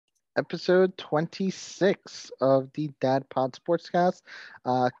episode 26 of the Dad Pod Sportscast,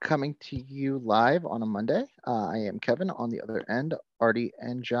 coming to you live on a Monday. I am Kevin on the other end, Artie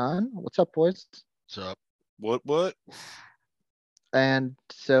and John. What's up, boys? What's up? What? And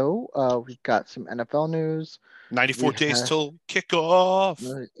we've got some NFL news. 94 We days have, till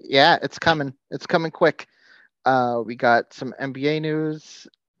kickoff. yeah, it's coming. It's coming quick. We got some NBA news.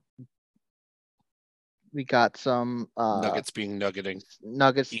 We got some Nuggets being nuggeting.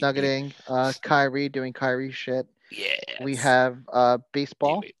 Nuggets Eat me. nuggeting. Kyrie doing Kyrie shit. We Yes. have Do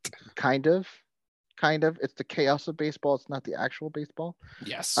baseball, it. kind of. It's the chaos of baseball. It's not the actual baseball.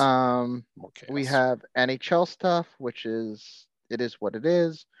 Yes. More We chaos. have NHL stuff, which is it is what it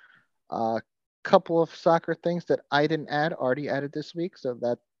is. A couple of soccer things that I didn't add, already added this week, so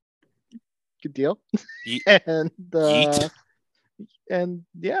that good deal. Yeet. and Yeet. and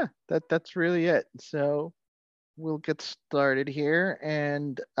yeah, that's really it. So we'll get started here.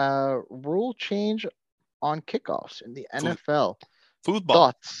 And rule change on kickoffs in the Food. NFL. Football.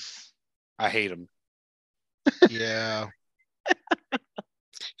 Thoughts? I hate him. Yeah.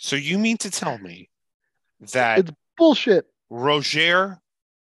 So you mean to tell me that It's bullshit. Roger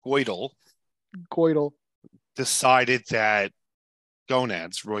Goidel Coital. decided that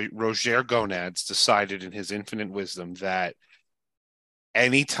Roger Gonads decided in his infinite wisdom that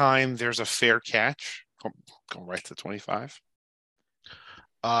anytime there's a fair catch, go right to 25.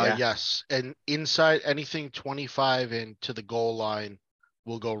 Yeah. Yes. And inside anything 25 and to the goal line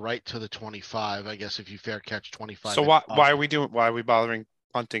will go right to the 25. I guess if you fair catch 25. So and why up. are we bothering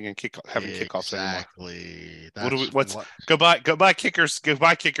punting and having kickoffs anymore? Exactly. What's goodbye kickers,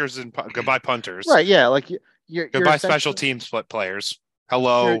 and goodbye punters. Right. Yeah. Like you're Goodbye special essentially- teams players.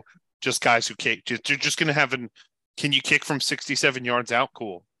 Hello, You're- just guys who kick. You're just gonna have can you kick from 67 yards out?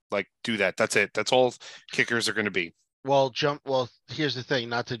 Cool. Like do that. That's it. That's all kickers are gonna be. Well, here's the thing,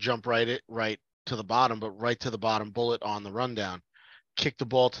 not to jump right to the bottom, but right to the bottom bullet on the rundown. Kick the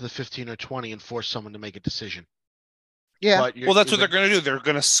ball to the 15 or 20 and force someone to make a decision. Yeah. But Well, that's what they're gonna do. They're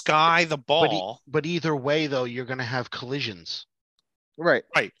gonna sky the ball. But either way, though, you're going to have collisions. Right.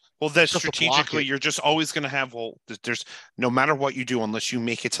 Right. Well, that's Just to block strategically, it. you're just always going to have, there's no matter what you do, unless you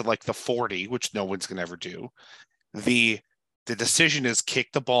make it to like the 40, which no one's going to ever do. The decision is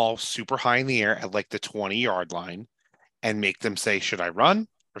kick the ball super high in the air at like the 20-yard line and make them say, should I run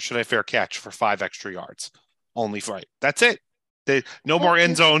or should I fair catch for 5 extra yards? Only for it. That's it. No more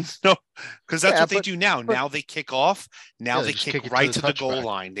end zone. No, because that's what they do now. Now they kick off. Now Yeah, they just kick kick it to right the to the goal touchback.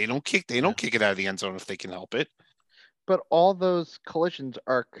 line. They don't kick it out of the end zone if they can help it. But all those collisions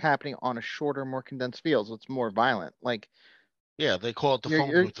are happening on a shorter, more condensed field, so it's more violent. Like Yeah, they call it the phone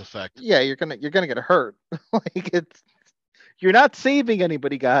you're booth effect. yeah, you're gonna get hurt. Like you're not saving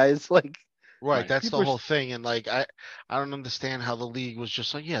anybody, guys. Like Right, that's people the are whole thing. And like I don't understand how the league was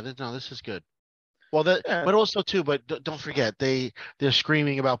just like, yeah, no, this is good. Well, yeah, but also too, but don't forget they're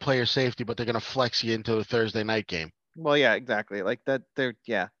screaming about player safety, but they're gonna flex you into a Thursday night game. well, yeah, exactly. Like that. They're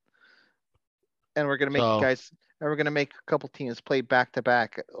yeah, and we're gonna make So guys. And we're gonna make a couple teams play back to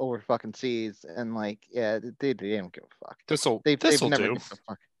back over fucking seas, and like, yeah, they don't give a fuck. They've This'll never do. given a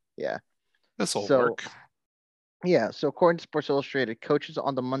fuck. Yeah. This'll So work. yeah. So according to Sports Illustrated, coaches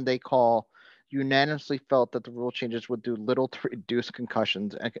on the Monday call unanimously felt that the rule changes would do little to reduce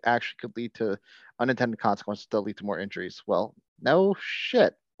concussions and actually could lead to unintended consequences that lead to more injuries. Well, no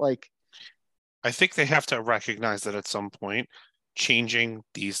shit. Like, I think they have to recognize that at some point, changing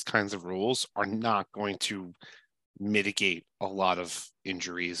these kinds of rules are not going to mitigate a lot of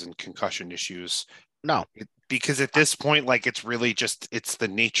injuries and concussion issues. no, Because at this point, like it's really just it's the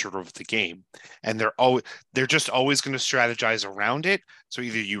nature of the game, and they're just always going to strategize around it. So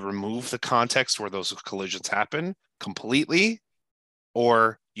either you remove the context where those collisions happen completely,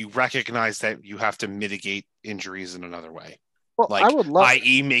 or you recognize that you have to mitigate injuries in another way. well, I Like, would love.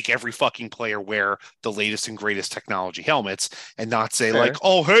 i.e., make every fucking player wear the latest and greatest technology helmets and not say, Fair. like,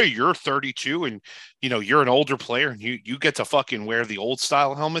 oh, hey, you're 32 and, you're an older player and you get to fucking wear the old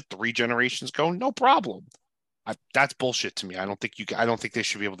style helmet 3 generations ago. No problem. That's bullshit to me. I don't think they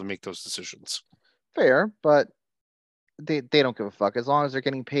should be able to make those decisions. Fair, but they don't give a fuck as long as they're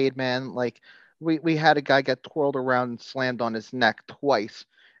getting paid, man. Like we had a guy get twirled around and slammed on his neck twice,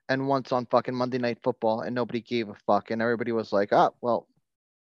 and once on fucking Monday Night Football, and nobody gave a fuck, and everybody was like, oh well,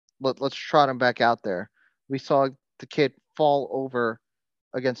 let's trot him back out there. We saw the kid fall over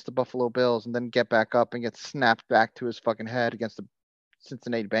against the Buffalo Bills and then get back up and get snapped back to his fucking head against the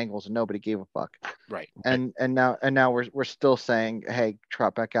Cincinnati Bengals, and nobody gave a fuck. Right. And now we're still saying, hey,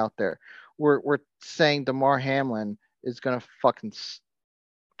 trot back out there. We're saying DeMar Hamlin is gonna fucking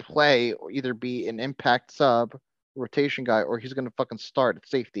play or either be an impact sub rotation guy, or he's going to fucking start at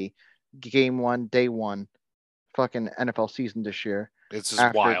safety game 1, day 1, fucking NFL season this year. It's just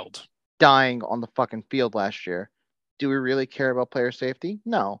after wild. Dying on the fucking field last year. Do we really care about player safety?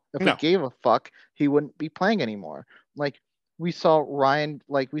 No. If we gave a fuck, he wouldn't be playing anymore. Like we saw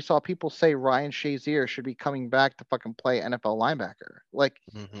people say Ryan Shazier should be coming back to fucking play NFL linebacker. Like,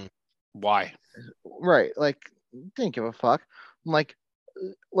 why? Right. Like, didn't give a fuck. Like,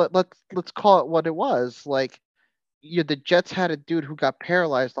 let's call it what it was. Like, the Jets had a dude who got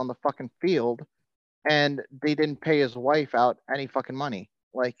paralyzed on the fucking field, and they didn't pay his wife out any fucking money.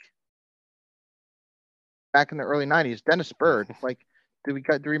 Like, back in the early '90s, Dennis Byrd. Like, do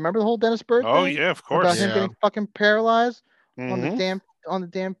you remember the whole Dennis Byrd thing? Oh yeah, of course. About him getting fucking paralyzed on the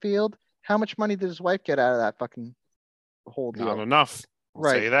damn field. How much money did his wife get out of that fucking whole deal? Not enough. I'll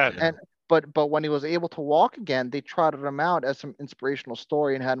say that. And but when he was able to walk again, they trotted him out as some inspirational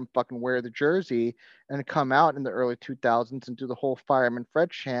story and had him fucking wear the jersey and come out in the early 2000s and do the whole Fireman Fred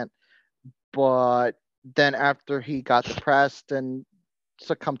chant. But then after he got depressed and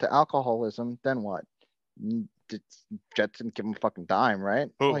succumbed to alcoholism, then what? Jets didn't give him a fucking dime, right?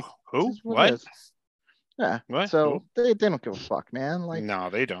 Who? What? Yeah. What? So they don't give a fuck, man. Like, no,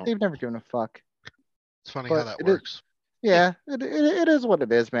 they don't. They've never given a fuck. It's funny how that works. Yeah, it is what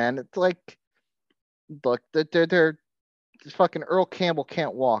it is, man. It's like, look, they're fucking Earl Campbell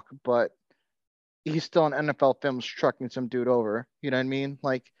can't walk, but he's still in NFL films trucking some dude over. You know what I mean?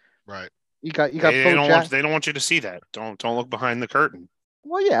 Like, right. You got. They don't want you to see that. Don't look behind the curtain.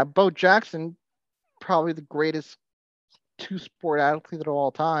 Well, yeah, Bo Jackson, probably the greatest two-sport athlete of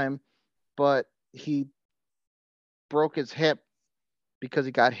all time, but he broke his hip because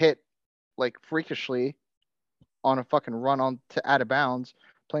he got hit like freakishly on a fucking run on to out of bounds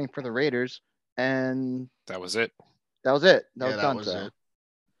playing for the Raiders, and that was it. That was done.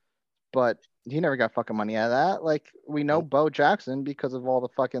 But he never got fucking money out of that. Like, we know Bo Jackson because of all the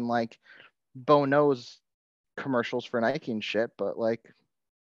fucking like Bo knows commercials for Nike and shit, but like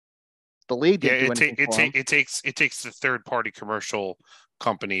the league didn't do anything for him. It takes the third party commercial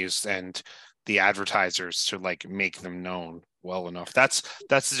companies and the advertisers to like make them known well enough. That's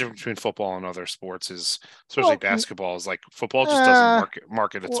the difference between football and other sports, is especially basketball. Is like football just doesn't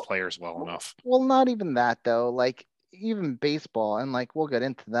market its players well enough. Well, not even that though. Like, even baseball, and like we'll get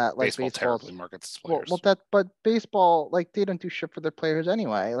into that. Like, baseball terribly markets its players. But baseball, like, they don't do shit for their players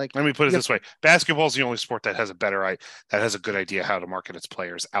anyway. Like, let me put it this way: basketball is the only sport that has a good idea how to market its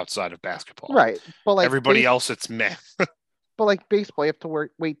players outside of basketball. Right, but like everybody else, it's meh. But like baseball, you have to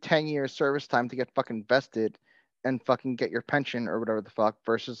wait 10 years service time to get fucking vested and fucking get your pension or whatever the fuck,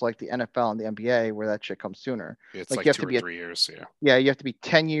 versus like the NFL and the NBA where that shit comes sooner. It's like you have 2 or 3 years. Yeah, you have to be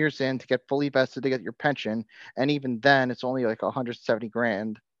 10 years in to get fully vested to get your pension, and even then it's only like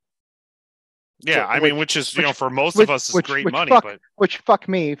 $170,000. Yeah, I mean, which is for most of us is great money, but which fuck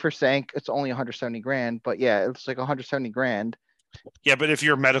me for saying it's only $170,000, but yeah, it's like $170,000. Yeah, but if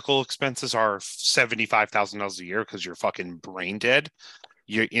your medical expenses are $75,000 a year because you're fucking brain dead,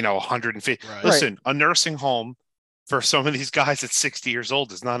 you 150. Right. Listen, a nursing home for some of these guys at 60 years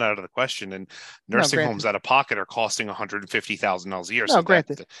old is not out of the question, and nursing homes out of pocket are costing $150,000 a year. No, so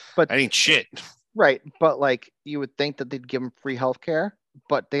granted, but that ain't shit. Right, but like you would think that they'd give them free healthcare,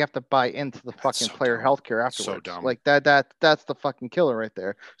 but they have to buy into the fucking player healthcare afterwards. So dumb. Like that's the fucking killer right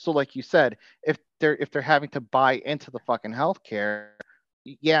there. So like you said, if they're having to buy into the fucking healthcare,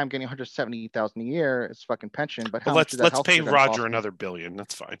 yeah, I'm getting $170,000 a year. It's fucking pension, but how much let's pay Roger another $1 billion.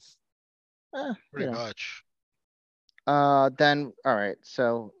 That's fine. Pretty much. Then all right.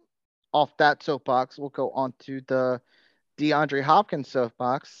 So off that soapbox, we'll go on to the DeAndre Hopkins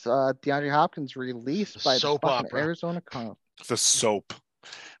soapbox. DeAndre Hopkins released by the fucking Arizona Cardinals. The soap.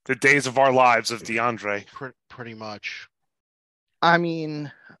 The days of our lives of DeAndre. Pretty much. I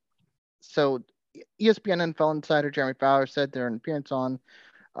mean, so ESPN NFL insider Jeremy Fowler said during an appearance on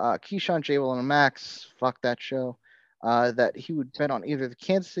Keyshawn, J. Will, and Max, fuck that show, that he would bet on either the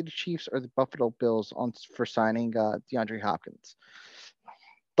Kansas City Chiefs or the Buffalo Bills for signing DeAndre Hopkins.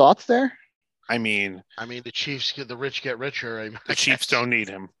 Thoughts there? I mean, the Chiefs the rich get richer. The Chiefs don't need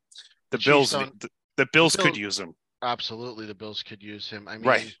him. The Bills could use him. Absolutely, the Bills could use him. I mean,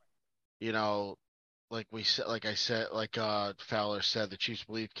 right. Like Fowler said, the Chiefs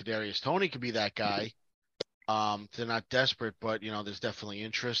believe Kadarius Toney could be that guy. They're not desperate, but there's definitely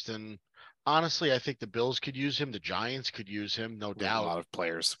interest. And honestly, I think the Bills could use him. The Giants could use him, no doubt. A lot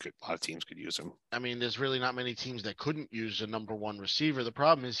of teams could use him. I mean, there's really not many teams that couldn't use a number one receiver. The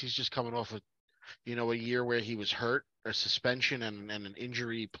problem is he's just coming off a year where he was hurt, a suspension, and an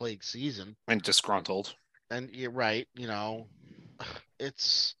injury-plagued season. And disgruntled. And you're right,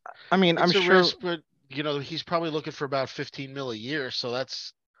 it's. I mean, I'm sure. Risk, but he's probably looking for about 15 mil a year. So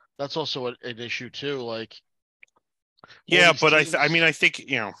that's also an issue too. Like, Yeah, these but I teams- think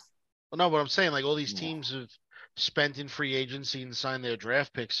no, but I'm saying like all these teams have spent in free agency and signed their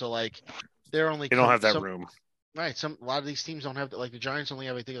draft picks. So like they're only they don't have that room. Right. A lot of these teams don't have like the Giants only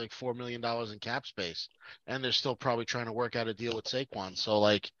have, I think, like $4 million in cap space, and they're still probably trying to work out a deal with Saquon. So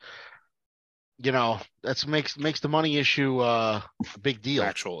like, that's makes the money issue a big deal.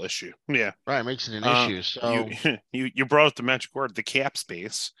 Actual issue. Yeah. Right. Makes it an issue. So you brought up the magic word, the cap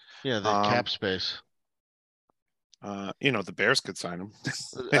space. yeah, the cap space. The Bears could sign him.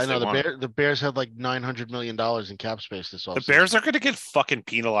 I know the Bears had like $900 million in cap space this offseason. The Bears are going to get fucking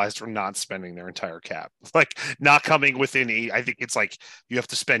penalized for not spending their entire cap, like not coming within I think it's like you have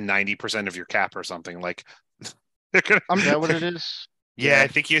to spend 90% of your cap or something. Like, is that what it is? Yeah, I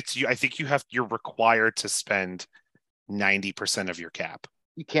think you're required to spend 90% of your cap.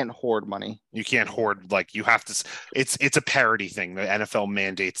 You can't hoard money. You can't hoard, like you have to. It's a parity thing. The NFL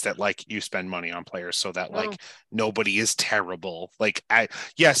mandates that like you spend money on players so that like nobody is terrible. Like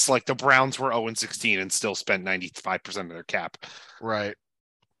yes, like the Browns were 0-16 and still spent 95% of their cap. Right.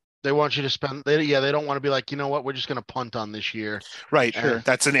 They want you to spend. They don't want to be like, you know what, we're just going to punt on this year. Right. Sure.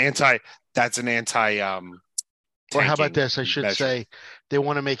 That's an anti. Or how about this? I should say they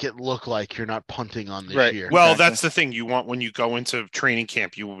want to make it look like you're not punting on this year. Well, that's the thing. You want when you go into training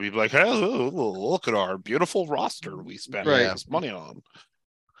camp, you will be like, "Hey, look at our beautiful roster we spent this money on."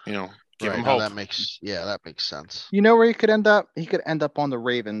 Give them hope. That makes sense. You know where he could end up? He could end up on the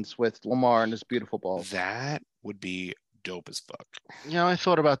Ravens with Lamar and his beautiful ball. That would be dope as fuck. I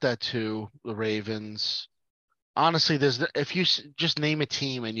thought about that too. The Ravens. Honestly, if you just name a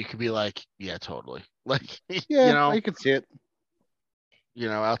team and you could be like, yeah, totally. Like, I could see it.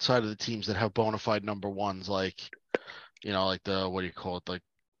 Outside of the teams that have bona fide number ones, like, like the, what do you call it? Like,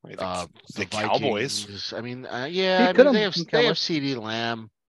 the Cowboys. Vikings. I mean, they have CeeDee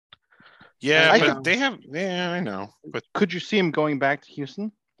Lamb. Yeah, but they have, I know. But could you see him going back to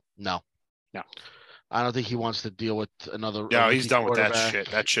Houston? No. I don't think he wants to deal with another. No, he's done with that shit.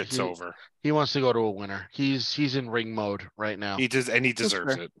 That shit's over. He wants to go to a winner. He's in ring mode right now. He does, and he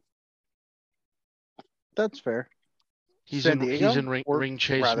deserves it. That's fair. He's in ring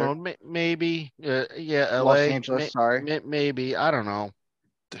chase mode. Maybe. LA. Los Angeles. Sorry. Maybe. I don't know.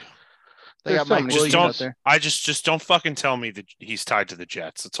 They got Mike Williams out there. I just don't fucking tell me that he's tied to the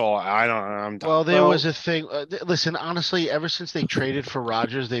Jets. That's all. I'm done. Well, there was a thing. Listen, honestly, ever since they traded for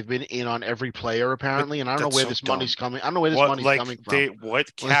Rodgers, they've been in on every player apparently, and I don't know where this money's coming. I don't know where this money's coming from.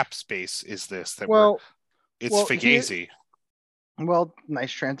 What cap space is this? It's Fugazi. Well,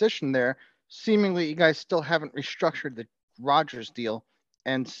 nice transition there. Seemingly, you guys still haven't restructured the Rodgers deal,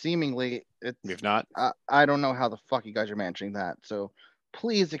 and seemingly, we've not. I don't know how the fuck you guys are managing that. So.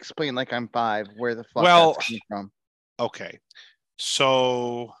 Please explain, like I'm 5, where the fuck that's coming from. Okay.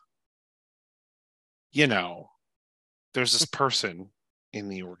 So, there's this person in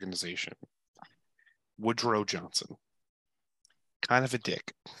the organization, Woodrow Johnson. Kind of a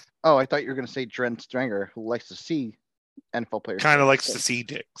dick. Oh, I thought you were going to say Dren Stranger, who likes to see NFL players. Kind of likes to see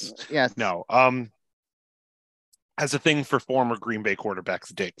dicks. Yeah. No. Has a thing for former Green Bay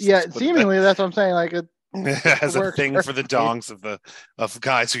quarterbacks' dicks. Yeah, seemingly that's what I'm saying. Like has a thing for the dongs of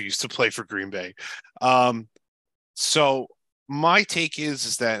guys who used to play for Green Bay. So my take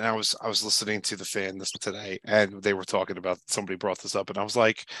is that, and I was listening to the fan this today, and they were talking about, somebody brought this up, and I was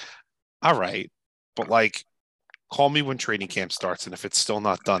like, all right, but like, call me when training camp starts, and if it's still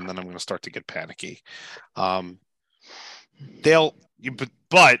not done, then I'm going to start to get panicky. But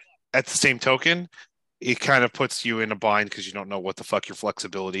at the same token, it kind of puts you in a bind because you don't know what the fuck your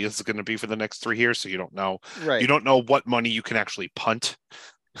flexibility is going to be for the next 3 years. So you don't know, You don't know what money you can actually punt,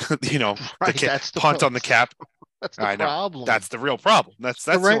 that's punt on the cap. That's the problem. That's the real problem. That's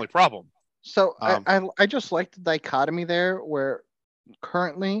the only problem. So I just like the dichotomy there where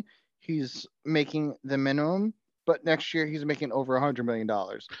currently he's making the minimum, but next year he's making over $100 million.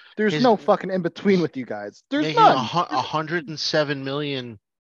 There's no fucking in between with you guys. There's none. $107 million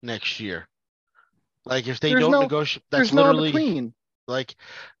next year. Like if they don't negotiate, that's literally like,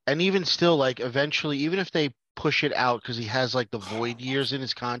 and even still, like eventually, even if they push it out because he has like the void years in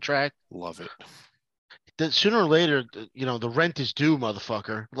his contract, love it. That sooner or later, the rent is due,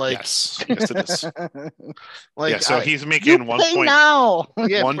 motherfucker. Like yes it is. Like so he's making now.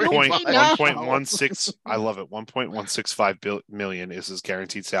 1.16. I love it. 1.165 million is his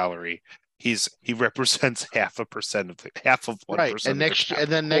guaranteed salary. He represents 0.5% of 1%. Right, and next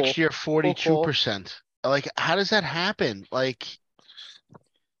year 42%. Like, how does that happen? Like,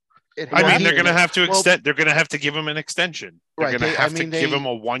 It I mean, happened. they're going to have to Well- extend. They're going to have to give him an extension. They're Right, going to I have to mean, give they- him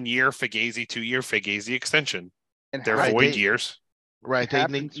a 1-year Fugazi, 2-year Fugazi extension. It They're happened. void years. Right. It They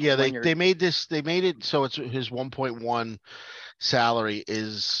happens yeah, when you're- they made it so it's his 1.1 salary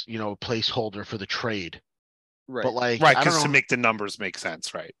is, a placeholder for the trade. Right. But like, Right, I don't because to know. make the numbers make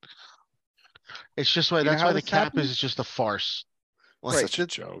sense, right? It's just why You know that's how why the this cap happens? is just a farce. Like, Right, Such a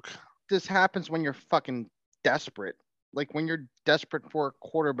joke. This happens when you're fucking desperate. Like when you're desperate for a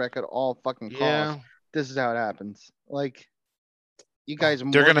quarterback at all fucking costs. yeah. This is how it happens. Like you guys,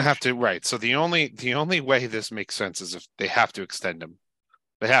 They're going to have to, right. So the only way this makes sense is if they have to extend him.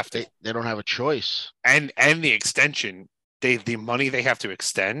 They have to. They don't have a choice. And the extension, the money they have to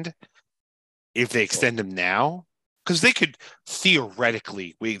extend, if they extend him now, because they could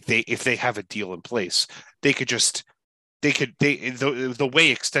theoretically, if they have a deal in place, the way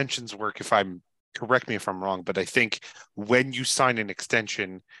extensions work, correct me if I'm wrong, but I think when you sign an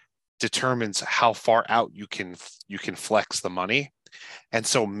extension determines how far out you can flex the money. And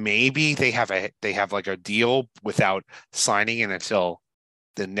so maybe they have like a deal without signing it until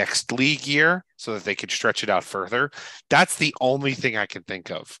the next league year so that they could stretch it out further. That's the only thing I can think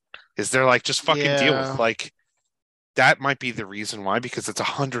of. Is they're like, just fucking deal with, Yeah. like, that might be the reason why, because it's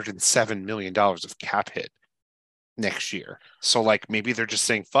 $107 million of cap hit next year. So like maybe they're just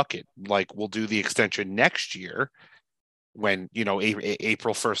saying, fuck it, like we'll do the extension next year when,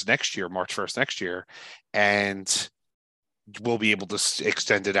 April 1st next year, March 1st next year, and we'll be able to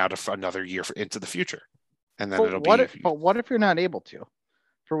extend it out of another year into the future. And then but what if you're not able to,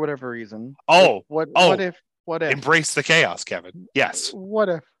 for whatever reason? Oh, What if? Embrace the chaos, Kevin. Yes. What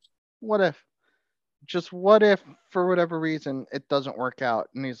if? Just what if, for whatever reason, it doesn't work out,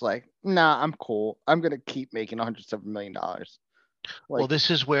 and he's like, "Nah, I'm cool. I'm gonna keep making $107 million." Well, this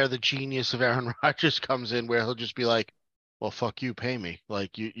is where the genius of Aaron Rodgers comes in, where he'll just be like, "Well, fuck you, pay me.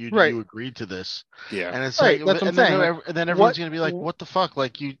 Like you Right. you agreed to this." Yeah. And it's Right, like, that's what I'm and then, saying, and then everyone's gonna be like, "What the fuck?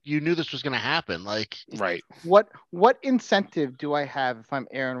 Like you knew this was gonna happen." Like, Right. What incentive do I have if I'm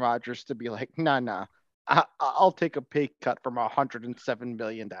Aaron Rodgers to be like, nah, I'll take a pay cut from $107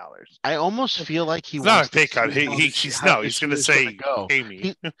 million? I almost feel like he It's not wants a pay to cut. see how this- He's how no. this He's going to year's say, go. "Pay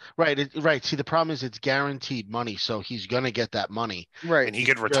me," Right. See, the problem is it's guaranteed money, so he's gonna get that money. Right. and he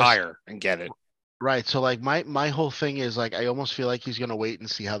could retire and get it. Right. So like my whole thing is like I almost feel like he's gonna wait and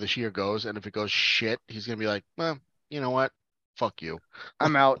see how this year goes, and if it goes shit, he's gonna be like, well, you know what? Fuck you.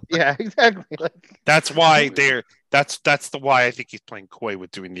 I'm out. Yeah, exactly. Like, That's why why I think he's playing coy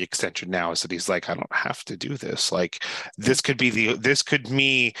with doing the extension now, is that he's like, I don't have to do this. Like this could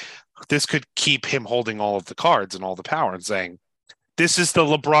keep him holding all of the cards and all the power and saying, this is the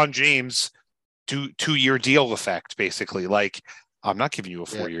LeBron James 2-year deal effect, basically. Like, I'm not giving you a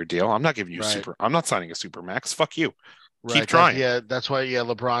 4-year deal. I'm not giving you I'm not signing a super max. Fuck you. Keep trying. That's why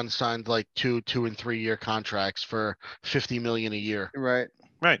LeBron signed like 2 and 3 year contracts for $50 million a year. right.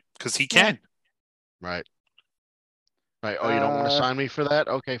 Right. Because he can. Right. Oh, you don't want to sign me for that?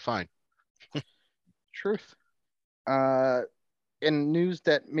 Okay, fine. Truth. In news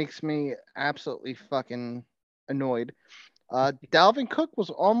that makes me absolutely fucking annoyed, Dalvin Cook was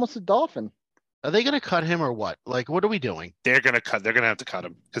almost a Dolphin. Are they gonna cut him or what? Like, what are we doing? They're gonna have to cut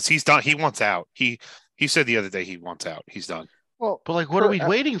him because he's done. He wants out. He said the other day he wants out. He's done. Well, But like, what are we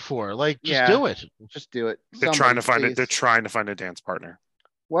waiting for? Like, just do it. Just do it. They're trying to find it. They're trying to find a dance partner.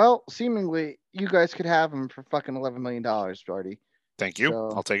 Well, seemingly you guys could have him for fucking $11 million, Jordy. Thank you.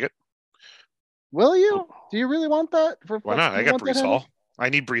 So- I'll take it. Will you? Do you really want that? Why not? I got Brees Hall. I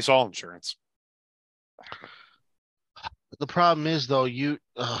need Brees Hall insurance. The problem is though, you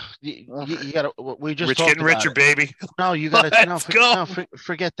gotta. We just Rich talked getting about richer, it. baby. No, you gotta. Let's go.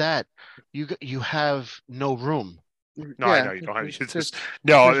 Forget that. You have no room. No, I know you don't have. There's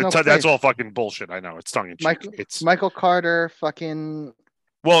No, no that's space. all fucking bullshit. I know it's tongue in cheek. It's Michael Carter, fucking.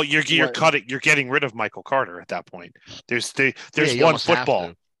 well, you're What? cutting. You're getting rid of Michael Carter at that point. There's you one almost have football.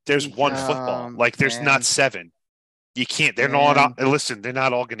 to. There's one football. Like there's Man. not 7. You can't. They're Man. not. Listen, they're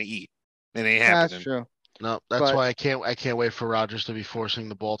not all going to eat. It ain't happening. That's true. No, that's But- why I can't wait for Rodgers to be forcing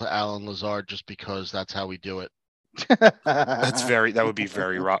the ball to Alan Lazard just because that's how we do it. That would be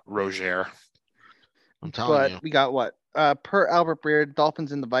very Roger. I'm telling you. We got what? Per Albert Breer,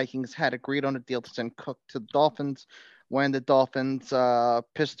 Dolphins and the Vikings had agreed on a deal to send Cook to the Dolphins when the Dolphins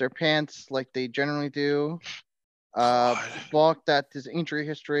pissed their pants like they generally do. Balked at his injury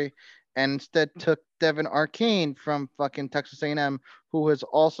history and instead took Devin Arcane from fucking Texas A&M, who has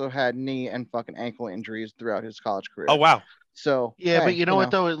also had knee and fucking ankle injuries throughout his college career. Oh wow. So Yeah, hey, but you know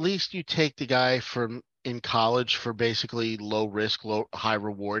what though? At least you take the guy from in college for basically low risk, high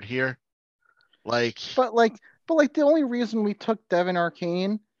reward here. Like, But the only reason we took Devin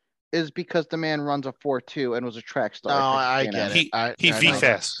Arcane is because the man runs a 4.2 and was a track No, star. I get it. He V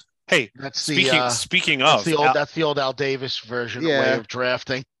fast. Hey, That's speaking that's of, the old Al Davis version way Yeah. of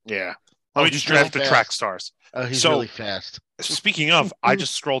drafting. yeah. Let me he's just really draft the track fast. stars. Oh, he's So- really fast. Speaking of, I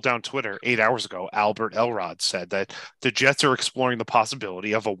just scrolled down Twitter 8 hours ago. Albert Elrod said that the Jets are exploring the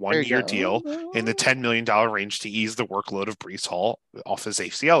possibility of a There you one-year go. deal in the $10 million range to ease the workload of Breece Hall off his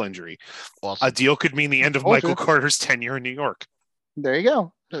ACL injury. Awesome. A deal could mean the end of Told Michael you. Carter's tenure in New York. There you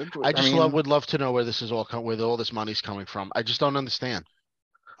go. I just mean, would love to know where this is all where all this money's coming from. I just don't understand.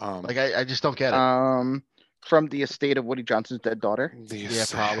 I just don't get it. From the estate of Woody Johnson's dead daughter. Yeah,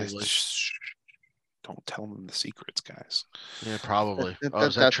 probably. Don't tell them the secrets, guys. Yeah, probably. That-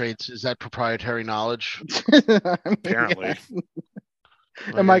 Is that trades? Is that proprietary knowledge? Apparently.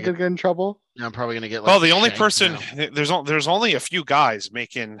 Am I gonna get in trouble? Yeah, I'm probably gonna get. Well, the only shanked person now. there's only a few guys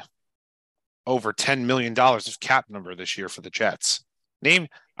making over $10 million of cap number this year for the Jets. Name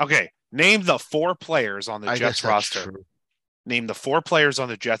the 4 players on the I Jets guess that's roster. true. Name the 4 players on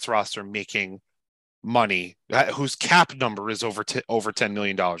the Jets roster making money whose cap number is over $10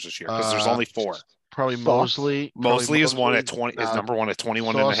 million this year, because there's only 4. Probably Sauce. Mosley. Mosley is one at 20. Is No, number one at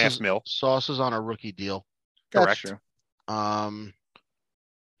 21.5 mil. Sauce is on a rookie deal. That's Correct. true.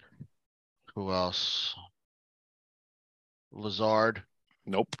 Who else? Lazard.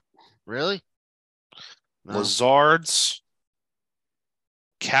 Nope. Really? No. Lazard's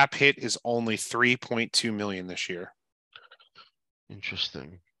cap hit is only 3.2 million this year.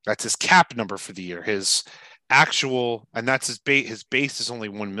 Interesting. That's his cap number for the year. His actual, and that's his base. His base is only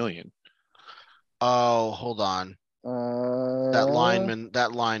 1 million. Oh, hold on. That lineman,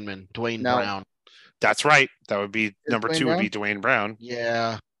 Dwayne no. Brown. That's right. That would be number Dwayne 2 Brown? would be Dwayne Brown.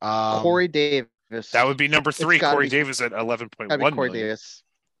 Yeah. Corey Davis. That would be number 3. gotta Corey be- Davis at Gotta 11.1 be Corey million. Davis.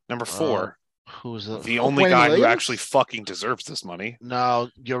 Number 4. Who's The only Quinn guy who Williams? actually fucking deserves this money. No,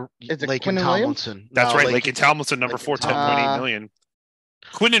 you're Is it Lakin Quinnen Williams? Tomlinson. That's No, right. Lakin Tomlinson, number Laken 4, Tomlinson. 10.8 million.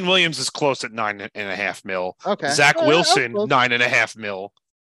 Quinnen Williams is close at 9.5 mil. Okay. Zach That's Wilson, close. 9.5 mil.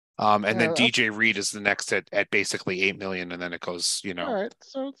 And then that's- DJ Reed is the next at basically 8 million, and then it goes, All right.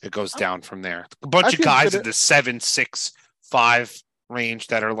 So it goes down from there. A bunch I of guys consider- in the 7, 6, 5 range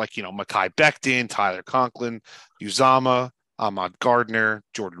that are like, Mekhi Becton, Tyler Conklin, Uzama, Ahmad Gardner,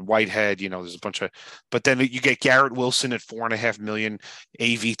 Jordan Whitehead. There's a bunch of, but then you get Garrett Wilson at 4.5 million,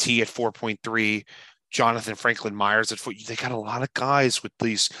 AVT at 4.3. Jonathan Franklin Myers at 4. They got a lot of guys with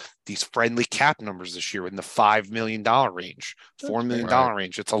these friendly cap numbers this year in the $5 million range, $4 million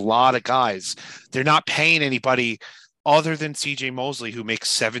range. It's a lot of guys. They're not paying anybody other than CJ Mosley, who makes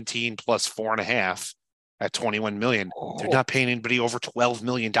 17 plus 4.5 at 21 million. They're not paying anybody over $12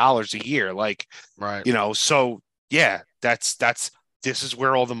 million a year. So yeah, this is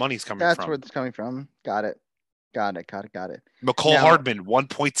where all the money's coming from. that's where it's coming from. Got it. McCole Hardman,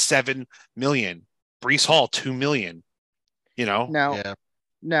 1.7 million. Breece Hall, 2 million.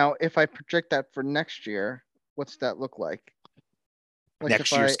 Now, if I project that for next year, what's that look like?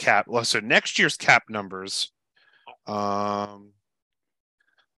 Next year's cap. Well, so next year's cap numbers.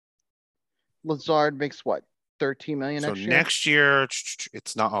 Lazard makes what? 13 million So next year? next year,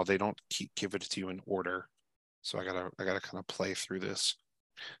 it's not. Oh, they don't give it to you in order. So I gotta kind of play through this.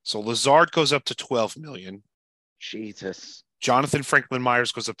 So Lazard goes up to 12 million. Jesus. Jonathan Franklin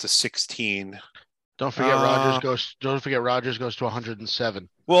Myers goes up to 16. Don't forget Rogers goes to 107.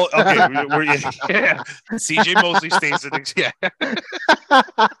 Well, okay, CJ Mosley stays at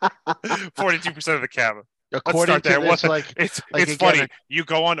 42% of the cap. According to this, it's funny. You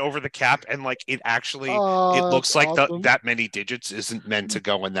go on over the cap, and it actually it looks like awesome. that many digits isn't meant to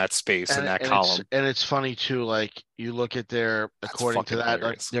go in that space in that column. It's funny too. You look at according to that,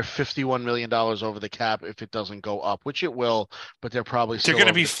 they're $51 million over the cap if it doesn't go up, which it will. But they're going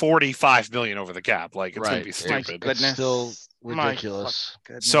to be 45 million over the cap. It's going to be stupid. It's still ridiculous.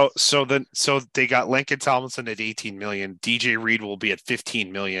 So they got Lincoln Tomlinson at 18 million. DJ Reed will be at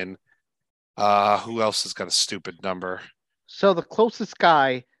 15 million. Who else has got a stupid number? So the closest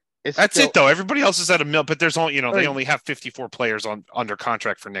guy is That's it though. Everybody else is at a mil, but there's only they only have 54 players under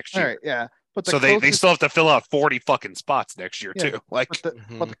contract for next year. All right, yeah. But they still have to fill out 40 fucking spots next year too. But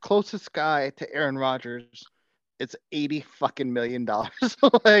the closest guy to Aaron Rodgers is $80 fucking million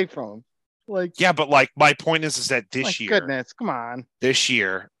away from him. Yeah, but my point is that this year, goodness, come on, this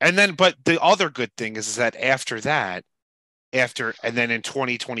year, and then but the other good thing is that after that, and then in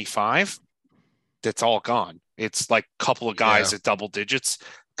 2025. That's all gone. It's a couple of guys at double digits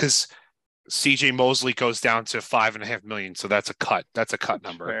because CJ Mosley goes down to 5.5 million. So that's a cut. That's a cut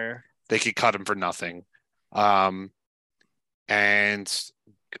number. Fair. They could cut him for nothing. And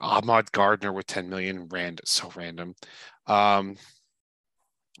Ahmad Gardner with 10 million so random.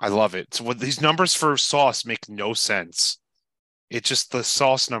 I love it. So what these numbers for Sauce make no sense. It just the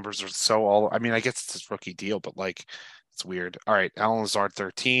Sauce numbers are so all. I mean, I guess it's his rookie deal, but like it's weird. All right, Alan Lazard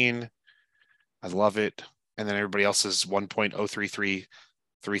 13. I love it. And then everybody else is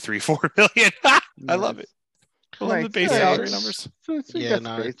 1.033334 million. I love it. I love the base salary numbers. So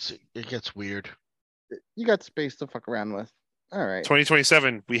it gets weird. You got space to fuck around with. All right.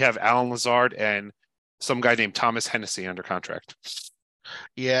 2027, we have Alan Lazard and some guy named Thomas Hennessy under contract.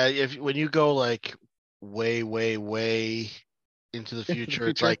 Yeah, when you go like way, way, way into the future,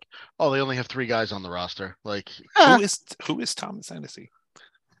 it's like, oh, they only have 3 guys on the roster. Like, who is Thomas Hennessy?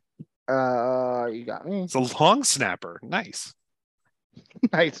 You got me. It's a long snapper. Nice.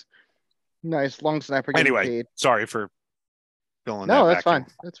 Nice long snapper. Anyway, paid. Sorry for filling. No, that's fine.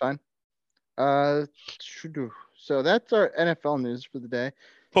 That's fine. So that's our NFL news for the day.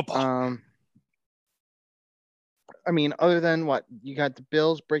 Football. I mean, other than what you got, the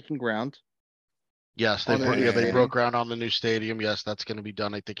Bills breaking ground. Yes, they broke ground on the new stadium. Yes, that's going to be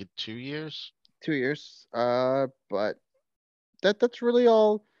done. I think in 2 years. 2 years. But that's really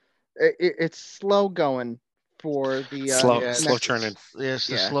all. It's slow going for the slow churning. Yes,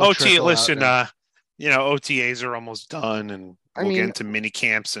 the slow. Listen, OTAs are almost done, and we'll get into mini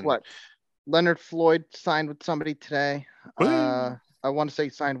camps and what. Leonard Floyd signed with somebody today. I want to say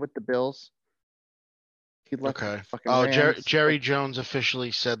signed with the Bills. He left the fucking Rams. Jerry Jones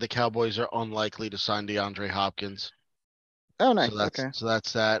officially said the Cowboys are unlikely to sign DeAndre Hopkins. Oh, nice. So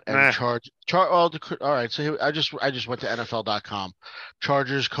that's that. And all right. So I just went to NFL.com.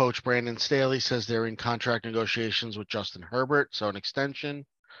 Chargers coach Brandon Staley says they're in contract negotiations with Justin Herbert, so an extension.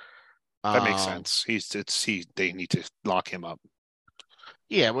 That makes sense. They need to lock him up.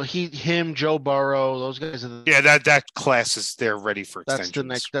 Yeah, well, Joe Burrow, those guys. That class they're ready for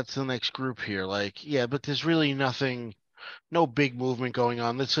extensions. That's the next group here. Like, yeah, but there's really nothing, no big movement going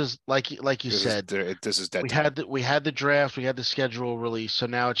on. This is like you said. This is dead. We had the draft, we had the schedule release, so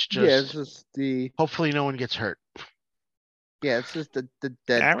now it's just hopefully no one gets hurt. Yeah, it's just the dead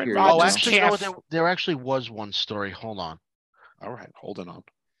Aaron period. Actually, there actually was one story. Hold on. All right, holding on.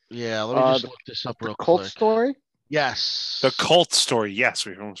 Yeah, let me just look this up real quick. Colt story. Yes. The Colt story. Yes,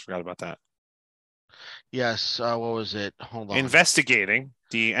 we almost forgot about that. Yes. What was it? Hold on. Investigating.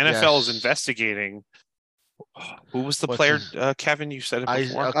 The NFL is investigating. Who was the player, Kevin? You said it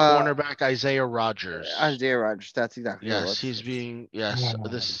before. Cornerback Isaiah Rodgers. Isaiah Rodgers. That's exactly what it was. He's being. Yes.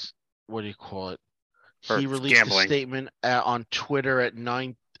 This. What do you call it? He released a statement on Twitter at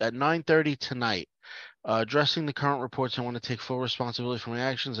 9:30 tonight. Addressing the current reports, I want to take full responsibility for my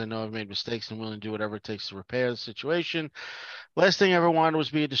actions. I know I've made mistakes and I'm willing to do whatever it takes to repair the situation. Last thing I ever wanted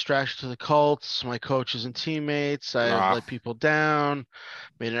was be a distraction to the Colts, my coaches and teammates. I have let people down,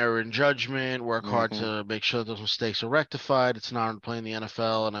 made an error in judgment, work hard to make sure those mistakes are rectified. It's an honor to play in the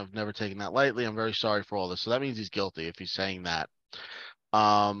NFL, and I've never taken that lightly. I'm very sorry for all this. So that means he's guilty if he's saying that.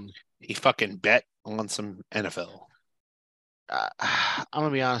 He fucking bet on some NFL. I'm gonna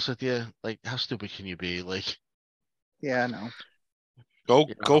be honest with you. Like, how stupid can you be? Like, yeah, I know. Go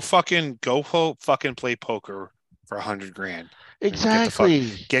fucking play poker for $100,000. Exactly.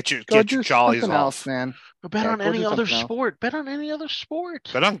 Get your jollies off, man. Or bet on any other sport. Bet on any other sport.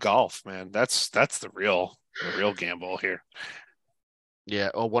 Bet on golf, man. That's the real gamble here.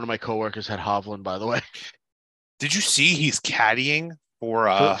 Yeah. Oh, one of my coworkers had Hovland, by the way. Did you see he's caddying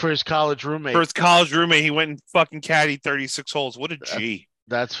for his college roommate? For his college roommate, he went and fucking caddied 36 holes. What a G!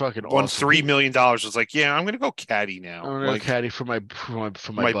 That's fucking won awesome. $3 million. Was like, yeah, I'm gonna go caddy now. I'm gonna go caddy for my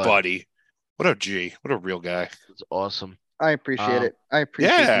buddy. What a G! What a real guy. It's awesome. I appreciate it. I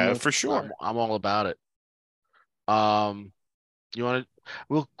appreciate it. For sure. I'm all about it. We'll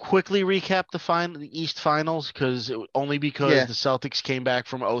quickly recap the East Finals because the Celtics came back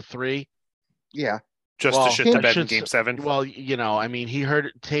from 0-3. Yeah. Just to shit the bed in Game 7. Well, I mean,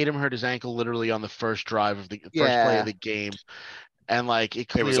 Tatum hurt his ankle literally on the first drive of the first play of the game, and like it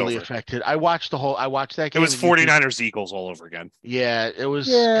clearly affected. I watched that game. It was 49ers Eagles all over again. Yeah, it was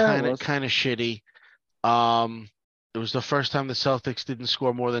kind of shitty. It was the first time the Celtics didn't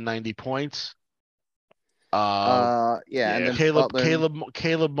score more than 90 points. And then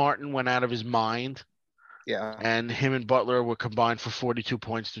Caleb Martin went out of his mind. Yeah, and him and Butler were combined for 42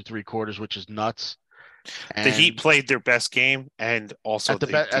 points through 3 quarters, which is nuts. The Heat played their best game, and also the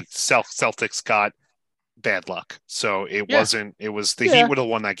Celtics got bad luck. So it wasn't. It was the Heat would have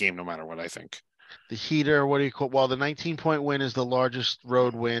won that game no matter what. I think the Heat are what do you call? Well, the 19-point win is the largest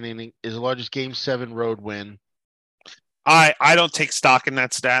road win, and is the largest Game 7 road win. I don't take stock in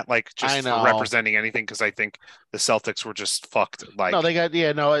that stat, like just for representing anything, because I think the Celtics were just fucked. Like no, they got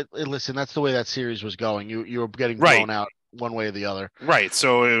listen, that's the way that series was going. You were getting blown out one way or the other. Right.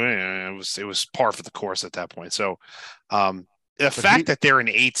 So it was par for the course at that point. So the fact that they're an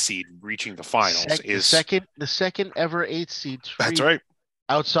 8 seed reaching the finals is the second ever 8 seed streak. That's right.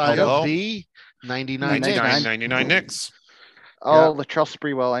 Outside of the 99 Knicks. Oh, Latrell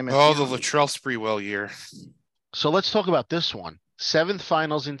Sprewell. I missed you. The Latrell Sprewell year. So let's talk about this one. 7th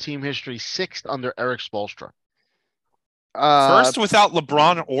finals in team history, 6th under Eric Spoelstra. First without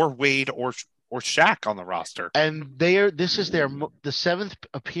LeBron or Wade or Shaq on the roster. And the 7th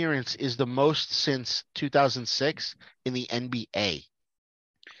appearance is the most since 2006 in the NBA.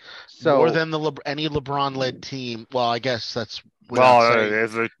 So more than any LeBron-led team. Well, I guess that's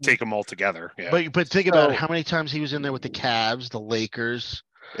they take them all together. Yeah. But think about how many times he was in there with the Cavs, the Lakers,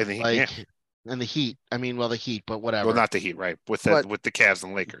 and the Heat. And the Heat. I mean, the Heat, but whatever. Well, not the Heat, right? With the Cavs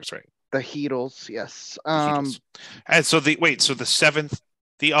and Lakers, right? The Heatles, yes. And so the 7th,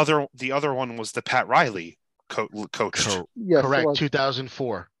 the other one was the Pat Riley coach. Yes, correct.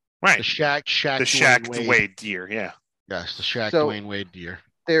 2004. Right. The Shaq Wade year. Yeah. Yes, the Shaq Dwayne Wade year.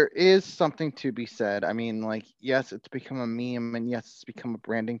 There is something to be said. I mean, like, yes, it's become a meme, and yes, it's become a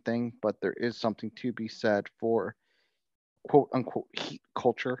branding thing, but there is something to be said for quote unquote Heat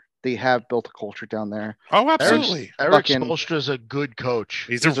culture. They have built a culture down there. Oh, absolutely. Eric Spoelstra is a good coach.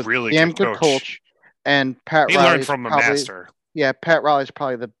 He's a really damn good coach. And Pat Riley learned from a probably, master. Yeah, Pat Riley's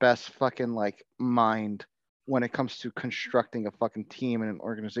probably the best fucking mind when it comes to constructing a fucking team and an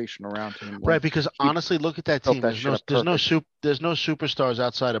organization around him. Right, because honestly, look at that team. There's no superstars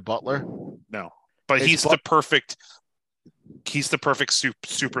outside of Butler. No, but he's the perfect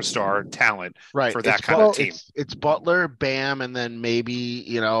superstar talent for that kind of team. It's Butler, Bam, and then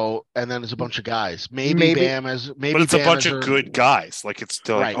maybe and then there's a bunch of guys. Maybe Bam but it's Bam a bunch of good guys. Like it's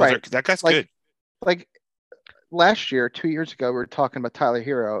still that guy's good. Like last year, 2 years ago, we were talking about Tyler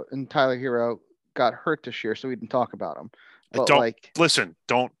Hero, and Tyler Hero got hurt this year, so we didn't talk about him. But don't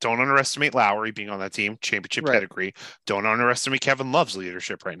underestimate Lowry being on that team, championship pedigree. Don't underestimate Kevin Love's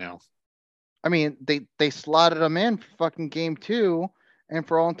leadership right now. I mean, they slotted him in for fucking game 2, and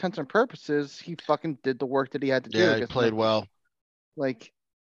for all intents and purposes, he fucking did the work that he had to do. Yeah, he played well. Like,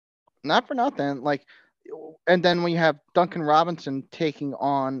 not for nothing. Like, and then when you have Duncan Robinson taking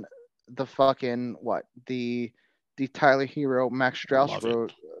on the fucking the Tyler Hero Max Strauss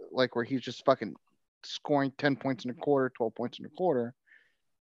road, like where he's just fucking scoring 10 points in a quarter, 12 points in a quarter.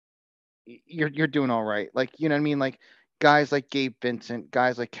 You're doing all right. Like, you know what I mean? Like, guys like Gabe Vincent,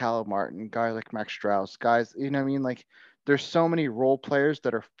 guys like Caleb Martin, guys like Max Strauss, guys, you know what I mean? Like, there's so many role players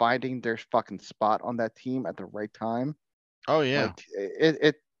that are finding their fucking spot on that team at the right time. Oh yeah.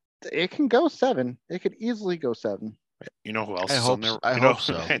 Like, it can go 7. It could easily go 7. You know who else is on there? I hope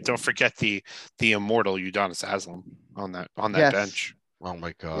so. Don't forget the immortal Udonis Haslem on that bench. Oh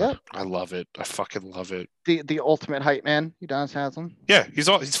my god. Yep. I love it. I fucking love it. The ultimate hype man, Udonis Haslem. Yeah, he's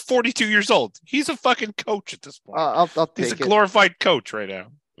 42 years old. He's a fucking coach at this point. I'll take he's a glorified coach right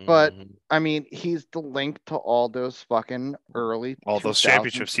now. But I mean, he's the link to all those fucking early those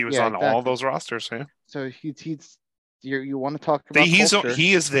championships. He was on all those rosters. Yeah. So he's you want to talk about culture.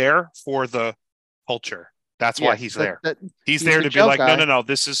 He is there for the culture. That's why he's there. He's there to be like, guy. No.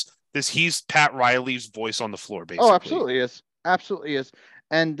 He's Pat Riley's voice on the floor, basically. Oh, absolutely is. Absolutely is.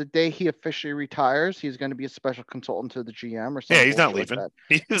 And the day he officially retires, he's going to be a special consultant to the GM or something. Yeah, he's not leaving.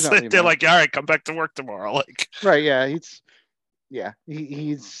 They're like, all right, come back to work tomorrow. Like, right? Yeah,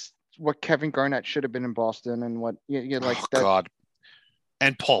 he's what Kevin Garnett should have been in Boston, and what like. Oh God.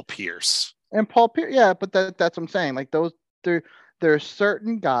 And Paul Pierce. Yeah, but that's what I'm saying. Like there are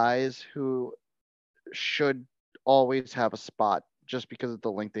certain guys who should always have a spot just because of the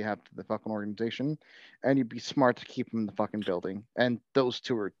link they have to the fucking organization, and you'd be smart to keep them in the fucking building. And those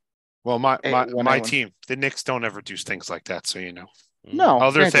two are my team. The Knicks don't ever do things like that, so you know. No,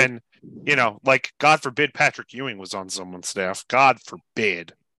 other than like God forbid Patrick Ewing was on someone's staff. God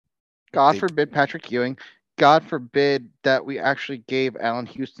forbid. God forbid Patrick Ewing. God forbid that we actually gave Allen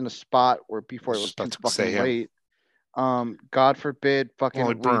Houston a spot before it was too fucking late. God forbid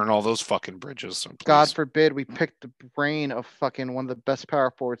fucking burn all those fucking bridges. God forbid we picked the brain of fucking one of the best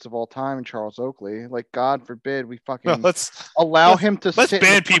power forwards of all time in Charles Oakley. Like, God forbid we fucking allow him to let's sit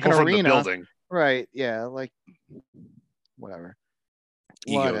ban in the people from arena. the building. Right? Yeah. Like, whatever.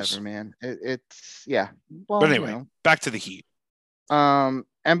 Egos. Whatever, man. It's yeah. Well, but anyway, back to the Heat.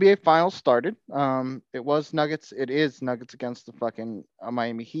 NBA Finals started. It was Nuggets. It is Nuggets against the fucking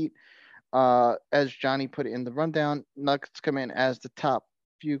Miami Heat. As Johnny put it in the rundown, Nuggets come in as the top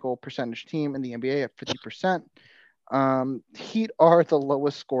field goal percentage team in the NBA at 50%. Heat are the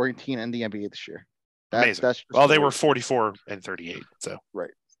lowest scoring team in the NBA this year. Amazing. They were 44 and 38. So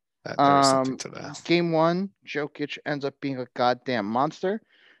right. There is something to that. Game 1, Jokic ends up being a goddamn monster,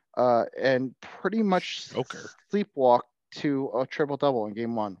 and pretty much sleepwalked to a triple-double in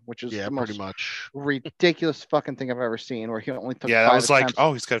Game 1, which is the pretty most much ridiculous fucking thing I've ever seen, where he only took 5 that was attempts. like,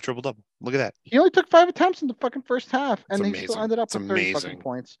 oh, he's got a triple-double. Look at that. He only took 5 attempts in the fucking first half, and he still amazing. ended up It's with 30 fucking amazing.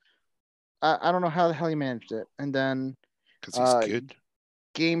 points. I don't know how the hell he managed it. And then Because he's good.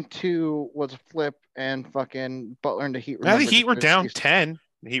 Game 2 was a flip, and fucking Butler and the Heat. The Heat were down 10.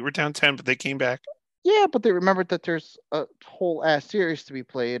 The Heat were down 10, but they came back. Yeah, but they remembered that there's a whole ass series to be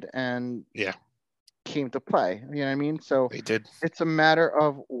played, and came to play. You know what I mean? So they did. It's a matter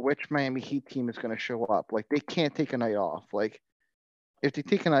of which Miami Heat team is going to show up. Like, they can't take a night off. Like, if they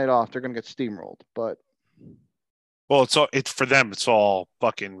take a night off, they're going to get steamrolled. But well, it's for them. It's all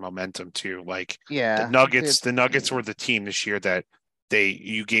fucking momentum too. Like, the Nuggets were the team this year that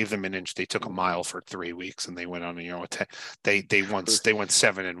you gave them an inch, they took a mile for 3 weeks, and they went on. They won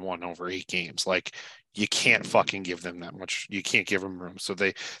 7-1 over 8 games. Like, you can't fucking give them that much. You can't give them room. So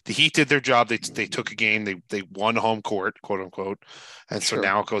the Heat did their job. They took a game. They won home court, quote unquote, and so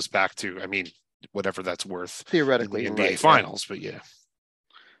now it goes back to, I mean, whatever that's worth theoretically in the NBA Finals. But yeah.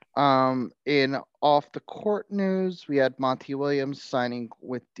 In off the court news, we had Monty Williams signing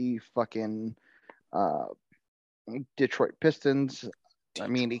with the fucking Detroit Pistons. I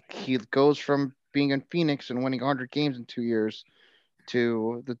mean, he goes from being in Phoenix and winning 100 games in 2 years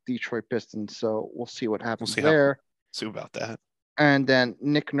to the Detroit Pistons. So we'll see what happens there. See about that. And then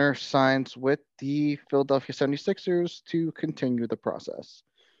Nick Nurse signs with the Philadelphia 76ers to continue the process.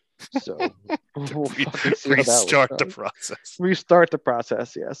 So we'll restart the process. Restart the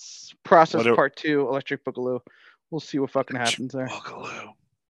process, yes. Process part 2, Electric Boogaloo. We'll see what fucking happens there. Boogaloo.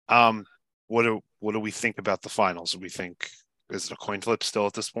 What do we think about the finals? Do we think, is it a coin flip still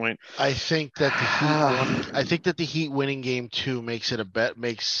at this point? I think that the Heat winning Game 2 makes it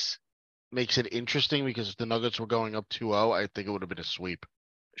makes it interesting, because if the Nuggets were going up 2-0, I think it would have been a sweep.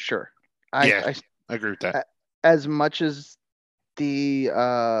 Sure. I agree with that. As much as the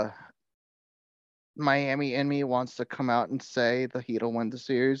Miami in me wants to come out and say the Heat will win the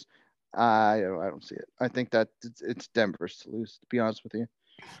series, I don't see it. I think that it's Denver's to lose, to be honest with you.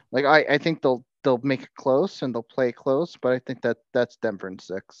 Like, I think they'll make it close and they'll play close, but I think that's Denver in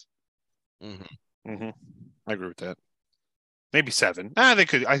 6. I agree with that. Maybe 7. I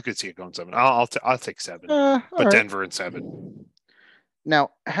could see it going 7. I'll take 7. But right. Denver in 7.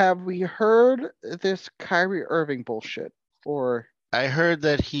 Now, have we heard this Kyrie Irving bullshit? Or I heard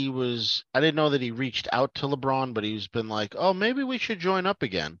that I didn't know that he reached out to LeBron, but he's been like, oh, maybe we should join up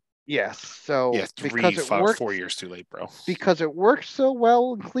again. Yes. So 4 years too late, bro. Because it worked so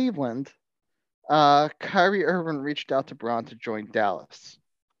well in Cleveland, Kyrie Irving reached out to Bron to join Dallas.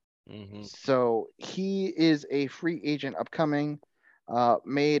 So he is a free agent upcoming,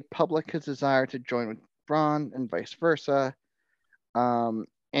 made public his desire to join with Bron and vice versa.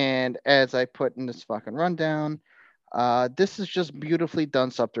 And as I put in this fucking rundown, this is just beautifully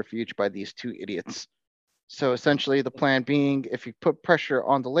done subterfuge by these two idiots. So essentially the plan being, if you put pressure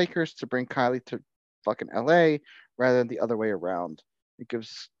on the Lakers to bring Kyrie to fucking LA rather than the other way around, it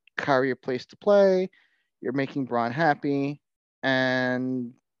gives Kyrie a place to play. You're making Bron happy,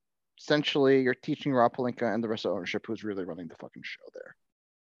 and essentially you're teaching Rob Pelinka and the rest of ownership who's really running the fucking show there.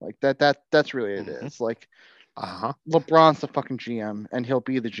 Like that's really it is. Like, LeBron's the fucking GM, and he'll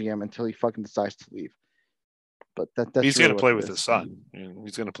be the GM until he fucking decides to leave. But that's he's really going to play with his son.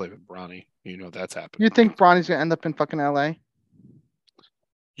 He's going to play with Bronny. You know that's happening. You think Bronny's going to end up in fucking LA?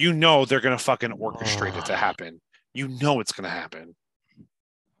 You know they're going to fucking orchestrate it to happen. You know it's going to happen.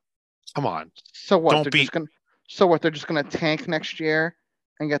 Come on. So what? They're just going to tank next year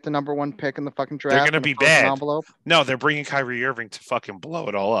and get the number 1 pick in the fucking draft? They're going to be bad. Envelope? No, they're bringing Kyrie Irving to fucking blow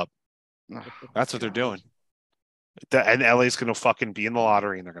it all up. That's what they're doing. And LA's going to fucking be in the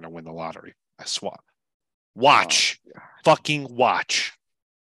lottery, and they're going to win the lottery. I swear. Watch. Fucking watch.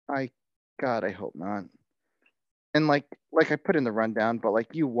 I hope not. And like I put in the rundown, but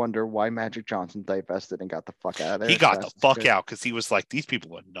like you wonder why Magic Johnson divested and got the fuck out of there. He got the fuck out because he was like, these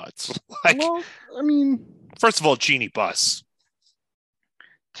people are nuts. Like, well, I mean, first of all, Genie Bus.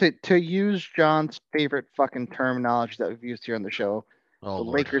 To use John's favorite fucking terminology that we've used here on the show,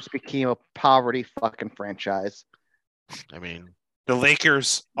 Lakers became a poverty fucking franchise. I mean, the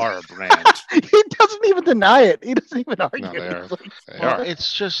Lakers are a brand. He doesn't even deny it. He doesn't even argue. No, they are.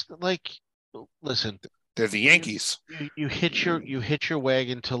 It's just like, listen, they're the Yankees. You hitch your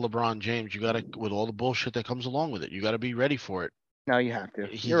wagon to LeBron James. You got to, with all the bullshit that comes along with it, you got to be ready for it. No, you have to.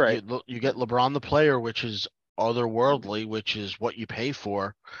 You're right. You get LeBron the player, which is otherworldly, which is what you pay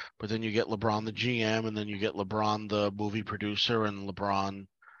for, but then you get LeBron the GM, and then you get LeBron the movie producer, and LeBron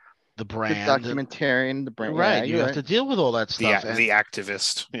the The brand, documentarian, the brand. right? Yeah, You you're have to right. deal with all that The stuff, and the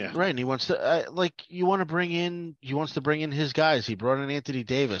activist. Yeah. right. And he wants to he wants to bring in his guys. He brought in Anthony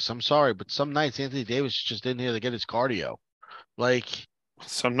Davis. I'm sorry, but some nights Anthony Davis is just in here to get his cardio. Like,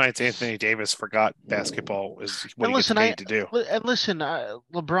 Some nights Anthony Davis forgot basketball is what and he gets listen, paid to do.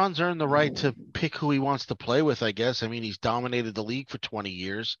 LeBron's earned the right to pick who he wants to play with. I guess. I mean, he's dominated the league for 20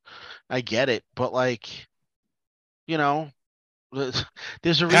 years. I get it, but you know,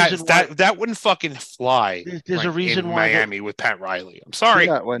 there's a Pat, reason why. that wouldn't fucking fly There's a reason in why the Miami with Pat Riley. I'm sorry.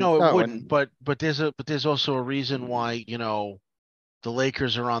 No, it wouldn't. no, it No, it wouldn't. wouldn't. But there's also a reason why the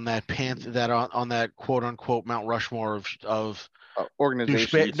Lakers are on that on that quote unquote Mount Rushmore of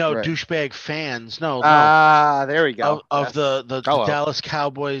Organizations. Right. douchebag fans. No, There we go. of the Hello. Dallas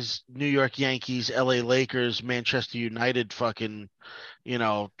Cowboys, New York Yankees, LA Lakers, Manchester United fucking,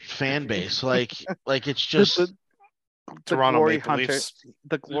 fan base. Like it's just the Toronto Glory Maple Hunter, Leafs.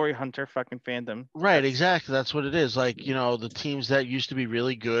 the Glory Hunter fucking fandom. right, exactly. That's what it is. Like, the teams that used to be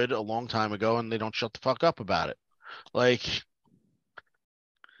really good a long time ago and they don't shut the fuck up about it. Like,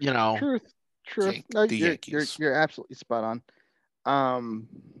 Truth. No, The you're Yankees. you're absolutely spot on.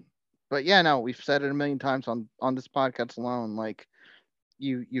 But yeah, no, we've said it a million times on this podcast alone. Like,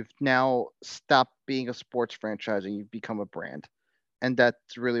 you've now stopped being a sports franchise and you've become a brand, and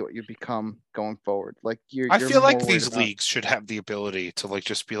that's really what you become going forward. Like, I you're feel like more these worried about- leagues should have the ability to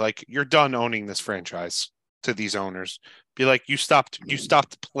just be like, you're done owning this franchise to these owners. Be like, you stopped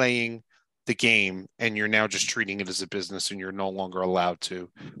playing the game and you're now just treating it as a business and you're no longer allowed to.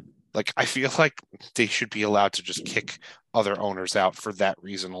 Like, I feel like they should be allowed to just kick other owners out for that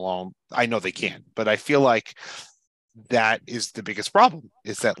reason alone. I know they can't, but I feel like that is the biggest problem,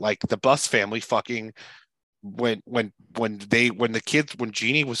 is that the Bus family fucking when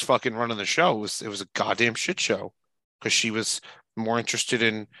Jeannie was fucking running the show, it was a goddamn shit show because she was more interested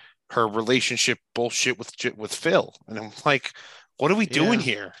in her relationship bullshit with Phil. And I'm like, what are we doing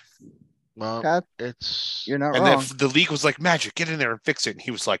here? Well, Pat, it's you're not And wrong. then the league was like, Magic, get in there and fix it. And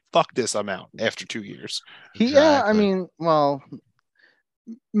he was like, fuck this, I'm out after 2 years. Yeah, I exactly. mean, well,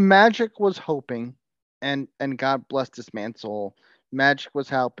 Magic was hoping, and God bless this man's soul. Magic was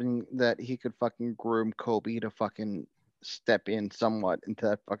hoping that he could fucking groom Kobe to fucking step in somewhat into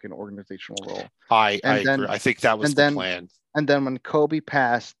that fucking organizational role. I And then- agree. I think that was and the then- plan. And then when Kobe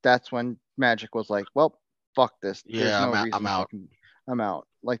passed, that's when Magic was like, "Well, fuck this. There's Yeah, no I'm reason. out. I'm out.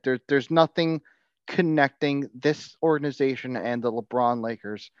 Like there's nothing connecting this organization and the LeBron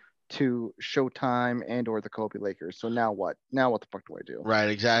Lakers to Showtime and or the Kobe Lakers. So now what? Now what the fuck do I do? Right,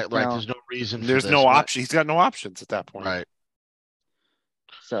 exactly. Right. No. There's no reason. There's for this, no right? option. He's got no options at that point. Right.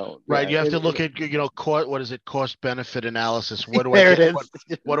 So Right. yeah, You have to it- look at what is it? Cost benefit analysis. What do there I it get?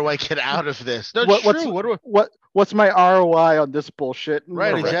 is. What do I get out of this? No, What- it's true. What do I, What's my ROI on this bullshit?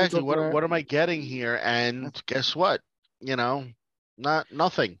 right, What am I exactly. supposed to- What am I getting here? And guess what?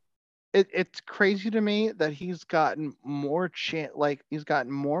 Nothing. It's crazy to me that he's gotten more he's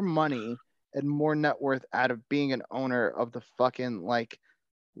gotten more money and more net worth out of being an owner of the fucking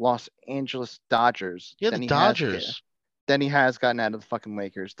Los Angeles Dodgers Yeah, than the he has Dodgers. than he has gotten out of the fucking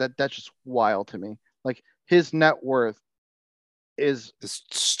Lakers. That's just wild to me. Like, his net worth is It's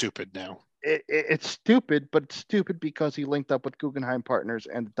stupid now. it's stupid, but it's stupid because he linked up with Guggenheim Partners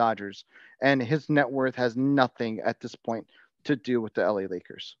and the Dodgers, and his net worth has nothing at this point to do with the LA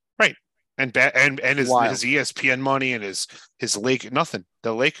Lakers. And his Wild. his ESPN money and his nothing.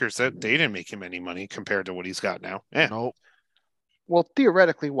 The Lakers, they didn't make him any money compared to what he's got now. Yeah. Nope. Well,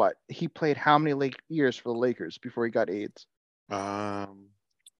 theoretically, what he played how many years for the Lakers before he got AIDS? A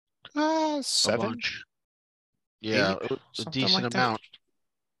 7. bunch. Yeah, Eight, a something decent like that. amount.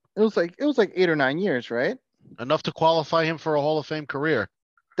 It was like 8 or 9 years, right? Enough to qualify him for a Hall of Fame career.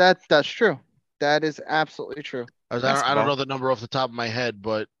 That's true. That is absolutely true. I don't Basketball. know the number off the top of my head,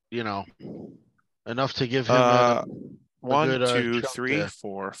 but enough to give him 1, good, 2, chunk 3, there.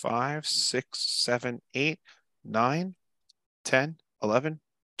 4, 5, 6, 7, 8, 9, 10, 11,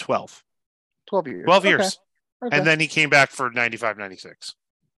 12. 12 years. 12 Okay, years. okay, And then he came back for 95, 96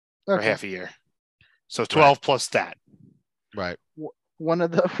 for okay. half a year. So 12 plus that. Right. One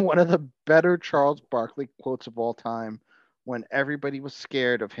of the better Charles Barkley quotes of all time, when everybody was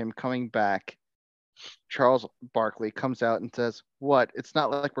scared of him coming back, Charles Barkley comes out and says, "What? It's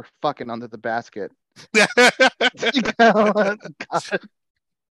not like we're fucking under the basket."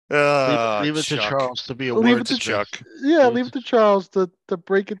 God. Leave it to Chuck. Charles to be a Leave it word to Chuck. Yeah, leave it to Charles to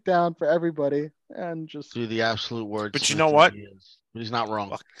break it down for everybody and just. Do the absolute word. But you know what? But he's not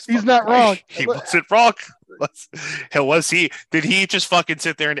wrong. He's not wrong. He wasn't wrong. Was he? Did he just fucking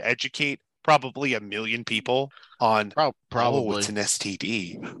sit there and educate probably a million people on? Oh, Probably. it's an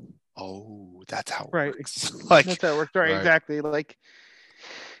STD. Oh, that's how it Right. works. Like, That's how it works. Right, Right. exactly. Like,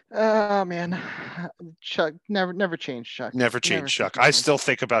 oh man, Chuck never changed. Chuck never changed Chuck. I still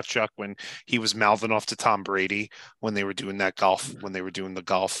think about Chuck when he was mouthing off to Tom Brady when they were doing the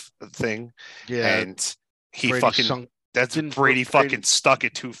golf thing. Yeah. And he Brady sunk. Brady fucking stuck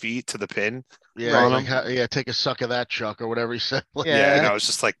it 2 feet to the pin. Yeah, Right. like yeah, take a suck of that, Chuck, or whatever he said. Like, Yeah, and Yeah. I was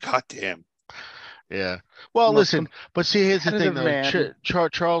just like, God damn. yeah. Well, Most listen, but see, here's the thing, competitive though. man.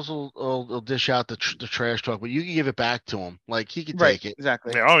 Charles will dish out the trash talk, but you can give it back to him. Like he can Right. take it.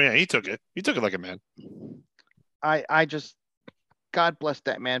 Exactly. Yeah, oh yeah, he took it. He took it like a man. I just, God bless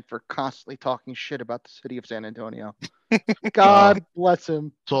that man for constantly talking shit about the city of San Antonio. God bless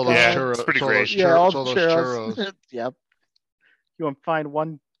him. It's all God. those Yeah, churros. it's pretty It's all great. those Yeah, churros. all It's the all those churros. churros. Yep. You won't find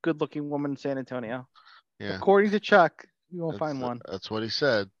one good-looking woman in San Antonio. Yeah. According to Chuck, you won't find one. That's what he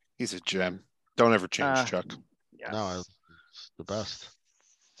said. He's a gem. Don't ever change Chuck. Yes. No, it's the best.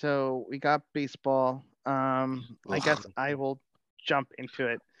 So we got baseball. I guess I will jump into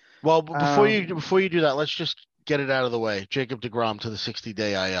it. Well, before you do that, let's just get it out of the way. Jacob DeGrom to the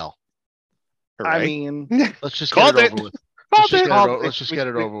 60-day IL. Hooray. I mean, Let's just Called get it it. over with. Called Let's just get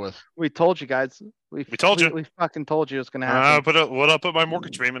it over with. we told you guys. We told you. We fucking told you it was gonna happen. I'll put my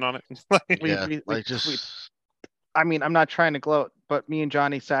mortgage payment on it. I mean, I'm not trying to gloat, but me and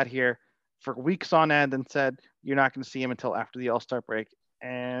Johnny sat here for weeks on end and said you're not going to see him until after the All-Star break,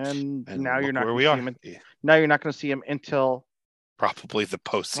 and now you're not going to see him. Now you're not going to see him until probably the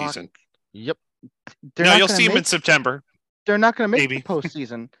postseason. Yep. No, you'll see him in September. They're not going to make the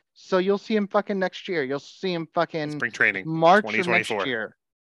postseason, so you'll see him fucking next year. You'll see him fucking spring training, March of next year.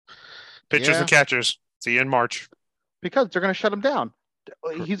 Pitchers and catchers. See you in March. Because they're going to shut him down.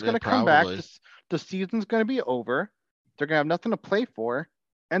 He's going to come back. The season's going to be over. They're going to have nothing to play for,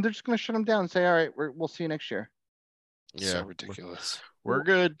 and they're just going to shut him down and say, "All right, we'll see you next year." Yeah, so ridiculous. We're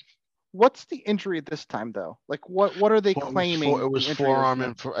good. What's the injury this time, though? Like, what are they claiming? It was forearm,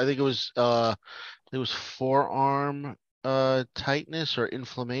 and I think it was forearm tightness or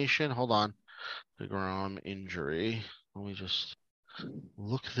inflammation. Hold on, DeGrom injury. Let me just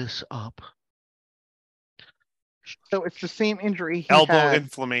look this up. So it's the same injury.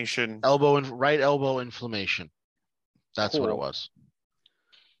 Inflammation. Right elbow inflammation. That's what it was.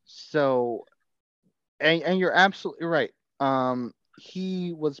 So, and you're absolutely right.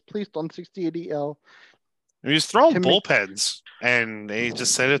 He was placed on 60 ADL. He was throwing bullpens, and they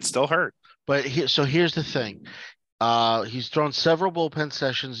just said it still hurt. But here's the thing. He's thrown several bullpen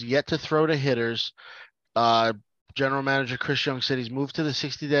sessions, yet to throw to hitters. General Manager Chris Young said his move to the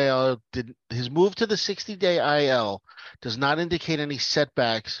 60-day IL does not indicate any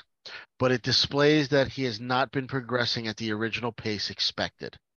setbacks, but it displays that he has not been progressing at the original pace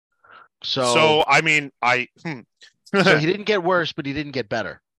expected. So I mean, so he didn't get worse, but he didn't get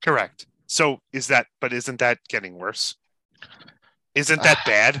better. Correct. So isn't that getting worse? Isn't that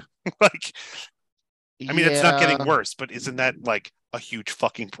bad? Like, I mean, it's not getting worse, but isn't that like a huge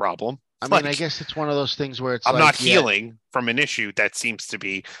fucking problem? I mean, I guess it's one of those things where I'm not healing from an issue that seems to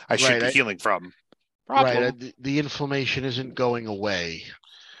be I should be healing from. Problem. Right. The inflammation isn't going away.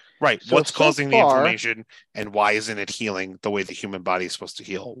 Right. So what's causing the inflammation, and why isn't it healing the way the human body is supposed to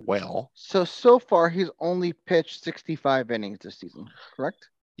heal well? So far, he's only pitched 65 innings this season, correct?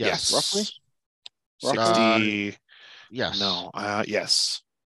 Yes. Roughly? 60. Yes. No. Yes.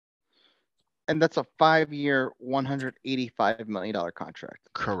 And that's a 5-year, $185 million contract.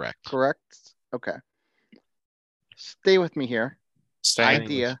 Correct. Okay. Stay with me here. Staying with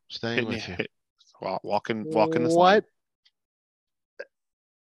you. Walking this line.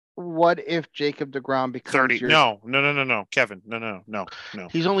 What if Jacob DeGrom becomes 30? No, Kevin. No.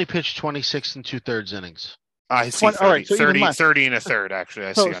 He's only pitched 26 and 2/3 innings. I see 30, all right, so 30 and a third,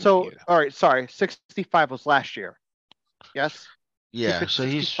 actually. All right, sorry. 65 was last year. Yes? Yeah, so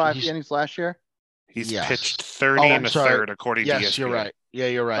he's 65 innings last year? He's pitched 30 and a third, according to ESPN. Yes, you're right. Yeah,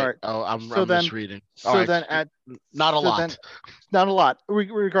 you're right. Right. Oh, I'm misreading. Not a lot. Not a lot,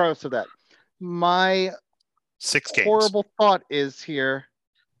 regardless of that. My 6 games. Horrible thought is here,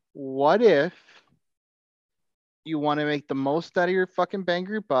 what if you want to make the most out of your fucking bang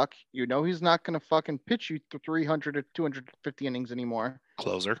your buck? You know he's not going to fucking pitch you 300 or 250 innings anymore.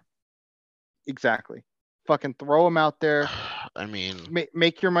 Closer. Exactly. Fucking throw him out there. I mean,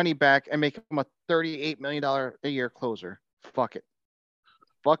 make your money back and make him a $38 million a year closer. Fuck it.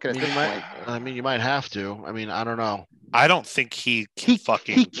 Fuck it at this point. I mean, you might have to. I mean, I don't know. I don't think he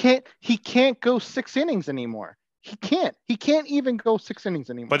can't go 6 innings anymore. He can't even go 6 innings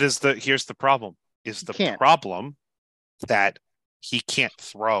anymore. But here's the problem. Problem that he can't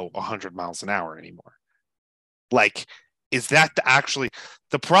throw 100 miles an hour anymore. Like, Is that actually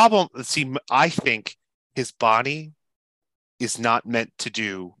the problem? See, I think his body is not meant to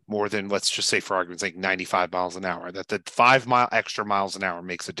do more than, let's just say for argument's sake, 95 miles an hour. That the 5 extra miles an hour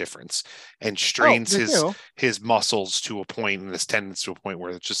makes a difference and strains his muscles to a point and his tendons to a point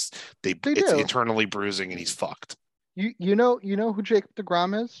where it's internally bruising and he's fucked. You know who Jacob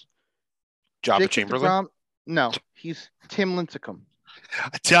DeGrom is? Jabba Chamberlain? No, he's Tim Lincecum.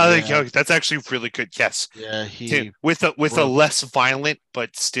 That's actually really good. Yes. Yeah, with a less violent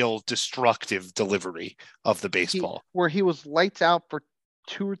but still destructive delivery of the baseball. Where he was lights out for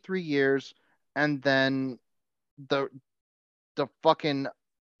 2 or 3 years, and then the fucking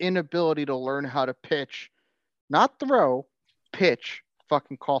inability to learn how to pitch, not throw, pitch,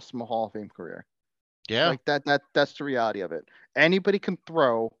 fucking cost him a Hall of Fame career. Yeah. Like that's the reality of it. Anybody can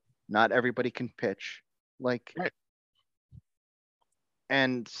throw, not everybody can pitch. Like right.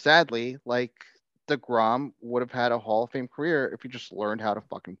 And sadly, like DeGrom would have had a Hall of Fame career if he just learned how to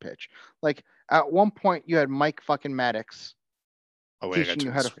fucking pitch. Like at one point, you had Mike fucking Maddox teaching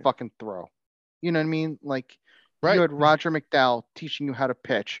you how to fucking throw. You know what I mean? Like you had Roger McDowell teaching you how to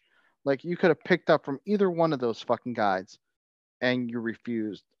pitch. Like you could have picked up from either one of those fucking guys, and you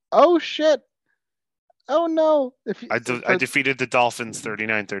refused. Oh shit! Oh no! I defeated the Dolphins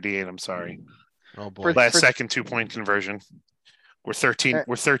 39-38. I'm sorry. Oh boy! Last second 2-point conversion. We're 13.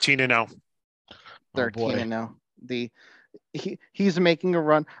 We're 13-0. 13-0. He's making a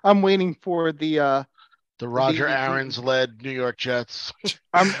run. I'm waiting for the Roger Aaron's led New York Jets.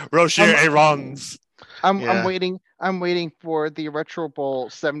 Roger Aaron's. I'm waiting for the Retro Bowl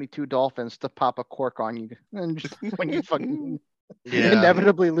 72 Dolphins to pop a cork on you, and just when you fucking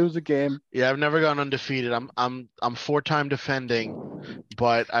inevitably lose a game. Yeah, I've never gone undefeated. I'm 4-time defending,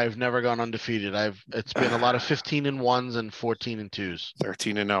 but I've never gone undefeated. It's been a lot of 15-1s and 14-2s.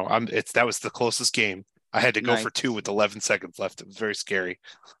 13-0. That was the closest game. I had to go for 2 with 11 seconds left. It was very scary.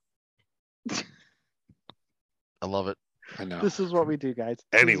 I love it. I know. This is what we do, guys.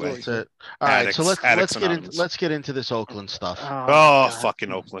 Anyway, all right. So let's get into this Oakland stuff.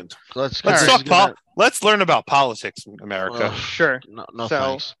 Fucking Oakland. Let's learn about politics in America. Sure. No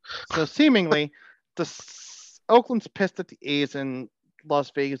thanks. So seemingly, Oakland's pissed at the A's, and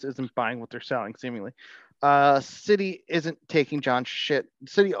Las Vegas isn't buying what they're selling. Seemingly, City isn't taking John's shit.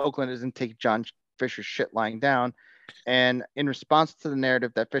 City of Oakland isn't taking John Fisher's shit lying down. And in response to the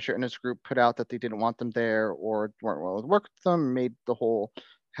narrative that Fisher and his group put out that they didn't want them there or weren't willing to work with them, made the whole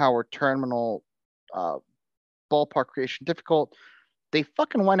Howard Terminal ballpark creation difficult, they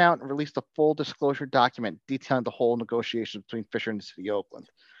fucking went out and released a full disclosure document detailing the whole negotiations between Fisher and the city of Oakland.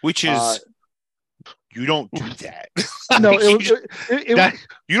 Which is, you don't do that. No,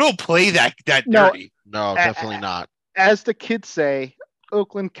 you don't play that dirty. No, definitely not. As the kids say,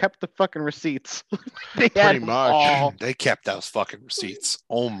 Oakland kept the fucking receipts. Pretty much. They kept those fucking receipts.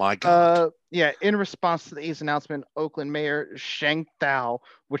 Oh my god. In response to the A's announcement, Oakland Mayor Sheng Thao,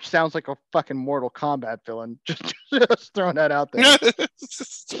 which sounds like a fucking Mortal Kombat villain, just throwing that out there.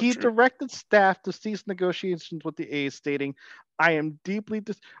 He directed staff to cease negotiations with the A's, stating, "I am deeply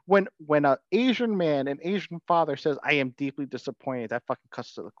when an Asian man, an Asian father says, I am deeply disappointed, that fucking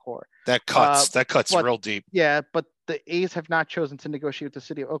cuts to the core." That cuts real deep. Yeah, but the A's have not chosen to negotiate with the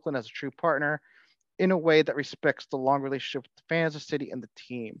city of Oakland as a true partner in a way that respects the long relationship with the fans, the city, and the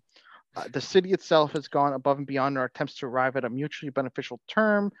team. The city itself has gone above and beyond our attempts to arrive at a mutually beneficial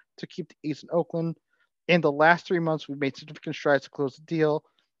term to keep the A's in Oakland. In the last 3 months, we've made significant strides to close the deal,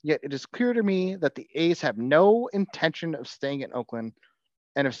 yet it is clear to me that the A's have no intention of staying in Oakland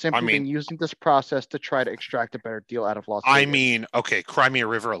and have simply been using this process to try to extract a better deal out of Las Vegas. Cry me a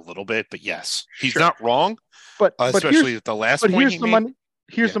river a little bit, but yes, he's not wrong. But especially at the last point here's the money.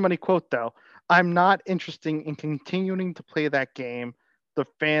 Here's the money quote, though. "I'm not interested in continuing to play that game. The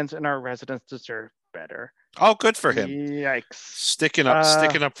fans and our residents deserve better." Oh, good for him. Yikes. Sticking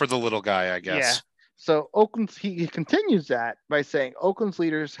up for the little guy, I guess. Yeah. So he continues that by saying Oakland's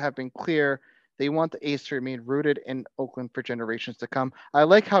leaders have been clear. They want the A's to remain rooted in Oakland for generations to come. I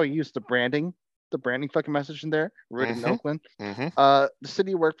like how he used the branding fucking message in there, rooted in Oakland. Mm-hmm. The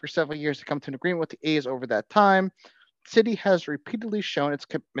city worked for several years to come to an agreement with the A's over that time. The city has repeatedly shown its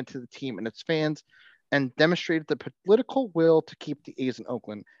commitment to the team and its fans and demonstrated the political will to keep the A's in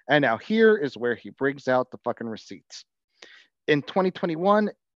Oakland. And now here is where he brings out the fucking receipts. In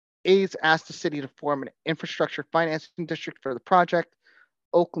 2021, A's asked the city to form an infrastructure financing district for the project.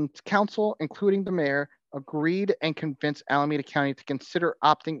 Oakland's council, including the mayor, agreed and convinced Alameda County to consider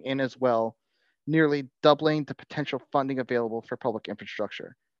opting in as well, nearly doubling the potential funding available for public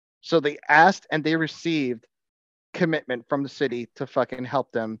infrastructure. So they asked and they received commitment from the city to fucking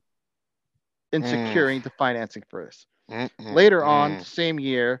help them in securing the financing for this. Later on, the same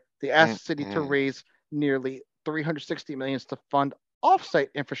year, they asked the city to raise nearly $360 million to fund off-site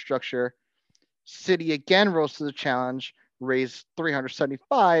infrastructure. City again rose to the challenge, raised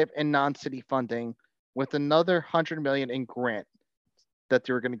 $375 in non-city funding, with another $100 million in grant that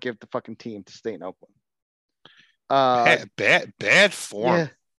they were going to give the fucking team to stay in Oakland. Bad form, Yeah,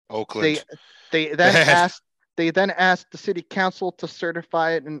 Oakland. They then asked the city council to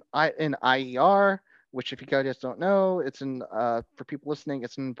certify it in IER, which, if you guys don't know, it's in for people listening,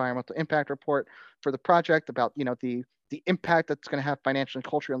 it's an environmental impact report for the project about the impact that's going to have financially and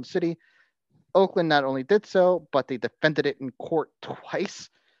culturally on the city. Oakland not only did so, but they defended it in court twice,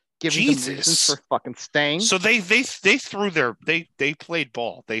 giving them reasons for fucking staying. So they played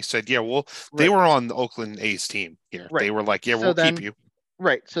ball. They said, yeah, well, they were on the Oakland A's team here. Right. They were like, yeah, we'll keep you.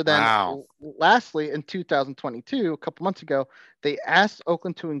 Right. So then, lastly, in 2022, a couple months ago, they asked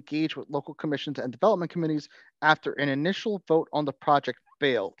Oakland to engage with local commissions and development committees after an initial vote on the project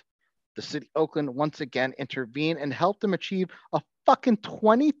failed. The city of Oakland once again intervened and helped them achieve a fucking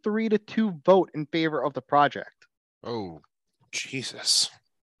 23-2 vote in favor of the project. Oh, Jesus.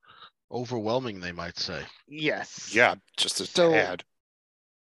 Overwhelming, they might say. Yes. Yeah, just a tad.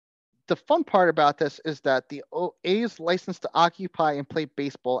 The fun part about this is that the A's license to occupy and play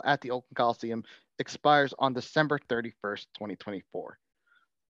baseball at the Oakland Coliseum expires on December 31st, 2024.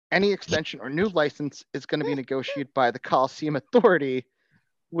 Any extension or new license is going to be negotiated by the Coliseum Authority,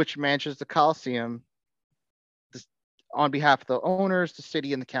 which manages the Coliseum on behalf of the owners, the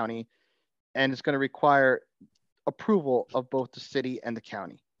city, and the county, and it's going to require approval of both the city and the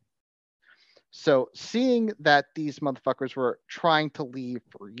county. So, seeing that these motherfuckers were trying to leave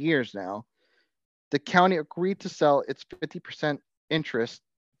for years now, the county agreed to sell its 50% interest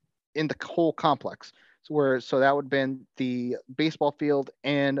in the whole complex. So that would have been the baseball field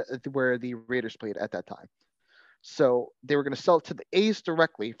and where the Raiders played at that time. So they were going to sell it to the A's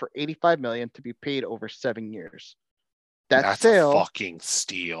directly for $85 million to be paid over 7 years. That's sale, a fucking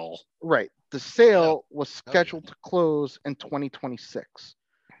steal. Right. The sale was scheduled to close in 2026.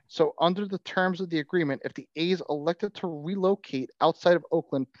 So under the terms of the agreement, if the A's elected to relocate outside of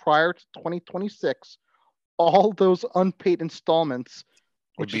Oakland prior to 2026, all those unpaid installments,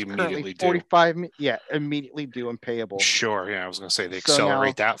 which is currently $45 million, immediately due and payable. Sure, yeah, I was going to say they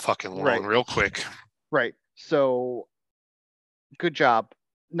accelerate that fucking loan real quick. Right. So good job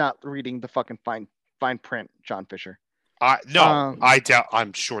not reading the fucking fine print, John Fisher. I doubt.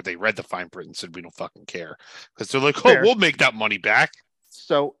 I'm sure they read the fine print and said we don't fucking care because they're like, oh, we'll make that money back.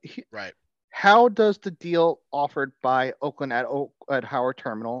 So how does the deal offered by Oakland at Howard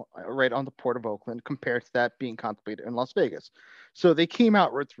Terminal, right on the port of Oakland, compare to that being contemplated in Las Vegas? So they came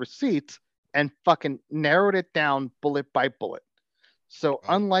out with receipts and fucking narrowed it down bullet by bullet. So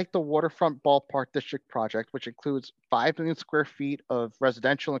unlike the Waterfront Ballpark District project, which includes 5 million square feet of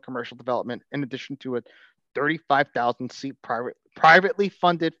residential and commercial development, in addition to a 35,000 seat privately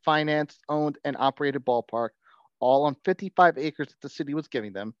funded, financed, owned, and operated ballpark, all on 55 acres that the city was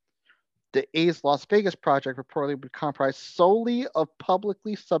giving them, the A's Las Vegas project reportedly would comprise solely of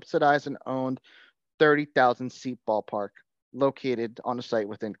publicly subsidized and owned 30,000 seat ballpark located on a site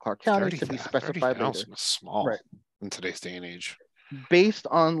within Clark County to be specified later. Small in today's day and age. Based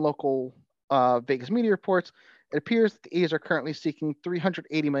on local Vegas media reports, it appears that the A's are currently seeking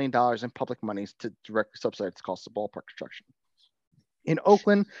 $380 million in public monies to directly subsidize the cost of ballpark construction. In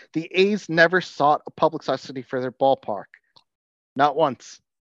Oakland, the A's never sought a public subsidy for their ballpark. Not once.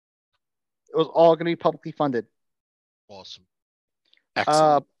 It was all going to be publicly funded. Awesome.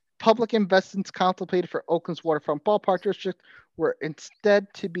 Excellent. Public investments contemplated for Oakland's Waterfront Ballpark District were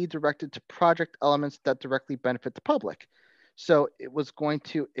instead to be directed to project elements that directly benefit the public. So it was going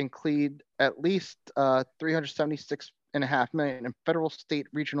to include at least $376.5 million in federal, state,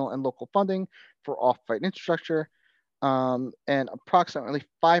 regional, and local funding for off-site infrastructure, and approximately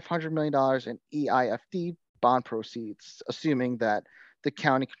 $500 million in EIFD bond proceeds, assuming that the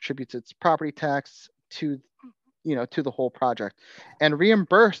county contributes its property tax to the whole project, and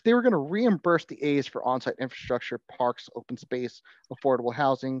they were going to reimburse the A's for on-site infrastructure, parks, open space, affordable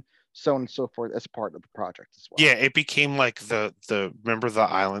housing, so on and so forth as part of the project as well. Yeah, it became like the remember the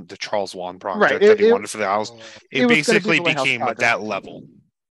island, the Charles Wan project that he wanted for the house. It basically became at that level.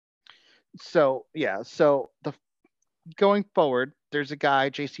 So going forward, there's a guy,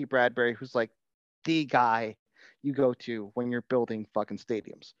 J.C. Bradbury, who's like the guy you go to when you're building fucking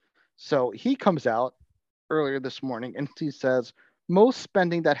stadiums. So he comes out earlier this morning and he says most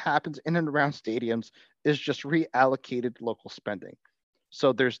spending that happens in and around stadiums is just reallocated local spending.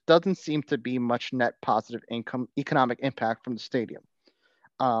 So there doesn't seem to be much net positive economic impact from the stadium.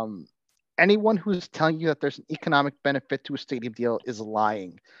 anyone who's telling you that there's an economic benefit to a stadium deal is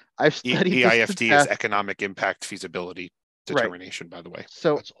lying. I've studied this to EIFD is death. economic impact feasibility determination, by the way.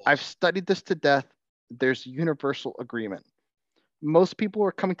 So That's awesome. I've studied this to death. There's universal agreement. Most people who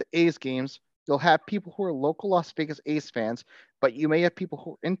are coming to A's games, you'll have people who are local Las Vegas A's fans, but you may have people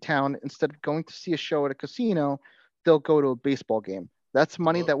who are in town. Instead of going to see a show at a casino, they'll go to a baseball game. That's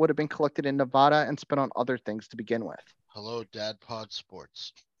money that would have been collected in Nevada and spent on other things to begin with. Hello, Dad Pod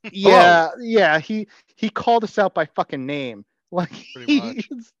Sports. Yeah. He called us out by fucking name. Like Pretty much.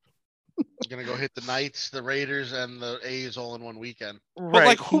 You're gonna go hit the Knights, the Raiders, and the A's all in one weekend. But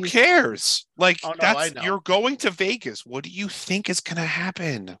like, who cares? Like, Oh, no, I know. you're going to Vegas. What do you think is gonna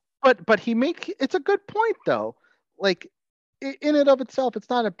happen? But it's a good point though. Like, in and of itself, it's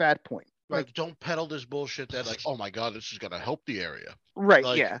not a bad point. Like, don't peddle this bullshit that like, oh my god, this is gonna help the area. Right.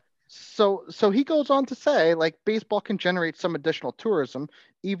 Like, yeah. So he goes on to say, like, baseball can generate some additional tourism,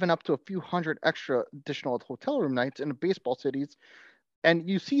 even up to a few hundred extra additional hotel room nights in baseball cities. And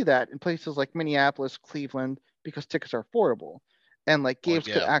you see that in places like Minneapolis, Cleveland, because tickets are affordable. And like games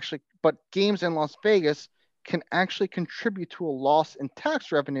but games in Las Vegas can actually contribute to a loss in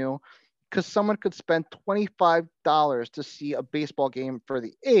tax revenue because someone could spend $25 to see a baseball game for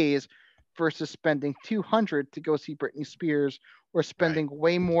the A's versus spending $200 to go see Britney Spears or spending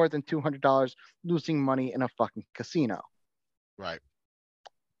way more than $200 losing money in a fucking casino. Right.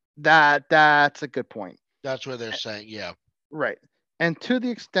 That's a good point. That's where they're saying, yeah. Right. And to the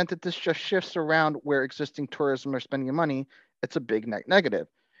extent that this just shifts around where existing tourism are spending money, it's a big negative.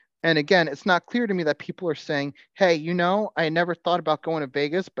 And again, it's not clear to me that people are saying, hey, I never thought about going to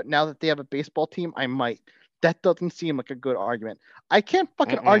Vegas, but now that they have a baseball team, I might. That doesn't seem like a good argument. I can't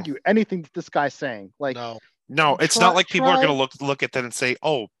fucking argue anything that this guy's saying. Like, no, it's not like people are going to look at that and say,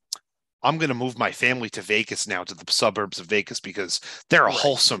 oh, I'm going to move my family to Vegas now, to the suburbs of Vegas, because they're a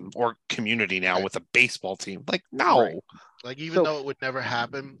wholesome community now with a baseball team. Like, no. Right. Like, even though it would never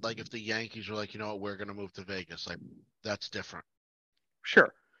happen, like if the Yankees were like, you know what, we're going to move to Vegas, like, that's different.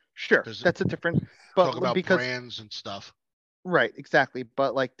 Sure. That's a different. But talk about brands and stuff. Right, exactly.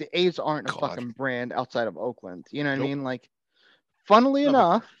 But like the A's aren't a fucking brand outside of Oakland. You know what I mean? Like, funnily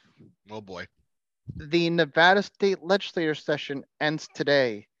enough, oh boy, the Nevada State Legislators session ends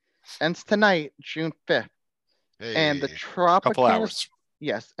tonight, June 5th. Hey, and the couple hours.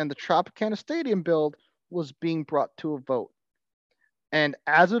 Yes, and the Tropicana Stadium build was being brought to a vote. And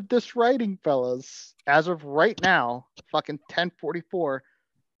as of this writing, fellas, as of right now, fucking 10:44,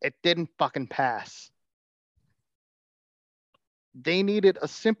 it didn't fucking pass. They needed a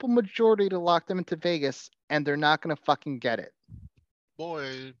simple majority to lock them into Vegas, and they're not going to fucking get it.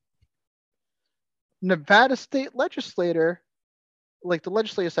 Boy. Nevada State Legislator, like the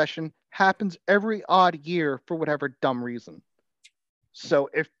legislative session, happens every odd year for whatever dumb reason. So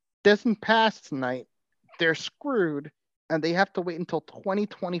if it doesn't pass tonight, they're screwed, and they have to wait until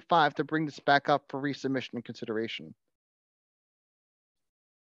 2025 to bring this back up for resubmission and consideration.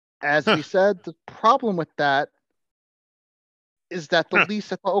 As we said, the problem with that is that the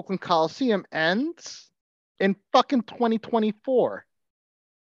lease at the Oakland Coliseum ends in fucking 2024.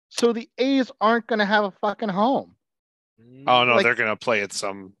 So the A's aren't going to have a fucking home. Oh, no, they're going to play at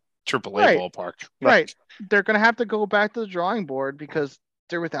some AAA ballpark. Right. They're going to have to go back to the drawing board because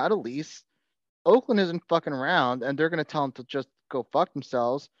they're without a lease. Oakland isn't fucking around, and they're going to tell them to just go fuck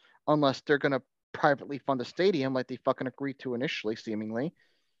themselves unless they're going to privately fund a stadium like they fucking agreed to initially, seemingly.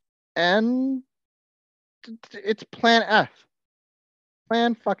 And it's plan F.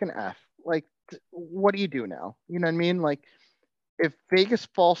 Plan fucking F. Like, what do you do now? You know what I mean? Like, if Vegas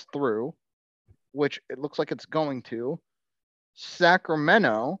falls through, which it looks like it's going to,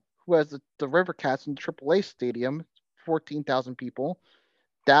 Sacramento, who has the River Cats in the AAA stadium, 14,000 people,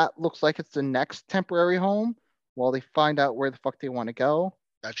 that looks like it's the next temporary home while they find out where the fuck they want to go.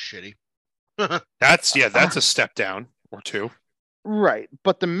 That's shitty. That's a step down or two. Right.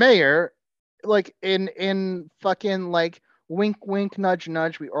 But the mayor, like in fucking like wink, wink, nudge,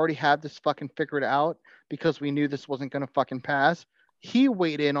 nudge, we already had this fucking figured out because we knew this wasn't going to fucking pass. He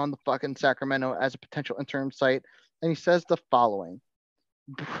weighed in on the fucking Sacramento as a potential interim site, and he says the following: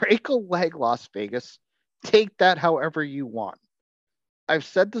 break a leg, Las Vegas. Take that however you want. I've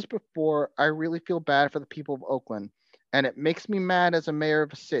said this before. I really feel bad for the people of Oakland, and it makes me mad as a mayor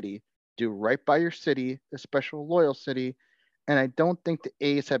of a city. Do right by your city, a special loyal city, and I don't think the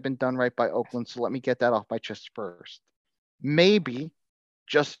A's have been done right by Oakland, so let me get that off my chest first. Maybe,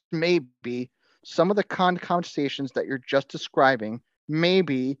 just maybe, some of the conversations that you're just describing,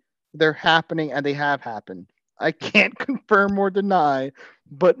 maybe they're happening and they have happened. I can't confirm or deny,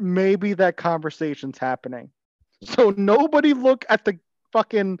 but maybe that conversation's happening. So nobody look at the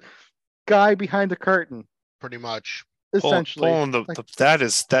fucking guy behind the curtain, Pretty much. essentially.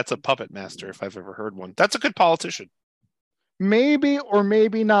 That's a puppet master if I've ever heard one. That's a good politician. Maybe or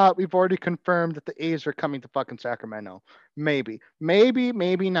maybe not. We've already confirmed that the A's are coming to fucking Sacramento. Maybe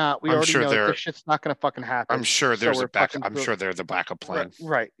not. We I'm already sure know that this shit's not gonna fucking happen. I'm sure So there's we're a back. fucking I'm sure there's a backup plan.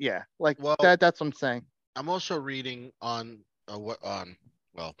 right. Yeah. Like Well, that's what I'm saying. I'm also reading on a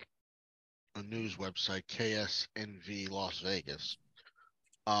news website, KSNV Las Vegas.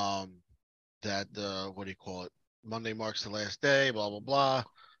 That what do you call it? Monday marks the last day. Blah blah blah.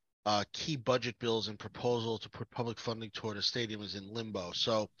 Key budget bills and proposal to put public funding toward a stadium is in limbo.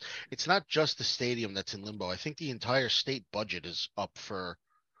 So it's not just the stadium that's in limbo. I think the entire state budget is up for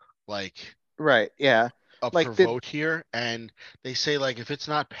right. Yeah. vote here. And they say if it's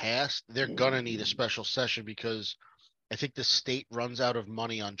not passed, they're gonna need a special session because I think the state runs out of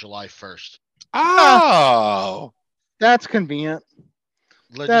money on July 1st. Oh, that's convenient.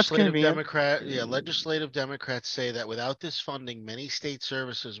 Legislative Democrats say that without this funding, many state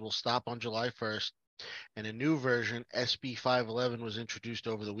services will stop on July 1st. And a new version, SB 511, was introduced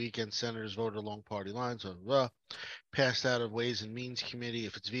over the weekend. Senators voted along party lines. Passed out of Ways and Means Committee.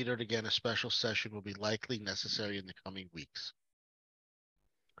 If it's vetoed again, a special session will be likely necessary in the coming weeks.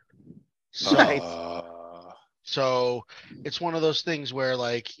 So it's one of those things where,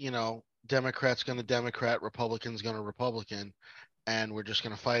 Democrats going to Democrat, Republicans going to Republican, and we're just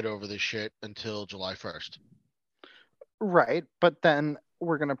going to fight over this shit until July 1st. Right. But then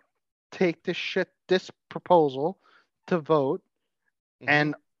we're going to take this proposal to vote,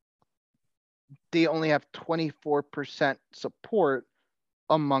 and they only have 24% support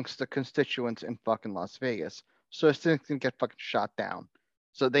amongst the constituents in fucking Las Vegas. So it's going to get fucking shot down.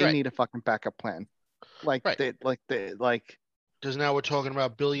 So they need a fucking backup plan. Because now we're talking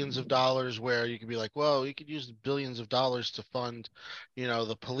about billions of dollars where you could be like, well, you could use the billions of dollars to fund,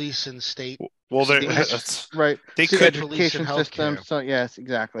 the police and state. Well, right. They could education system. So yes,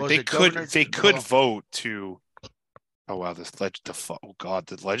 exactly. They could vote to. Oh wow,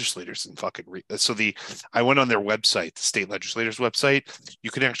 the legislators and fucking I went on their website, the state legislators website. You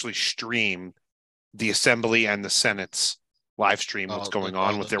can actually stream the assembly and the Senate's live stream what's going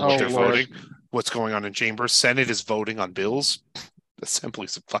on with what they're voting, what's going on in chambers. Senate is voting on bills.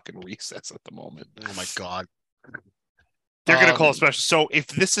 Assembly's a fucking recess at the moment. Oh my god. They're gonna call a special. So if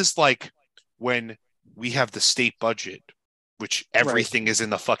this is when we have the state budget, which everything is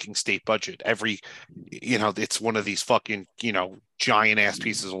in the fucking state budget. It's one of these fucking, giant ass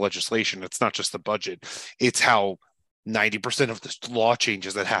pieces of legislation. It's not just the budget. It's how 90% of the law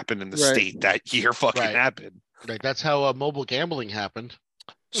changes that happened in the state that year fucking happened. Right. That's how mobile gambling happened.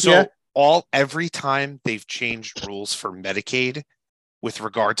 So every time they've changed rules for Medicaid with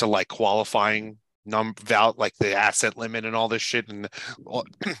regard to qualifying the asset limit and all this shit. And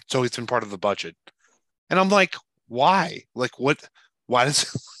so it's been part of the budget. And I'm like, why? Why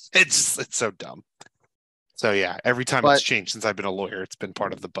does it's so dumb. So yeah, every time it's changed since I've been a lawyer, it's been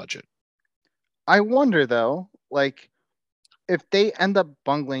part of the budget. I wonder though, if they end up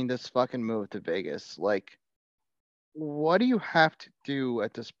bungling this fucking move to Vegas, what do you have to do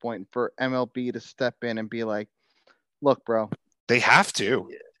at this point for MLB to step in and be like, look, bro? They have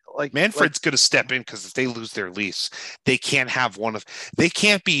to. Manfred's going to step in because if they lose their lease, they can't have they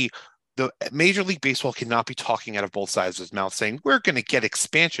can't be. The Major League Baseball cannot be talking out of both sides of his mouth saying we're going to get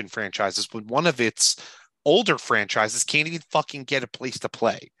expansion franchises when one of its older franchises can't even fucking get a place to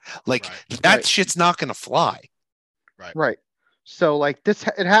play. That shit's not going to fly. Right. So it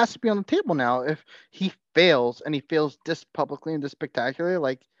has to be on the table now. If he fails and he fails this publicly and this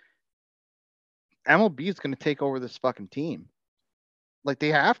spectacularly, MLB is going to take over this fucking team. They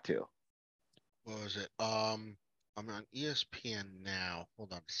have to. What was it? I'm on ESPN now.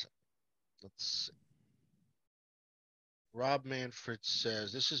 Hold on a second. Let's see. Rob Manfred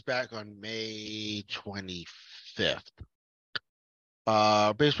says this is back on May 25th.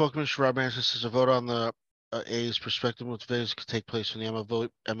 Baseball Commissioner Rob Manfred says a vote on the A's prospective move to Vegas could take place when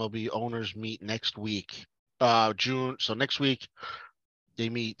the MLB owners meet next week. June. So next week they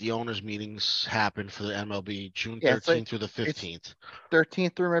meet. The owners meetings happen for the MLB June 13th through the 15th.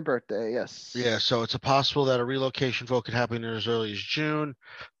 13th through my birthday. Yes. Yeah. So it's possible that a relocation vote could happen as early as June.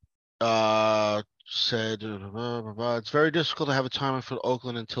 Said it's very difficult to have a timeline for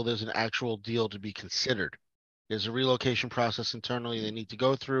Oakland until there's an actual deal to be considered. There's a relocation process internally they need to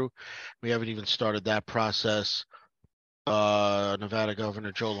go through. We haven't even started that process. Nevada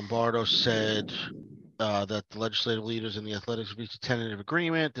Governor Joe Lombardo said that the legislative leaders and the athletics reached a tentative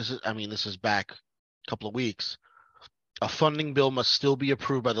agreement. This is back a couple of weeks. A funding bill must still be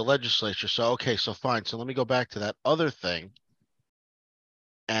approved by the legislature. So fine. So let me go back to that other thing.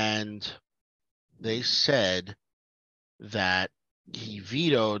 and they said that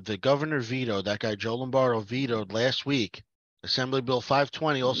the governor vetoed, that guy Joe Lombardo vetoed last week, Assembly Bill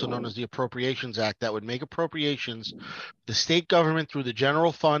 520, also known as the Appropriations Act, that would make appropriations the state government through the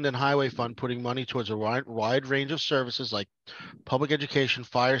general fund and highway fund, putting money towards a wide range of services like public education,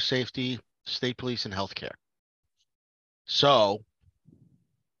 fire safety, state police, and healthcare. So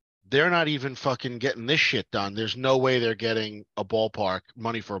they're not even fucking getting this shit done. There's no way they're getting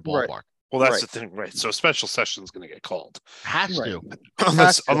money for a ballpark. Right. Well, that's the thing, right? So a special session is going to get called. Has to.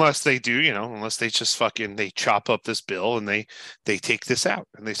 Unless they do, unless they just fucking they chop up this bill and they take this out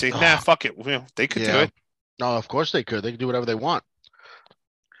and they say, nah, fuck it. They could do it. No, of course they could. They can do whatever they want.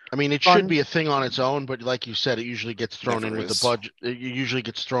 I mean, it should be a thing on its own, but like you said, it usually gets thrown in with the budget. It usually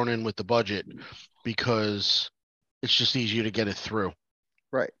gets thrown in with the budget because it's just easier to get it through.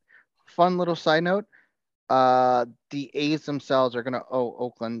 Right. Fun little side note. The A's themselves are going to owe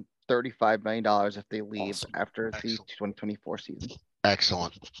Oakland $35 million if they leave after the 2024 season.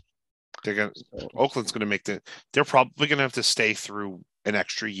 Excellent. Oakland's going to make they're probably going to have to stay through an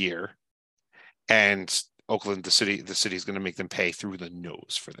extra year, and Oakland, the city is going to make them pay through the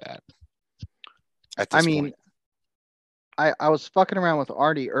nose for that. At this point. I was fucking around with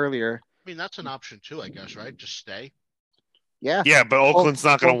Artie earlier. I mean, that's an option too, I guess, right? Just stay. Yeah. Yeah, but Oakland's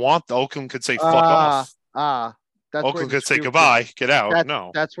not going to want. Oakland could say fuck off. Oakland could say goodbye, get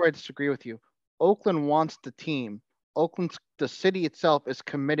out. That's where I disagree with you. Oakland wants the team. The city itself is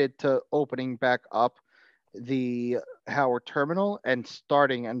committed to opening back up the Howard Terminal and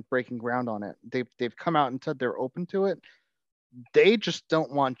starting and breaking ground on it. They've come out and said they're open to it. They just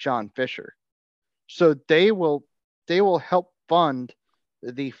don't want John Fisher. So they will help fund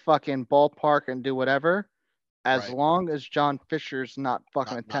the fucking ballpark and do whatever as long as John Fisher's not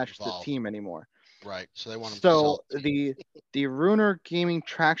fucking attached to the team anymore. Right. So they want him to the Runer gaming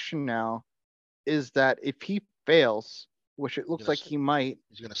traction now is that if he fails, which it looks like he might,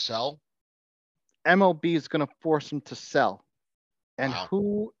 he's going to sell. MLB is going to force him to sell. And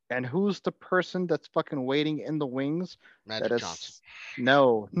who's the person that's fucking waiting in the wings? Magic Johnson.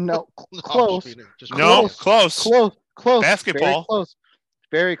 No, close. Close. Basketball.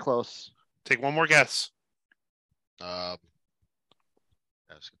 Very close. Take one more guess. Basketball,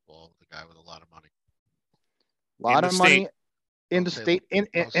 the guy with a lot of money. In the state, in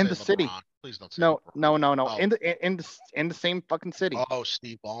the city. Please don't say no. Oh. In the same fucking city. Oh,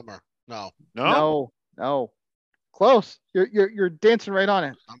 Steve Ballmer. No. Close. You're dancing right on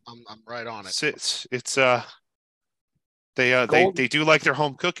it. I'm right on it. It's they do like their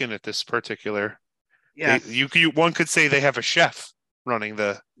home cooking at this particular. Yeah. One could say they have a chef running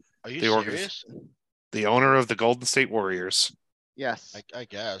the. Are you serious? The owner of the Golden State Warriors. Yes. I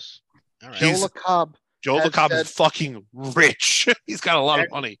guess. All right. Joe LaCobb is fucking rich. He's got a lot of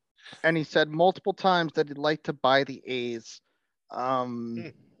money. And he said multiple times that he'd like to buy the A's.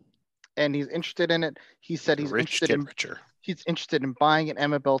 And he's interested in it. He said he's interested in buying an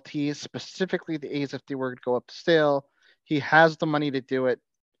MLB, specifically the A's if they were to go up to sale. He has the money to do it.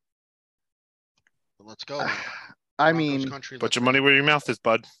 Let's go. I mean, put your money where your mouth is,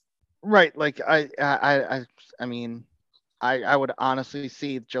 bud. Right. Like I mean, I would honestly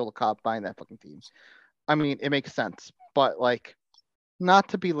see Joe LaCobb buying that fucking team. I mean, it makes sense, but like, not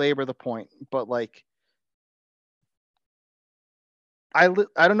to belabor the point, but like, I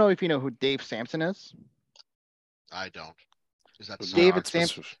don't know if you know who Dave Sampson is. I don't. Is that David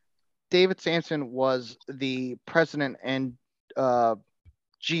Sampson? David Sampson was the president and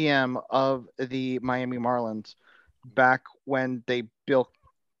GM of the Miami Marlins back when they built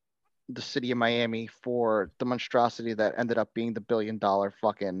the city of Miami for the monstrosity that ended up being the $1 billion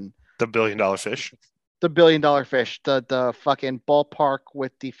fish. The $1 billion fish, the fucking ballpark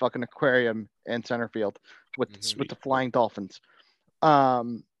with the fucking aquarium in center field with the flying dolphins.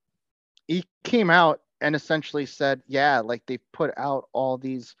 He came out and essentially said, yeah, like they put out all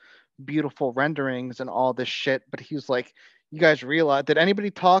these beautiful renderings and all this shit, but he was like, you guys realize, did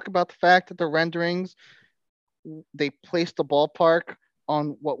anybody talk about the fact that the renderings, they placed the ballpark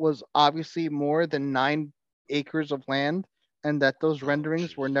on what was obviously more than 9 acres of land, and that those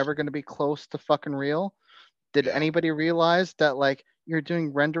renderings were never going to be close to fucking real? Did anybody realize that like you're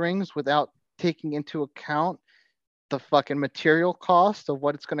doing renderings without taking into account the fucking material cost of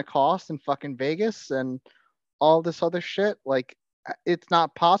what it's going to cost in fucking Vegas and all this other shit? Like, it's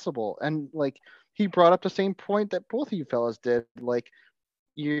not possible. And like, he brought up the same point that both of you fellas did. Like,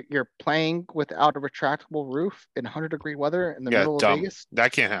 you're playing without a retractable roof in 100-degree weather in the middle of Vegas.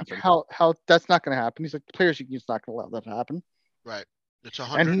 That can't happen. How that's not going to happen. He's like, the players union is not going to allow that to happen. Right. It's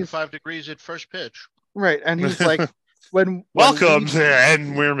 105 degrees at first pitch. Right. And he's like, when Welcome, we,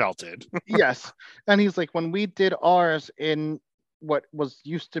 and we're melted. yes, and he's like, when we did ours in what was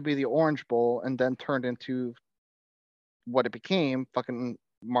used to be the Orange Bowl and then turned into what it became, fucking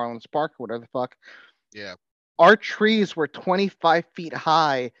Marlins Park or whatever the fuck. Yeah. Our trees were 25 feet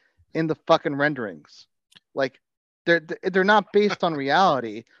high in the fucking renderings. Like they're not based on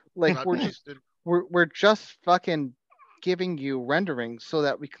reality. Like we're just fucking giving you renderings so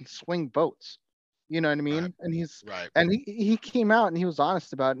that we can swing votes. You know what I mean? Right. And Right. he came out and he was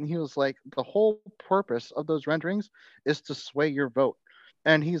honest about it, and he was like, the whole purpose of those renderings is to sway your vote.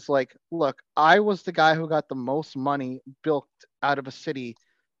 And he's like, look, I was the guy who got the most money built out of a city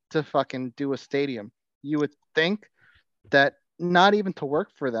to fucking do a stadium. You would think that not even to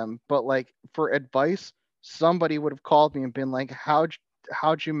work for them, but like for advice, somebody would have called me and been like, how'd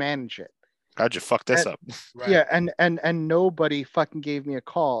you manage it? How'd you fuck this And, up? Right. yeah, and nobody fucking gave me a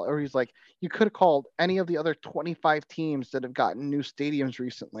call. Or he's like, you could have called any of the other 25 teams that have gotten new stadiums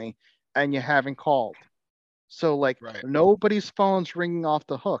recently, and you haven't called. So like Right. nobody's phone's ringing off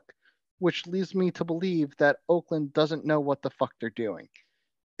the hook, which leads me to believe that Oakland doesn't know what the fuck they're doing.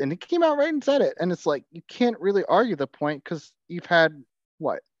 And he came out right and said it. And it's like, you can't really argue the point because you've had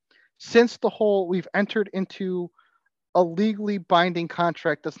what? Since we've entered into a legally binding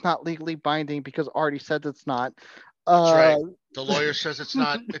contract that's not legally binding because Artie said it's not. That's right. The lawyer says it's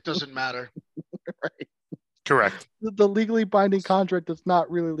not. It doesn't matter. Right. Correct. The legally binding contract that's not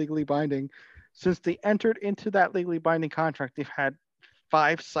really legally binding. Since they entered into that legally binding contract, they've had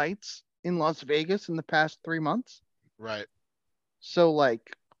 5 sites in Las Vegas in the past 3 months. Right. So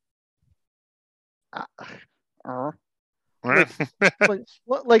like,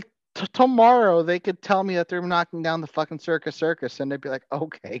 tomorrow they could tell me that they're knocking down the fucking circus, and they'd be like,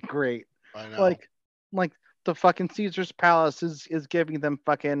 okay, great. I know. Like the fucking Caesar's Palace is giving them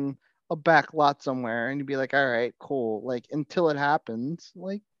fucking a back lot somewhere, and you'd be like, all right, cool. Like until it happens,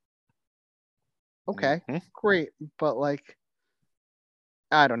 like, okay, great, but like,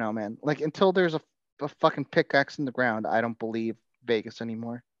 I don't know, man. Like until there's a fucking pickaxe in the ground, I don't believe Vegas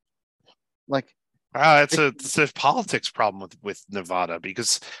anymore. Like, it's a politics problem with Nevada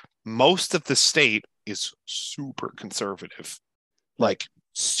because most of the state is super conservative, like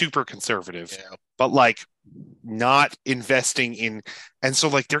super conservative, but like not investing in. And so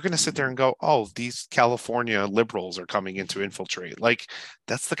like they're going to sit there and go, oh, these California liberals are coming in to infiltrate. Like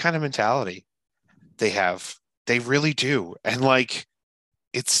that's the kind of mentality they have. They really do. And like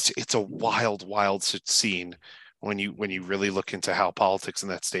it's a wild scene when you really look into how politics in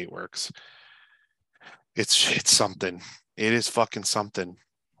that state works. It's something. It is fucking something.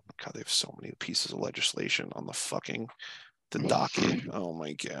 God, they have so many pieces of legislation on the docket. Oh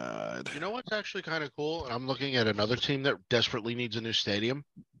my God. You know what's actually kind of cool? And I'm looking at another team that desperately needs a new stadium,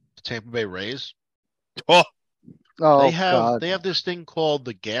 the Tampa Bay Rays. Oh, they have God. They have this thing called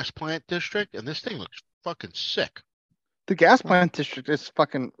the gas plant district, and this thing looks fucking sick. The gas plant district is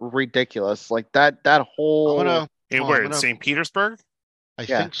fucking ridiculous. Like that whole. Where in St. Petersburg? I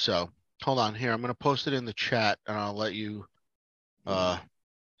think so. Hold on here. I'm gonna post it in the chat, and I'll let you. The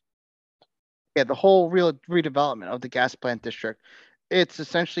whole real redevelopment of the gas plant district. It's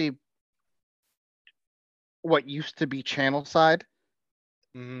essentially what used to be Channel Side,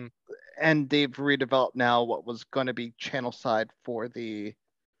 and they've redeveloped now what was going to be Channel Side for the.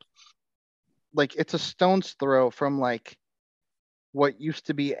 Like it's a stone's throw from like what used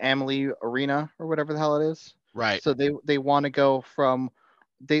to be Amalie Arena or whatever the hell it is. Right. So they want to go from.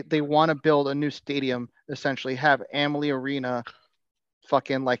 They want to build a new stadium, essentially have Amalie Arena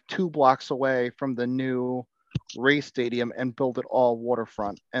fucking like 2 blocks away from the new Ray Stadium and build it all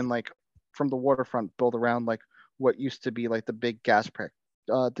waterfront. And like from the waterfront, build around like what used to be like the big gas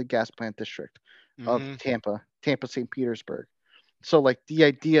plant district of Tampa, St. Petersburg. So like the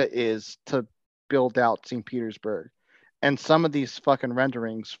idea is to build out St. Petersburg. And some of these fucking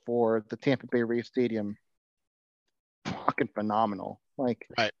renderings for the Tampa Bay Ray Stadium, fucking phenomenal. Like,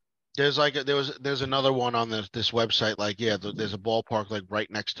 right. There's like there's another one on this website. Like, there's a ballpark like right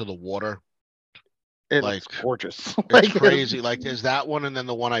next to the water. It looks gorgeous. It's crazy. Like there's that one, and then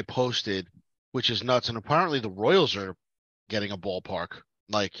the one I posted, which is nuts. And apparently the Royals are getting a ballpark.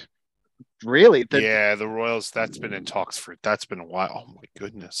 Like, really? The Royals. That's been in talks that's been a while. Oh my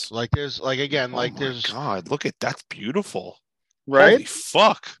goodness. Like there's like again like there's. God, look at that's beautiful. Right? Holy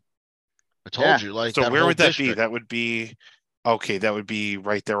fuck. I told you. Like, so where would that district. be? That would be. Okay, that would be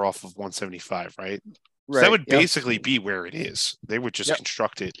right there off of 175, right? Right. So that would basically be where it is. They would just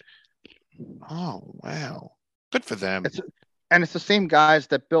construct it. Oh, wow. Good for them. It's the same guys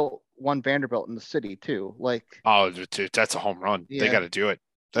that built one Vanderbilt in the city, too. Like, oh, dude, that's a home run. They got to do it.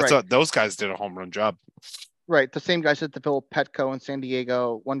 Those guys did a home run job. Right, the same guys that developed Petco in San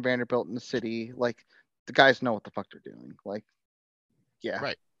Diego, one Vanderbilt in the city. Like, the guys know what the fuck they're doing. Like, yeah,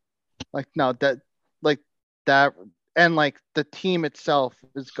 Right. like no, like that, and like the team itself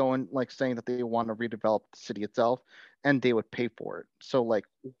is going like saying that they want to redevelop the city itself, and they would pay for it. So like,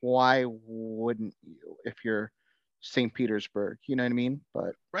 why wouldn't you if you're St. Petersburg? You know what I mean?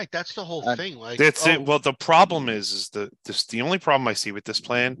 But Right. That's the whole uh, thing. Like, That's it. oh, Well, the problem is the only problem I see with this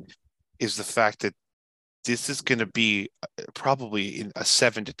plan is the fact that this is going to be probably in a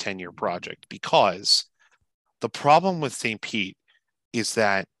 7 to 10 year project, because the problem with St. Pete is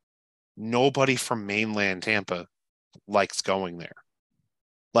that nobody from mainland Tampa likes going there.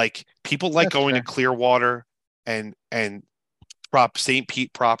 Like, people like that's going to fair. Clearwater and prop St.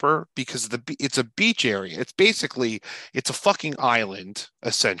 Pete proper because it's a beach area. It's a fucking island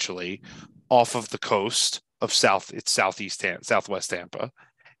essentially off of the coast of southwest Tampa,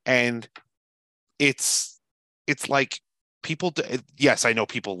 and it's like yes, I know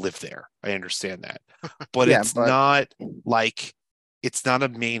people live there. I understand that. But Yeah, but like it's not a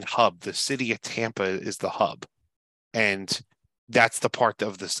main hub. The city of Tampa is the hub. And that's the part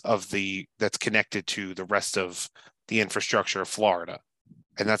of that's connected to the rest of the infrastructure of Florida.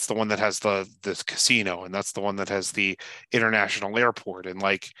 And that's the one that has this casino, and that's the one that has the international airport. And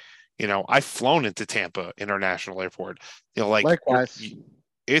like, I've flown into Tampa International Airport. Like likewise.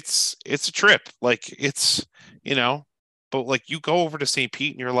 it's a trip. Like you know, but like you go over to St.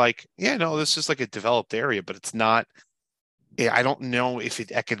 Pete and you're like, yeah, no, this is like a developed area, but it's not. I don't know if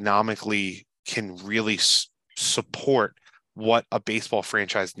it economically can really support what a baseball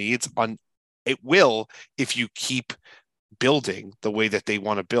franchise needs. It will if you keep building the way that they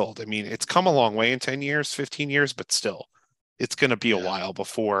want to build. I mean, it's come a long way in 10 years, 15 years, but still, it's going to be a yeah. while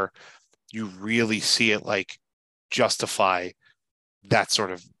before you really see it like justify that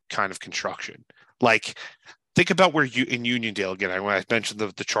sort of kind of construction. Like, think about where you in Uniondale again. When I mentioned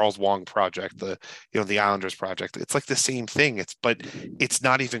the Charles Wong project, the Islanders project, it's like the same thing. But it's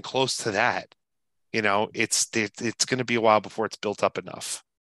not even close to that. It's going to be a while before it's built up enough.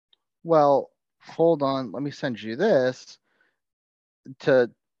 Well, hold on. Let me send you this to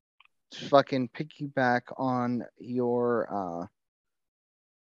fucking piggyback on your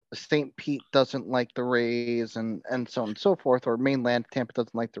St. Pete doesn't like the Rays and so on and so forth, or mainland Tampa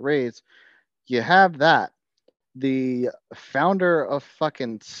doesn't like the Rays. You have that. The founder of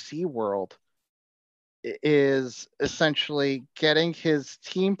fucking SeaWorld is essentially getting his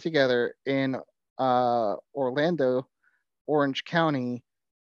team together in Orlando, Orange County,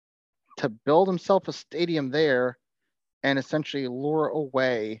 to build himself a stadium there and essentially lure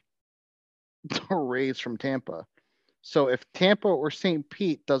away the Rays from Tampa. So if Tampa or St.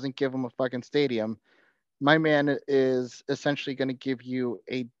 Pete doesn't give him a fucking stadium, my man is essentially going to give you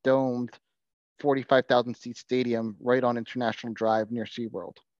a domed 45,000 seat stadium right on International Drive near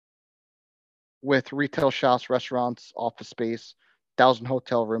SeaWorld with retail shops, restaurants, office space, 1,000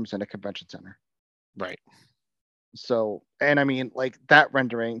 hotel rooms, and a convention center. Right. So, and I mean, like that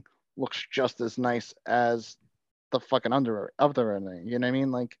rendering looks just as nice as the fucking under of the rendering. You know what I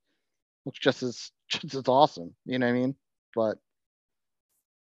mean? Like, looks just as awesome. You know what I mean? But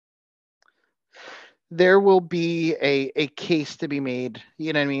there will be a case to be made.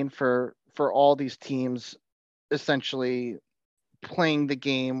 You know what I mean? For all these teams essentially playing the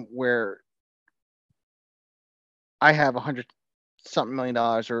game where I have $100-something million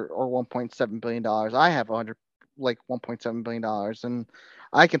or $1.7 billion. I have $1.7 billion, and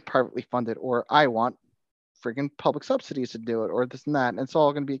I can privately fund it, or I want friggin' public subsidies to do it, or this and that. And it's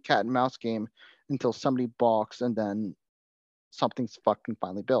all going to be a cat and mouse game until somebody balks, and then something's fucking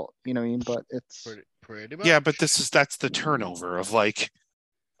finally built. You know what I mean? But it's Pretty much. Yeah, but that's the turnover of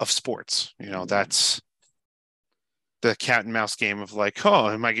sports. That's the cat and mouse game of like, oh,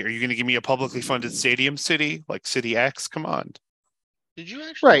 are you going to give me a publicly funded stadium city like City X? Come on. Did you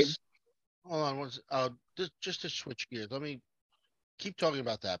actually? right. Hold on. Just to switch gears. Let me keep talking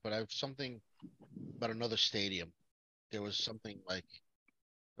about that. But I have something about another stadium. There was something like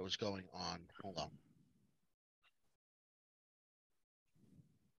that was going on. Hold on.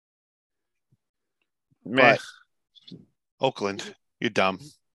 Meh. But Oakland, you're dumb.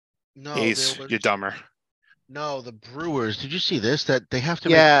 No, there Ace, was you're dumber. no the Brewers. Did you see this? That they have to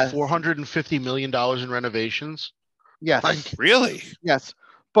make yes, $450 million in renovations. Like, yes, Really? yes.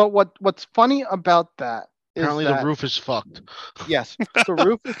 But what's funny about that is apparently the that roof is fucked. yes, the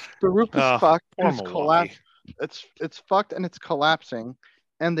roof is fucked and Poor it's collapsed. Milwaukee. It's fucked and it's collapsing,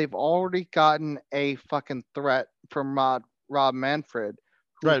 and they've already gotten a fucking threat from Rob Manfred,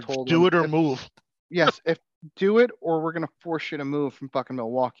 who Right. told Do them it or if move. yes, if do it or we're gonna force you to move from fucking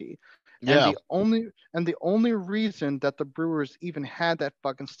Milwaukee. And Yeah. the only reason that the Brewers even had that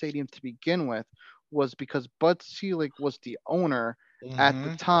fucking stadium to begin with was because Bud Selig was the owner at the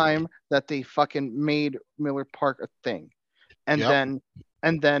Mm-hmm. time that they fucking made Miller Park a thing. And Yep.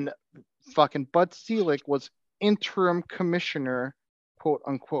 then fucking Bud Selig was interim commissioner, quote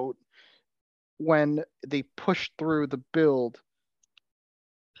unquote, when they pushed through the build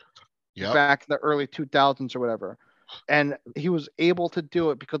Yep. back in the early 2000s or whatever. And he was able to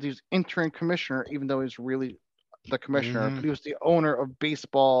do it because he was interim commissioner, even though he's really the commissioner, Mhm. but he was the owner of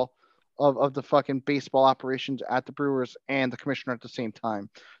baseball, of the fucking baseball operations at the Brewers and the commissioner at the same time.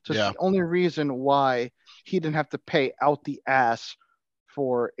 So it's Yeah. the only reason why he didn't have to pay out the ass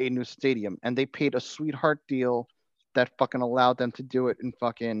for a new stadium. And they paid a sweetheart deal that fucking allowed them to do it in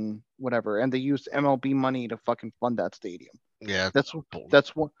fucking whatever. And they used MLB money to fucking fund that stadium. Yeah. That's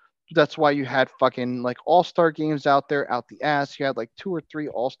that's what that's why you had fucking like all-star games out there out the ass. You had like 2 or 3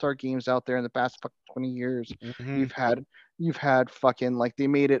 all-star games out there in the past fucking 20 years. Mhm. You've had fucking like they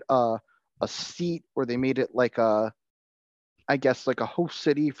made it a seat, or they made it like a, I guess, like a host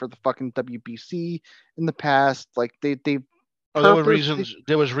city for the fucking WBC in the past. Like they Oh, there were purposely, reasons.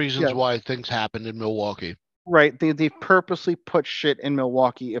 There was reasons yeah, why things happened in Milwaukee. right. They purposely put shit in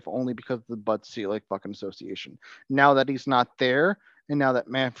Milwaukee, if only because of the Bud Selig fucking association. Now that he's not there, and now that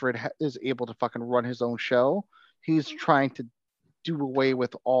Manfred is able to fucking run his own show, he's trying to do away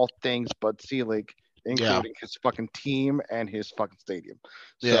with all things Bud Selig, Yeah. including his fucking team and his fucking stadium.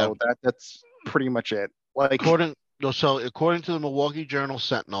 Yeah. So that's pretty much it. Like, According to the Milwaukee Journal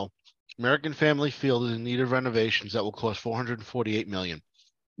Sentinel, American Family Field is in need of renovations that will cost $448 million.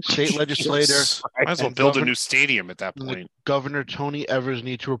 State legislator Jesus. Might as well and build a new stadium at that point. Governor Tony Evers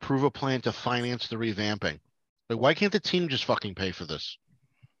need to approve a plan to finance the revamping. Like, why can't the team just fucking pay for this?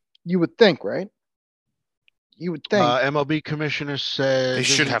 you would think, right? You would think. MLB commissioner said They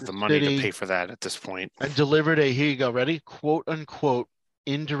should visited have the money to city pay for that at this point. and delivered a, here you go, ready? Quote unquote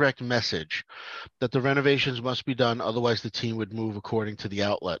indirect message that the renovations must be done, otherwise the team would move, according to the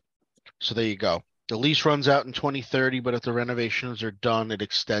outlet. So there you go. The lease runs out in 2030, but if the renovations are done, it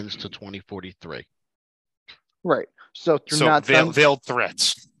extends to 2043. Right. So if they're So not done, veiled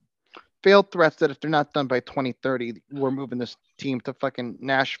threats. failed threats that if they're not done by 2030, we're moving this team to fucking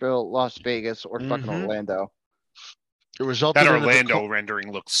Nashville, Las Vegas, or fucking Mhm. Orlando. It resulted That in Orlando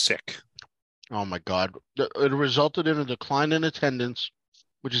rendering looks sick. Oh my God. It resulted in a decline in attendance,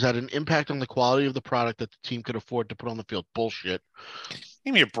 which has had an impact on the quality of the product that the team could afford to put on the field. Bullshit.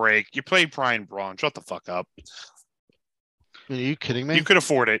 Give me a break. You play Brian Braun. Shut the fuck up. Are you kidding me? You could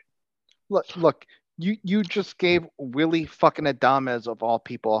afford it. Look. You just gave Willie fucking Adames, of all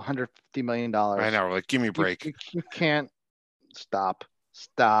people, $150 million. I know. Like, give me a break. You can't stop.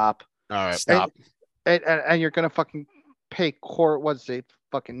 All right. Stop. And you're gonna fucking pay what's the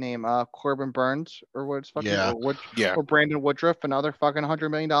fucking name? Corbin Burns, or what's fucking Yeah. or Brandon Woodruff, another fucking $100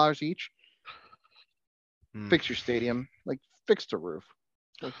 million each. Fix your stadium, like fix the roof.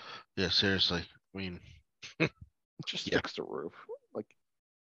 Like, yeah, seriously. I mean, just fix the roof. Like,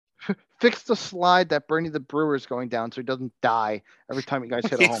 fix the slide that Bernie the Brewer is going down, so he doesn't die every time you guys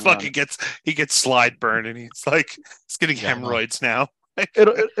hit a home run. He gets slide burned, and he's getting hemorrhoids now.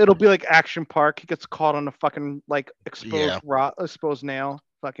 It'll be like Action Park. He gets caught on a fucking like exposed nail.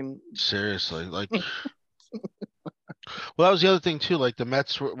 Fucking seriously, like. Well, that was the other thing too. Like the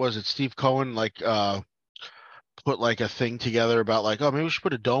Mets, was it Steve Cohen? Like, put like a thing together about like, oh, maybe we should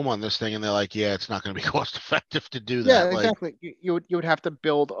put a dome on this thing, and they're like, yeah, it's not going to be cost effective to do that. Yeah, exactly. Like, you would have to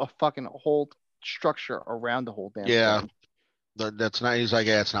build a fucking whole structure around the whole damn thing. That's not. He's like,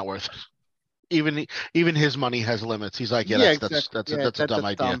 yeah, it's not worth it. Even his money has limits. He's like, that's a dumb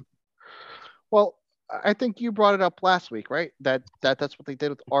idea. Dumb. Well, I think you brought it up last week, right? That's what they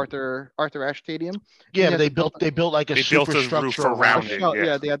did with Arthur Ashe Stadium. Yeah, they built like a superstructure around it.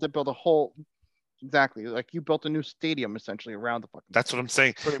 Yeah, they had to build a whole. Exactly, like you built a new stadium essentially around the fucking. That's what I'm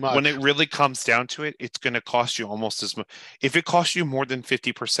saying. Pretty much. When it really comes down to it, it's going to cost you almost as much. If it costs you more than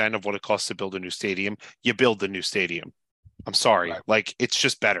 50% of what it costs to build a new stadium, you build the new stadium. I'm sorry, like it's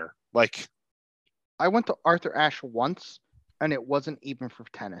just better. Like, I went to Arthur Ashe once, and it wasn't even for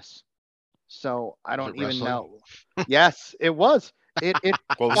tennis. So I don't even know. Yes, it was. It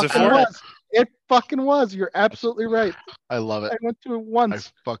what was it for? It fucking was. You're absolutely right. I love it. I went to it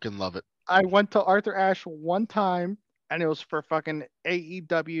once. I fucking love it. I went to Arthur Ashe one time, and it was for fucking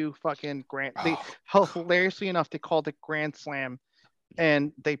AEW fucking Grand. They hilariously enough, they called it Grand Slam,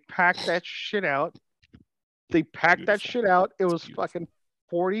 and they packed that shit out. It was fucking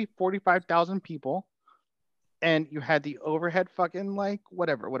 45,000 people. And you had the overhead fucking like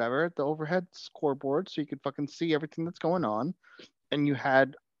whatever, the overhead scoreboard, so you could fucking see everything that's going on. And you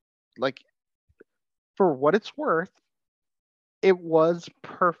had like for what it's worth, it was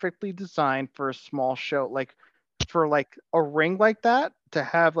perfectly designed for a small show. Like for like a ring like that to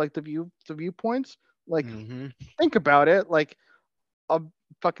have like the viewpoints. Like think about it. Like a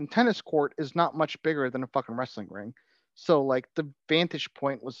fucking tennis court is not much bigger than a fucking wrestling ring. So like the vantage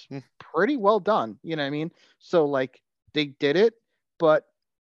point was pretty well done. You know what I mean? So like they did it, but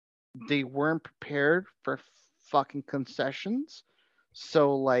they weren't prepared for fucking concessions.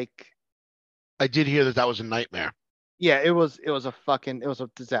 So like I did hear that was a nightmare. yeah, it was a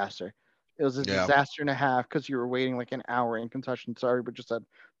disaster. It was a disaster and a half because you were waiting like an hour in concession. Sorry, but just said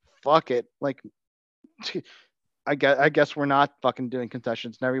fuck it. Like I guess we're not fucking doing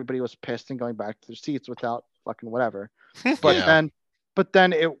concessions, and everybody was pissed and going back to their seats without fucking whatever. But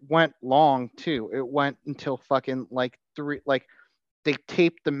then it went long too. It went until fucking like 3. Like they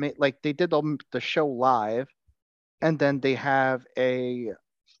taped like they did the show live, and then they have a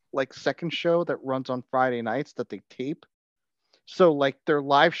like second show that runs on Friday nights that they tape. So like their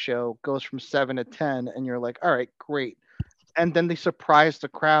live show goes from 7 to 10, and you're like, all right, great. And then they surprised the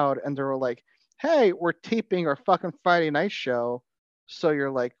crowd, and they were like, hey, we're taping our fucking Friday night show. So you're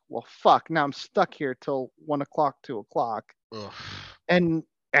like, well, fuck. Now I'm stuck here till 1 o'clock, 2 o'clock. Ugh. And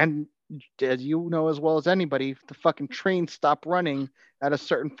as you know as well as anybody, the fucking trains stop running at a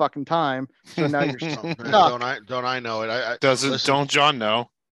certain fucking time. So now you're stuck. Don't I know it? Don't John know?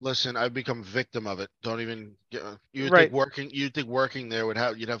 Listen, I've become victim of it. Don't even you'd think working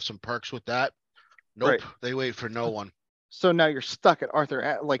there you'd have some perks with that. Nope. Right. They wait for no one. So now you're stuck at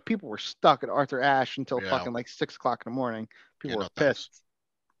Arthur. Like people were stuck at Arthur Ashe until fucking like 6 o'clock in the morning. People were pissed.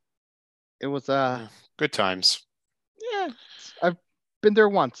 It was good times. Yeah, I've been there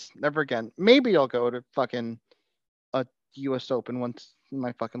once, never again. Maybe I'll go to fucking a U.S. Open once in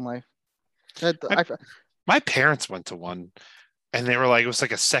my fucking life. My parents went to one, and they were like, it was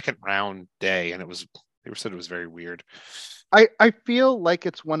like a second round day, and they said it was very weird. I feel like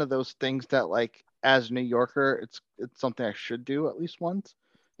it's one of those things that like as a New Yorker, it's something I should do at least once.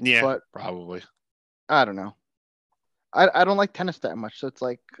 Yeah, but probably. I don't know. I don't like tennis that much, so it's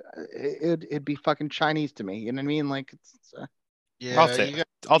like it'd be fucking Chinese to me. You know what I mean? Like it's. Yeah, I'll take it.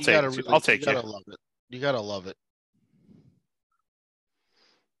 I'll take it. You gotta love it. You gotta love it.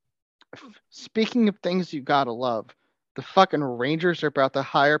 Speaking of things you gotta love, the fucking Rangers are about to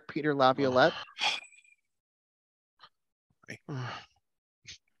hire Peter Laviolette.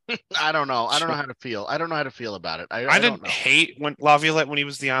 I don't know. I don't know how to feel. I don't know how to feel about it. I didn't hate Laviolette when he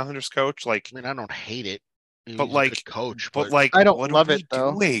was the Islanders coach. Like, I mean, I don't hate it. But he's like, a good coach. But like, I don't what love are it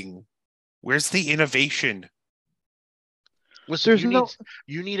though. Doing? Where's the innovation? Listen,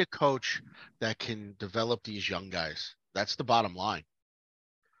 you need a coach that can develop these young guys. That's the bottom line.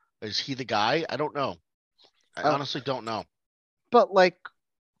 Is he the guy? I don't know. I honestly don't know. But like,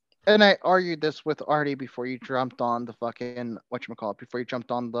 and I argued this with Artie before you jumped on the fucking whatchamacallit, before you jumped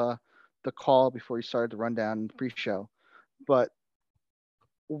on the call, before you started the rundown pre-show. But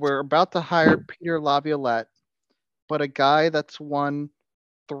we're about to hire Peter Laviolette, but a guy that's won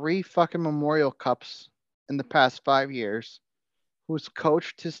 3 fucking Memorial Cups in the past 5 years, who's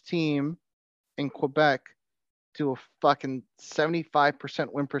coached his team in Quebec to a fucking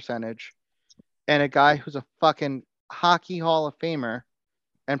 75% win percentage, and a guy who's a fucking hockey Hall of Famer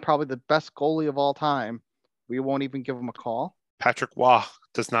and probably the best goalie of all time, we won't even give him a call. Patrick Waugh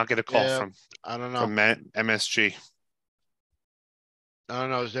does not get a call from I don't know from MSG. I don't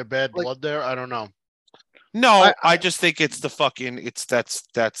know. Is there bad blood there? I don't know. No, I just think it's the fucking that's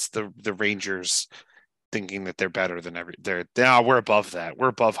the Rangers thinking that they're better than we're above that. We're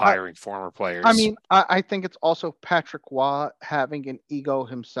above hiring former players. I mean, I think it's also Patrick Waugh having an ego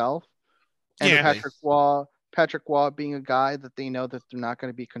himself, and Patrick Waugh being a guy that they know that they're not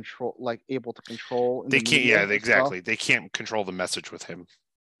going to be able to control. They can't. Yeah, exactly. They can't control the message with him.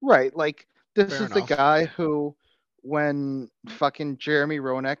 Right. Like this is the guy who, when fucking Jeremy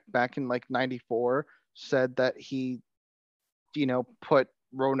Roenick back in like '94 said that he, put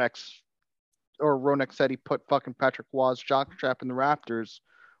Roenick said he put fucking Patrick Waugh's jockstrap in the rafters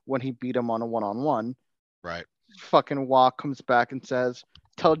when he beat him on a 1-on-1. Right. Fucking Waugh comes back and says,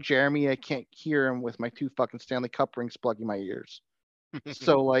 tell Jeremy I can't hear him with my 2 fucking Stanley Cup rings plugging my ears.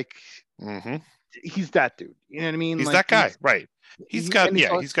 So like, he's that dude. You know what I mean? He's like, that guy, right? He's got an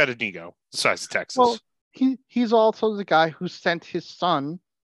ego the size of Texas. Well, he's also the guy who sent his son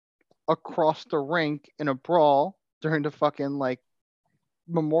across the rink in a brawl during the fucking like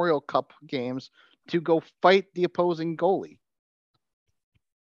Memorial Cup games to go fight the opposing goalie.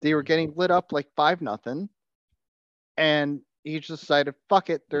 They were getting lit up like 5-0, and he just decided, fuck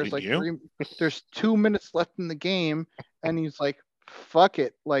it. There's there's 2 minutes left in the game, and he's like, fuck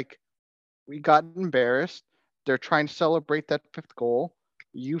it. Like, We got embarrassed. They're trying to celebrate that 5th goal.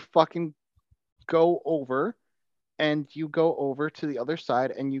 You fucking go over, and you go over to the other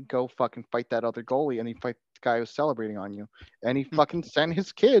side, and you go fucking fight that other goalie, and you fight the guy who's celebrating on you, and he fucking sent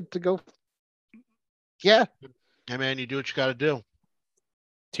his kid to go. Yeah, Hey man, you do what you got to do.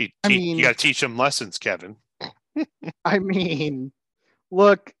 You got to teach them lessons, Kevin. I mean,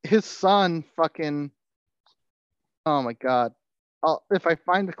 look, his son fucking. Oh my god. If I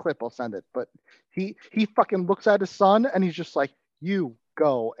find the clip, I'll send it. But he fucking looks at his son and he's just like, "You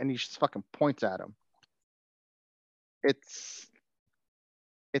go," and he just fucking points at him. It's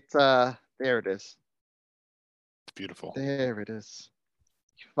there it is. It's beautiful. There it is.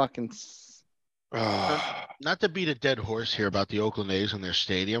 You fucking. Not to beat a dead horse here about the Oakland A's and their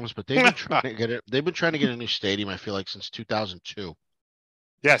stadiums, but they've been trying to get it. They've been trying to get a new stadium. I feel like since 2002.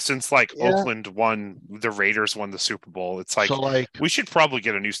 Yeah, since Oakland won, the Raiders won the Super Bowl. It's like, so we should probably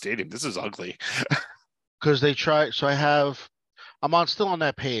get a new stadium. This is ugly. Because they try. So I'm still on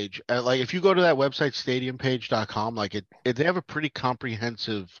that page. Like if you go to that website, stadiumpage.com, they have a pretty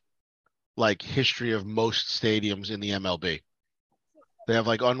comprehensive history of most stadiums in the MLB. They have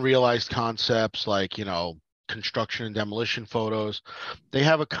unrealized concepts, construction and demolition photos. They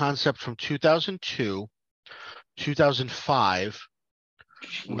have a concept from 2002, 2005.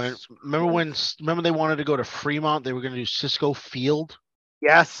 Remember they wanted to go to Fremont? They were going to do Cisco Field.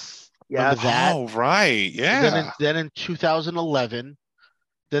 Yes. Remember that? Oh, right. Yeah. Then in 2011,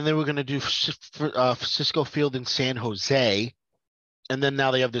 then they were going to do Cisco Field in San Jose, and then now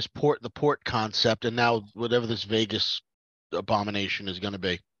they have the port concept, and now whatever this Vegas abomination is going to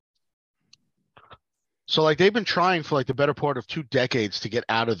be. So they've been trying for the better part of 2 decades to get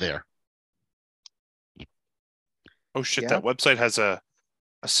out of there. Oh shit! Yeah. That website has a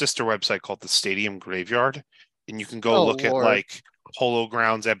sister website called the Stadium Graveyard, and you can go look at Polo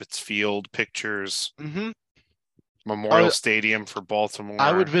Grounds, Ebbets Field pictures, Memorial Stadium for Baltimore.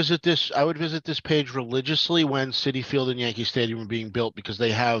 I would visit this page religiously when Citi Field and Yankee Stadium were being built, because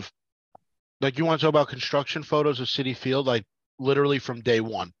they have, you want to talk about construction photos of Citi Field, literally from day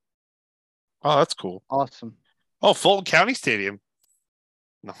one. Oh, that's cool. Awesome. Oh, Fulton County Stadium.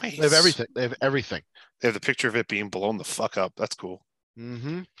 Nice. They have everything. They have the picture of it being blown the fuck up. That's cool.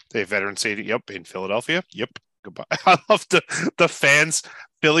 Mm-hmm. They have Veterans Stadium. Yep, in Philadelphia. Yep. Goodbye. I love the fans.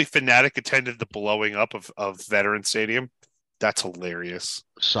 Philly Fanatic attended the blowing up of Veterans Stadium. That's hilarious.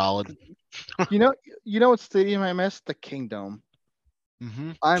 Solid. You know what stadium I missed? The Kingdome.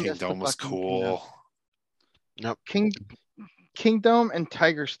 Mm-hmm. Kingdome was cool. Yep. Kingdome and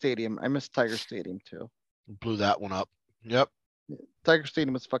Tiger Stadium. I missed Tiger Stadium too. Blew that one up. Yep. Tiger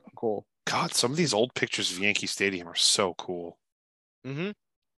Stadium was fucking cool. God, some of these old pictures of Yankee Stadium are so cool. Mm-hmm.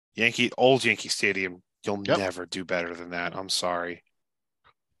 Old Yankee Stadium. You'll never do better than that. I'm sorry.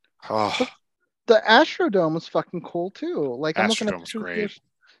 Oh. The Astrodome was fucking cool too. I'm Astrodome's great.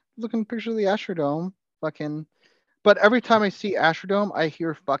 Looking at pictures of the Astrodome, fucking. But every time I see Astrodome, I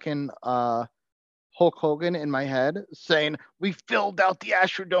hear fucking Hulk Hogan in my head saying, "We filled out the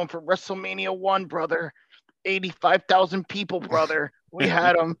Astrodome for WrestleMania 1, brother. 85,000 people, brother. We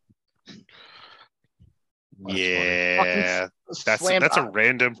had them." Yeah, that's a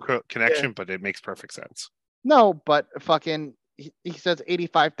random connection, but it makes perfect sense. No, but fucking, he says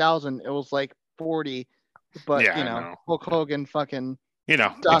 85,000. It was 40, but Hulk Hogan fucking,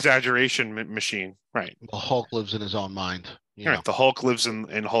 exaggeration machine, right? The Hulk lives in his own mind. Right, the Hulk lives in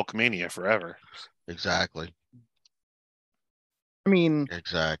Hulkmania forever. Exactly. I mean,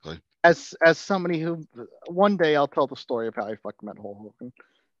 exactly. As somebody who, one day I'll tell the story of how I fucking met Hulk Hogan.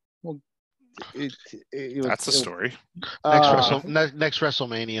 Well, that's the story. Next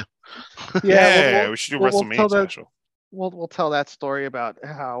WrestleMania. Yeah, we should do WrestleMania special. We'll tell that story about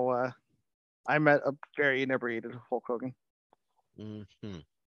how I met a very inebriated Hulk Hogan. Mm-hmm.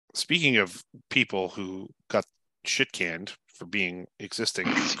 Speaking of people who got shit canned for existing,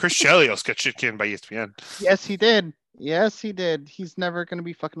 Chris Chelios got shit canned by ESPN. Yes, he did. He's never going to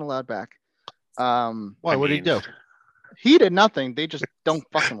be fucking allowed back. Why? What did he do? He did nothing. They just don't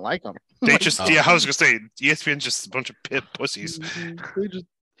fucking like him. They just, I was gonna say, ESPN's just a bunch of pit pussies.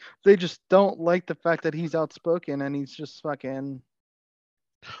 They just don't like the fact that he's outspoken and he's just fucking.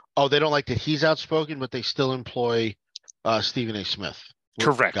 Oh, they don't like that he's outspoken, but they still employ Stephen A. Smith.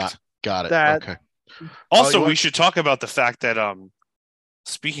 Correct. Got it. Okay. Also, we should talk about the fact that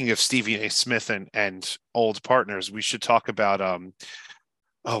speaking of Stephen A. Smith and old partners, we should talk about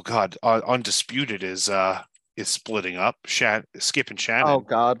Undisputed is splitting up. Skip and Shannon. Oh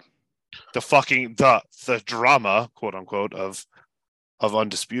God. The drama, quote unquote, of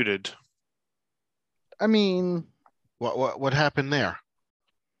Undisputed. I mean, what happened there?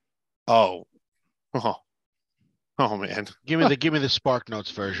 Oh, oh man. Give me the Spark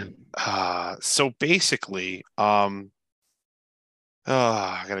Notes version. So basically, I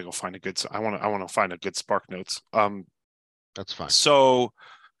gotta go find a good. I want to find a good Spark Notes. That's fine. So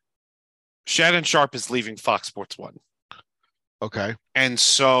Shannon Sharp is leaving Fox Sports 1. Okay. And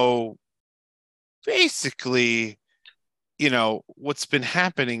so basically, what's been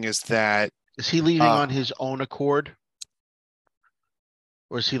happening is that Is he leaving on his own accord?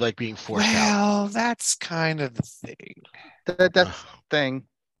 Or is he like being forced out? Well, that's kind of the thing. That's the thing.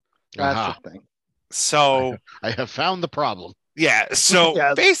 That's the thing. So I have found the problem. Yeah. So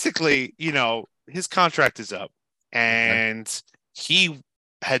Yeah. basically, his contract is up, and he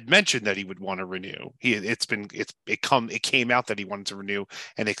had mentioned that he would want to renew. It came out that he wanted to renew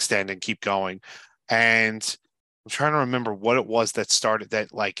and extend and keep going. And I'm trying to remember what it was that started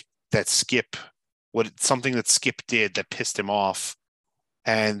that Skip, something that Skip did that pissed him off.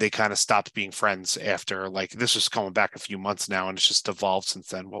 And they kind of stopped being friends after, this was going back a few months now, and it's just evolved since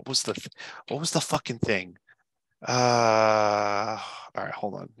then. What was the fucking thing? All right,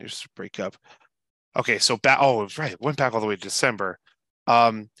 hold on. Here's a breakup. Okay, so it was right. It went back all the way to December.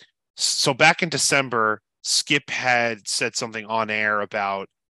 So back in December, Skip had said something on air about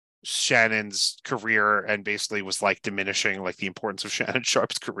Shannon's career and basically was diminishing the importance of Shannon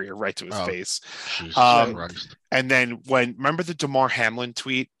Sharp's career right to his face. Jesus Christ. And then remember the DeMar Hamlin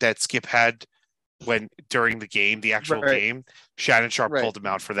tweet that Skip had during the game, the actual game, Shannon Sharp called him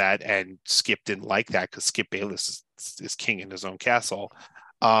out for that, and Skip didn't like that because Skip Bayless is king in his own castle.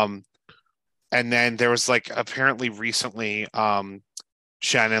 And then there was apparently recently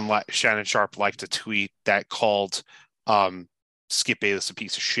Shannon Sharp liked a tweet that called Skip Bayless a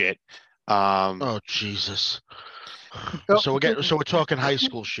piece of shit. Oh Jesus. So we're talking high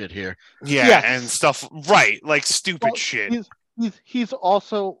school shit here. Yeah, yes. And stuff, right? Stupid shit. He's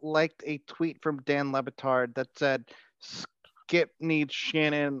also liked a tweet from Dan Le Batard that said Skip needs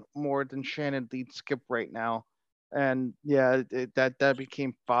Shannon more than Shannon needs Skip right now. And yeah, that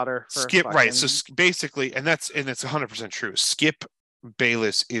became fodder for Skip, right? So basically, and it's 100% true. Skip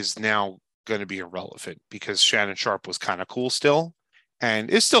Bayless is now going to be irrelevant because Shannon Sharp was kind of cool still, and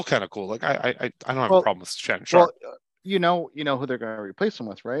is still kind of cool. I don't have a problem with Shannon Sharp. Well, you know who they're going to replace him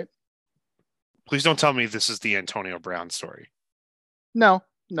with, right? Please don't tell me this is the Antonio Brown story. No.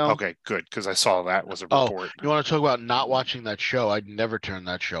 Okay, good, because I saw that was a report. You want to talk about not watching that show? I'd never turn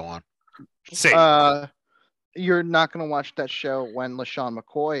that show on. Same. You're not going to watch that show when LaShawn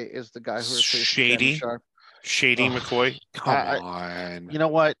McCoy is the guy who replaces Shannon Sharp. Shady McCoy. Come on. You know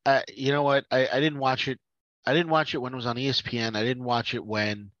what? I didn't watch it. I didn't watch it when it was on ESPN. I didn't watch it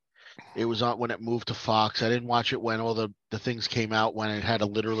when it was on when it moved to Fox. I didn't watch it when all the things came out when it had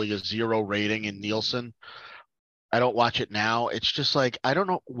literally a 0 rating in Nielsen. I don't watch it now. It's just I don't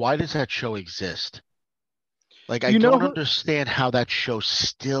know, why does that show exist? I don't understand how that show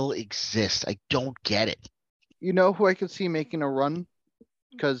still exists. I don't get it. You know who I could see making a run?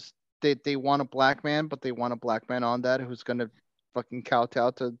 Because they want a black man, but they want a black man on that who's gonna fucking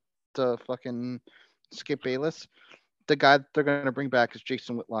kowtow to fucking Skip Bayless. The guy they're gonna bring back is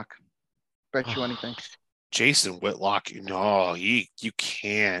Jason Whitlock. Bet you anything. Jason Whitlock, no, you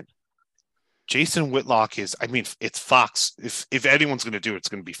can't. Jason Whitlock is, it's Fox. If anyone's gonna do it, it's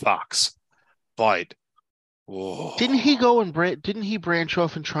gonna be Fox. But didn't he go and didn't he branch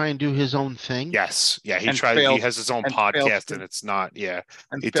off and try and do his own thing? Yes. Yeah, he tried. He has his own podcast, and it's not. Yeah,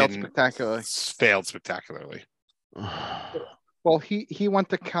 and it failed spectacularly. Failed spectacularly. Well, he went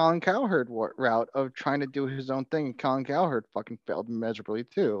the Colin Cowherd route of trying to do his own thing, and Colin Cowherd fucking failed miserably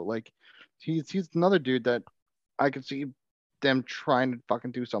too. He's another dude that I could see them trying to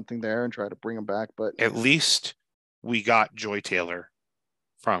fucking do something there and try to bring him back. But at least we got Joy Taylor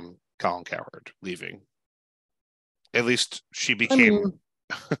from Colin Cowherd leaving. At least she became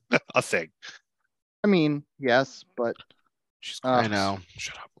a thing. Yes, but I know.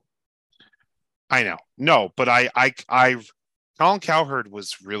 Shut up. I know. No, but Colin Cowherd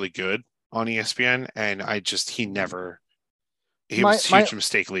was really good on ESPN, and he was a huge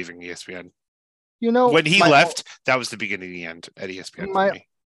mistake leaving ESPN. When he left, that was the beginning of the end at ESPN for me.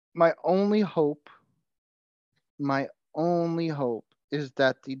 My only hope is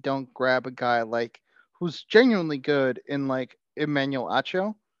that they don't grab a guy who's genuinely good in Emmanuel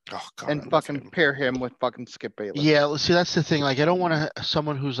Acho and fucking pair him with fucking Skip Bayless. Yeah, see, that's the thing. I don't want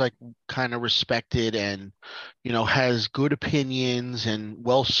someone who's kind of respected and has good opinions and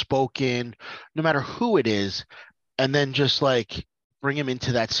well spoken, no matter who it is, and then just bring him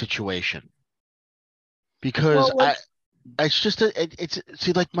into that situation. Because It's just it's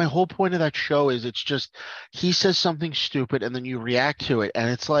see, like, my whole point of that show is it's just he says something stupid and then you react to it, and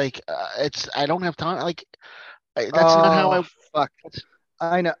it's like it's I don't have time. Like, that's not how Oh I. fuck!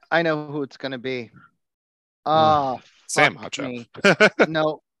 That's, I know who it's gonna be. ugh. Ah, fuck Sam Macho. me.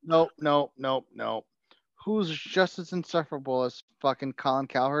 No, no, no, no, no. Who's just as insufferable as fucking Colin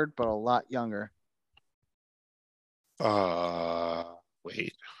Cowherd, but a lot younger.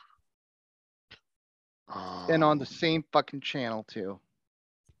 Wait. And on the Um, same fucking channel too.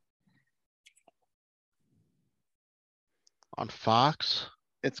 On Fox.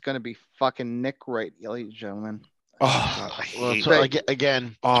 It's gonna be fucking Nick Wright, ladies and gentlemen. I Well, hate. so, They,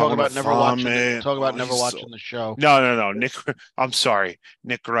 again, Oh, I talk want to about never watching the vomit. talk about Oh, never he's so. watching the show. No. Nick. I'm sorry.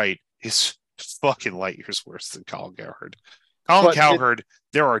 Nick Wright is fucking light years worse than Colin Cowherd. Colin but it, Cowherd.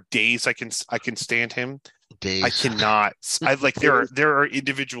 There are days I can stand him. I Days. cannot. I like there are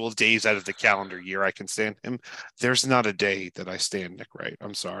individual days out of the calendar year I can stand him. There's not a day that I stand Nick Wright.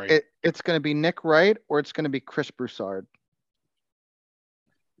 I'm sorry. it's gonna be Nick Wright or it's gonna be Chris Broussard.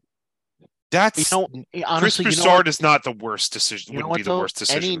 That's Chris Honestly, Broussard is not the worst decision. You know Wouldn't be what the though? worst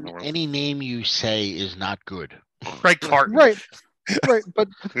decision in the world. Any name you say is not good. Craig Carton. Right, right. But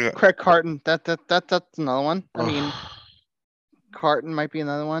Yeah. Craig Carton, that's another one. I Ugh. mean, Carton might be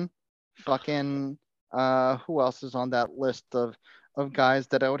another one. Fucking who else is on that list of guys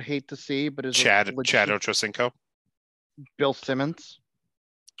that I would hate to see, but is Chad legit Ochocinco. Bill Simmons.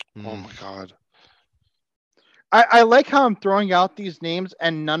 Oh my god. I like how I'm throwing out these names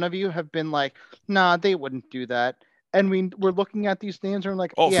and none of you have been like, nah, they wouldn't do that. And we're looking at these names and we're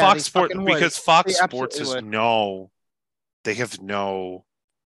like, Oh, yeah, Fox they Sports, fucking would. because Fox They Sports absolutely would. they have no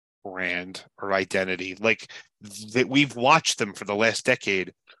brand or identity. Like that, we've watched them for the last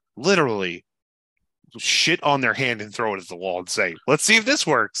decade, literally shit on their hand and throw it at the wall and say, "Let's see if this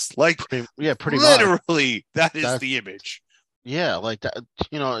works." Like, pretty much. literally, that is That the image. Yeah, like that.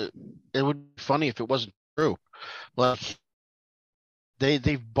 It would be funny if it wasn't true. Like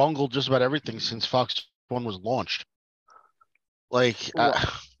they've bungled just about everything since Fox One was launched. Like Well,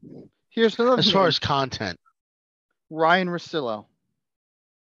 here's another as far name, as content, Ryan Russillo.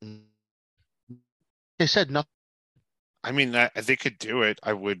 they said nothing. I mean, they could do it.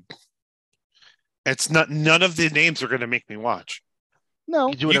 I would. It's not. None of the names are going to make me watch. No,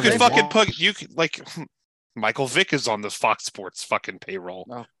 You do You whatever could they fucking want. put. You could like. Michael Vick is on the Fox Sports fucking payroll.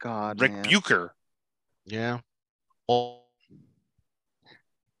 oh god, Rick man. Bucher. Yeah. Well,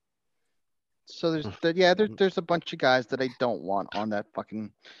 So there's a bunch of guys that I don't want on that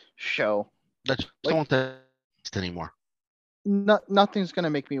fucking show. that's Like- don't want that anymore. Nothing's gonna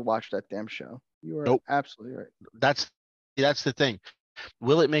make me watch that damn show. You are Nope. absolutely right. That's the thing.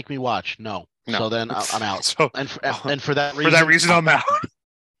 Will it make me watch? No. No. So then I'm out. So And for that reason, for that reason, I'm out.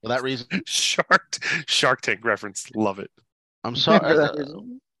 For that reason, Shark Tank reference. Love it. I'm For sorry. that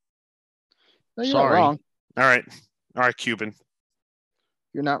reason. No, you're not sorry. wrong. All right, Cuban.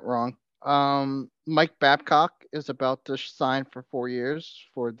 You're not wrong. Mike Babcock is about to sign for 4 years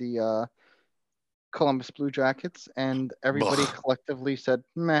for the Columbus Blue Jackets, and everybody Ugh. collectively said,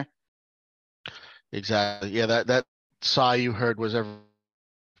 meh. Exactly. Yeah, that sigh you heard was ever.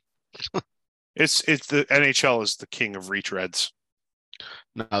 It's the NHL is the king of retreads.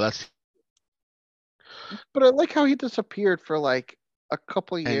 No, that's But I like how he disappeared for like a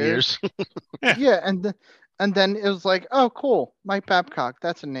couple of 10 years. years. Yeah, and then it was like, oh, cool, Mike Babcock,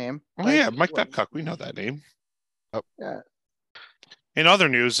 that's a name. Oh Like, yeah, Mike what- Babcock. We know that name. Yeah, In other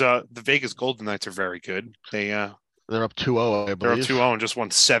news, the Vegas Golden Knights are very good. They They're up 2-0, I they're believe. up 2-0 and just won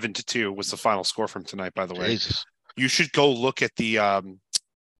 7-2 was the final score from tonight. By the way, Jesus. you should go look at the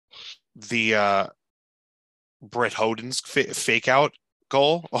Brett Hoden's fake out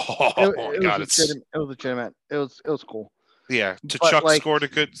goal. Oh my god, it was legitimate. It was cool. Yeah, But, Tkachuk like- scored a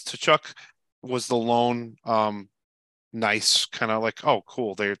good. Tkachuk was the lone, nice kind of like, oh,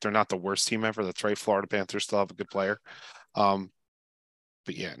 cool. They're not the worst team ever. That's right. Florida Panthers still have a good player.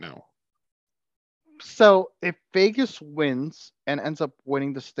 But yeah, no. So if Vegas wins and ends up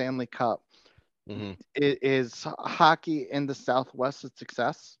winning the Stanley Cup, Mhm. is hockey in the Southwest a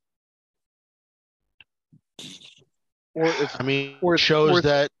success? Or is I mean, or- it shows or-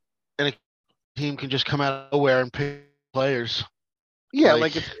 that any team can just come out of nowhere and pick players. yeah,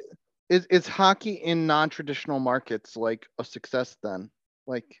 like- like is hockey in non-traditional markets like a success then?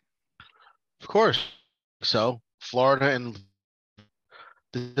 Like, Of course. So Florida and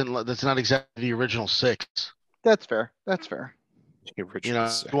that's not exactly the original six. that's fair. That's fair. The You know,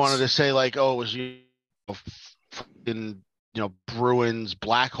 six. you wanted to say like, oh, it was fucking, Bruins,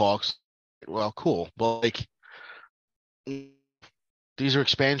 Blackhawks. Well, cool, but like these are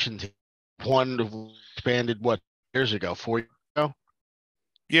expansion teams. One expanded what years ago, 4 years ago.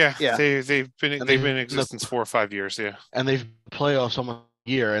 Yeah, Yeah. they've been in existence 4 or 5 years. Yeah, And they've playoffs almost a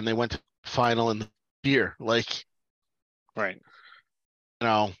year, and they went to the final in the year. Like, right.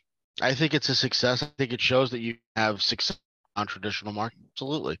 I think it's a success. I think it shows that you have success on traditional market.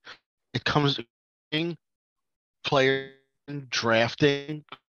 Absolutely, it comes to player drafting,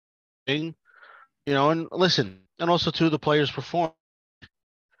 and listen, and also too the players perform.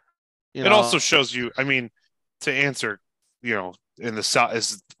 It also shows you. I mean, to answer, in the South,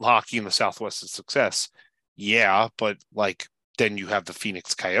 is hockey in the Southwest a success? Yeah, but like then you have the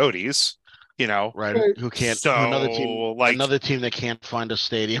Phoenix Coyotes, right? Who can't? So another team that can't find a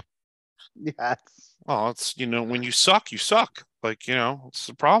stadium. Yes. Well, it's when you suck, you suck. Like it's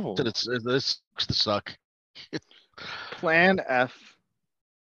the problem. It's the suck. Plan F.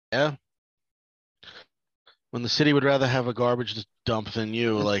 Yeah. When the city would rather have a garbage dump than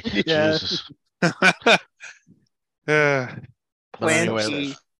you, like Yeah. Jesus. Plan anyway,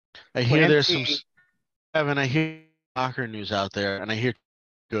 T. I hear Plan there's T. some Evan, I hear soccer news out there, and I hear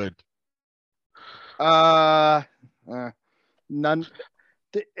good. None.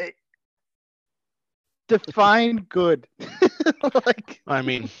 Define good. Like, I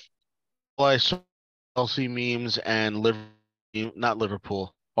mean, I saw Chelsea memes and not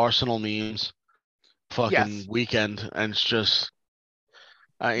Liverpool, Arsenal memes, fucking yes. weekend, and it's just,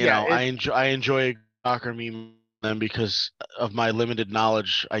 I enjoy a soccer meme then because of my limited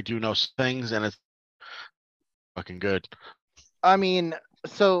knowledge. I do know things, and it's fucking good. I mean,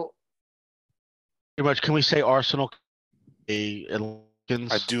 so Pretty much, can we say Arsenal? I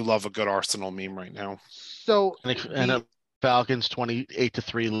do love a good Arsenal meme right now. So and Falcons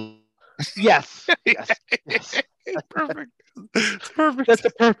 28-3. Yes. Yes. Perfect.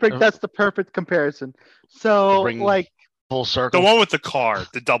 Perfect. That's the perfect comparison. So like full circle. The one with the car,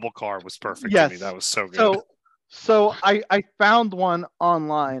 the double car was perfect to me. That was so good. So I found one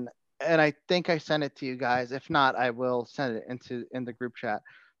online and I think I sent it to you guys. If not, I will send it in the group chat.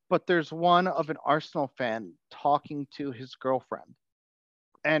 But there's one of an Arsenal fan talking to his girlfriend.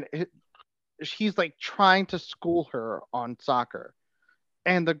 And he's like trying to school her on soccer.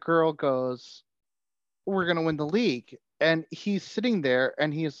 And the girl goes, "We're going to win the league." And he's sitting there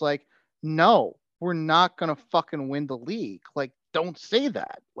and he's like, "No, we're not going to fucking win the league. Like, don't say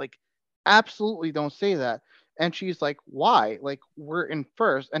that. Like, absolutely don't say that." And she's like, "Why? Like, we're in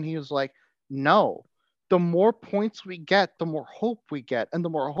first." And he was like, "No. The more points we get, the more hope we get. And the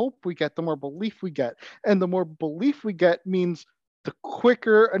more hope we get, the more belief we get. And the more belief we get means the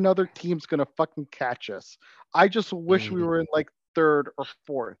quicker another team's going to fucking catch us. I just wish we were in like third or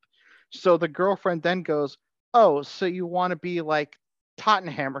fourth." So the girlfriend then goes, "Oh, so you want to be like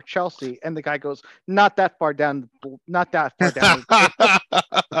Tottenham or Chelsea?" And the guy goes, "Not that far down. Not that far down."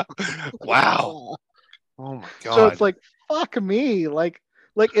 Wow. Oh my god. So it's like, fuck me. Like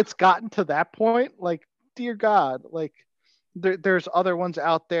it's gotten to that point. Like, dear God. Like there's other ones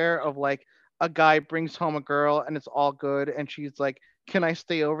out there of like a guy brings home a girl and it's all good. And she's like, "Can I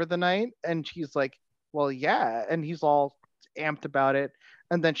stay over the night?" And she's like, "Well, yeah." And he's all amped about it.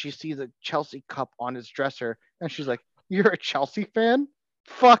 And then she sees a Chelsea cup on his dresser and she's like, "You're a Chelsea fan?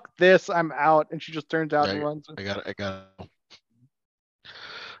 Fuck this. I'm out." And she just turns out and runs. I got Oh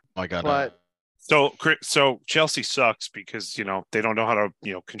my god. But so Chelsea sucks because they don't know how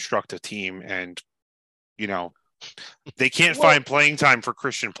to construct a team, and they can't find playing time for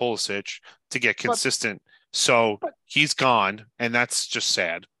Christian Pulisic to get consistent. So he's gone, and that's just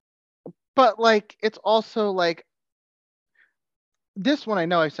sad. But like, it's also like, this one I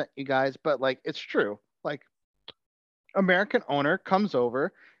know I sent you guys, but like, it's true. Like, American owner comes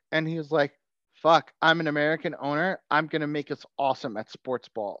over and he's like, "Fuck, I'm an American owner. I'm going to make us awesome at sports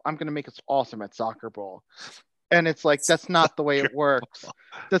ball. I'm going to make us awesome at soccer ball." And it's like, that's not the way it works.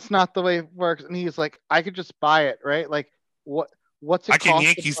 That's not the way it works. And he's like, "I could just buy it, right? Like, what's it I can cost?"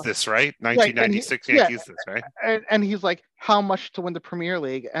 Yankees this, right? 1996 Yankees this, right? And he's like, "How much to win the Premier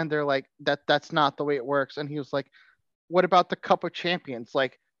League?" And they're like, that's not the way it works. And he was like, "What about the Cup of Champions?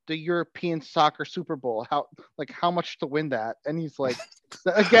 Like the European Soccer Super Bowl? How much to win that?" And he's like,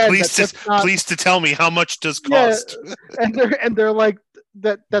 again, please to tell me how much does cost. Yeah, and they're like,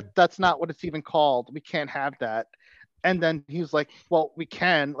 that's not what it's even called. We can't have that. And then he's like, "Well, we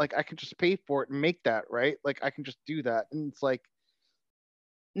can. Like, I can just pay for it and make that, right? Like, I can just do that." And it's like,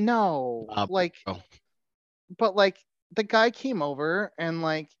 no, but like, the guy came over and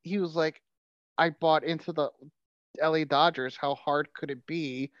like he was like, "I bought into the LA Dodgers. How hard could it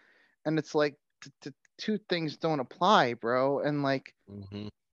be?" And it's like, two things don't apply, bro. And like,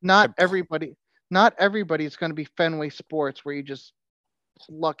 not everybody's going to be Fenway Sports where you just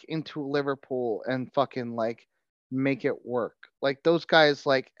luck into Liverpool and fucking like make it work. Like those guys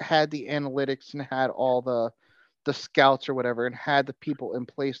like had the analytics and had all the scouts or whatever and had the people in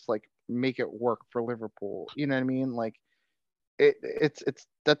place to, like make it work for Liverpool. You know what I mean? Like it's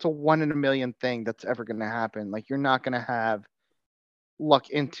that's a 1 in a million thing that's ever going to happen. Like you're not going to have luck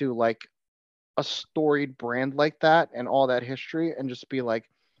into like a storied brand like that and all that history and just be like,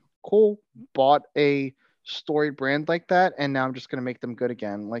 cool, bought a storied brand like that and now I'm just going to make them good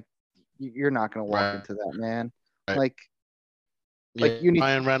again. Like you're not going to walk into that, man. Right. Like Yeah, you need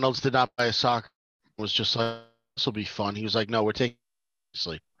Ryan Reynolds did not buy a soccer. Was just like, this will be fun. He was like, no, we're taking it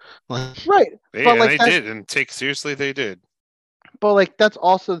seriously. right. Yeah, like, they did, and take seriously they did. But like that's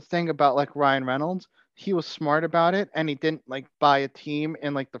also the thing about like Ryan Reynolds. He was smart about it and he didn't like buy a team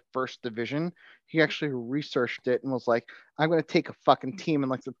in like the first division. He actually researched it and was like, I'm going to take a fucking team in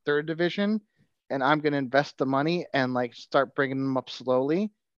like the third division and I'm going to invest the money and like start bringing them up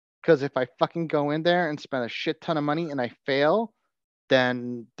slowly. Because if I fucking go in there and spend a shit ton of money and I fail,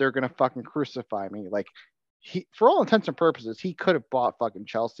 then they're going to fucking crucify me. Like he, for all intents and purposes, he could have bought fucking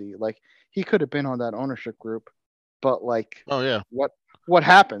Chelsea. Like he could have been on that ownership group. But like, oh yeah, what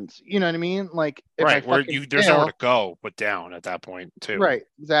happens? You know what I mean? Like, if right, I where fucking there's fail, nowhere to go but down at that point too. right,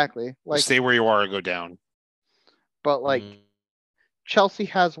 exactly. Like, stay where you are or go down. But like, Chelsea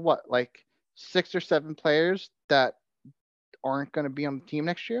has what, like 6 or 7 players that aren't going to be on the team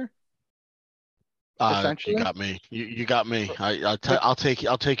next year. Essentially, you got me. You got me. I'll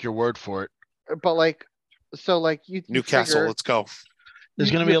take your word for it. But like, so like you Newcastle, figure, let's go. There's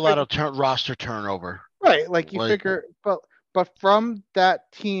going to be a lot of roster turnover. Right, like you figure, but from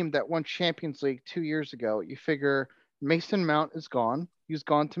that team that won Champions League 2 years ago, you figure Mason Mount is gone. He's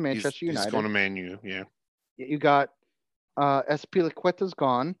gone to Manchester United. He's going to Man U, yeah. You got Azpilicueta's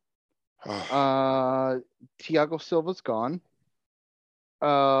gone. Thiago Silva's gone.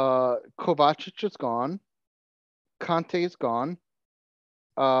 Kovacic is gone. Conte is gone.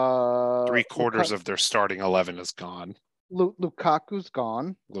 3/4 of their starting 11 is gone. Lukaku's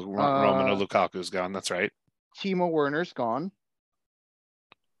gone. Romelu Lukaku's gone. That's right. Timo Werner's gone.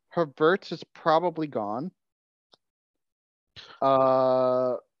 Havertz is probably gone.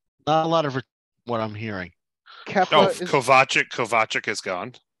 Not a lot of what I'm hearing. Kovacic is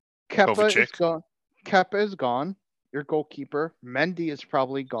gone. Kepa is gone. Kepa is gone. Your goalkeeper. Mendy is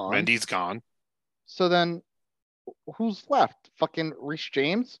probably gone. Mendy's gone. So then, who's left? Fucking Reece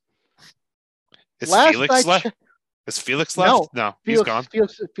James. Is Felix left? Is Felix left? No, he's gone.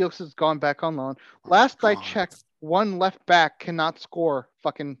 Felix has gone back on loan. Last I checked, one left back cannot score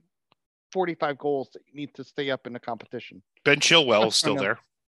fucking 45 goals that you need to stay up in the competition. Ben Chilwell is still there.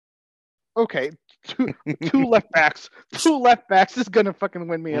 Okay, two left backs. 2 left backs is gonna fucking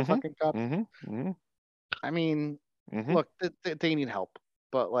win me a fucking cup. I mean, look, they need help,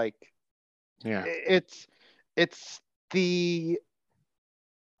 but like, yeah, it's the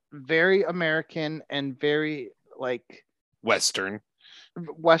very American and very like Western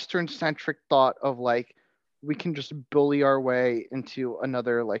centric thought of like we can just bully our way into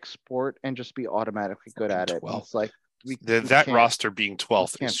another like sport and just be automatically good at it. It's like that roster being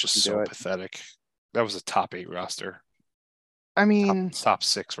 12th is just so pathetic. That was a top 8 roster. I mean, top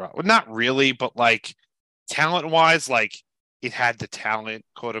 6 roster. Well, not really, but like talent wise, like it had the talent,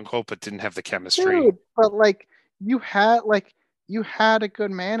 quote unquote, but didn't have the chemistry. Dude, but like you had a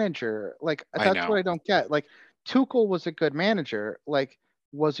good manager. Like that's what I don't get. Like Tuchel was a good manager. Like,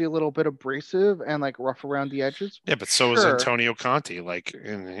 was he a little bit abrasive and like rough around the edges? Yeah, but so was Antonio Conte. Like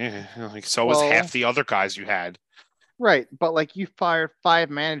so was half the other guys you had. Right, but like you fired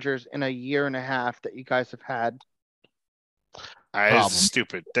 5 managers in a year and a half that you guys have had. That's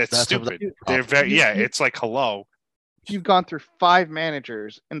stupid. That's stupid. They're very it's like hello. You've gone through 5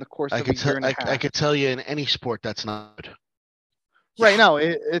 managers in the course of a year and a half. I could tell you in any sport that's not good. Right. No,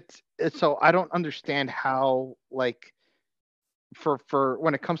 it's so I don't understand how like for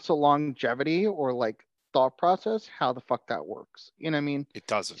when it comes to longevity or like thought process, how the fuck that works. You know what I mean? It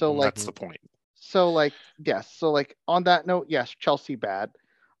doesn't. So like that's the point. So like yes. So like on that note, yes, Chelsea bad.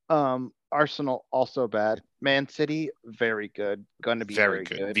 Arsenal also bad. Man City very good. Gonna be very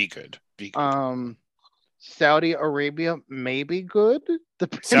good. Be good. Saudi Arabia maybe good.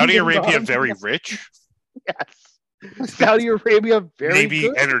 Saudi Arabia very rich. Yes. Saudi Arabia very maybe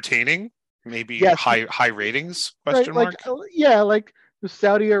good. Entertaining. Maybe high ratings? Question mark. Like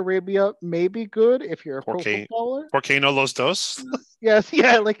Saudi Arabia may be good if you're a pro footballer. ¿Por qué no los dos? Yes,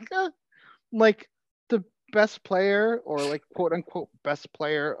 yeah, like the best player or like quote unquote best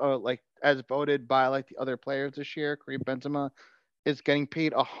player, like as voted by like the other players this year, Karim Benzema is getting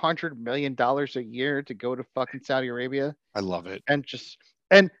paid $100 million a year to go to fucking Saudi Arabia. I love it.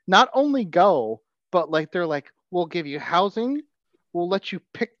 And not only go, but like they're like, we'll give you housing, we'll let you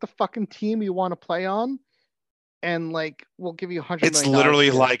pick the fucking team you want to play on, and like we'll give you $100 It's million.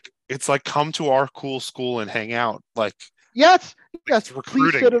 literally like come to our cool school and hang out. Like yes, it's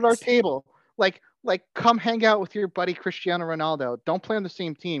please sit at our recruiting. table. Like come hang out with your buddy Cristiano Ronaldo. Don't play on the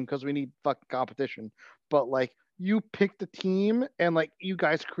same team because we need fucking competition. But like you pick the team and like you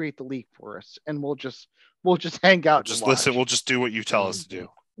guys create the league for us, and we'll just hang out. Just and listen. watch. We'll just do what you tell us to do.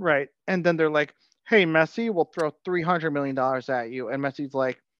 Right. And then they're like, hey, Messi, we'll throw $300 million at you. And Messi's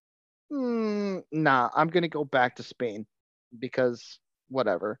like, nah, I'm going to go back to Spain because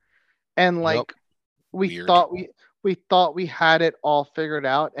whatever. And like, Weird. we thought we had it all figured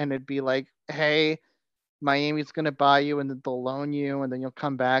out, and it'd be like, hey, Miami's going to buy you and then they'll loan you and then you'll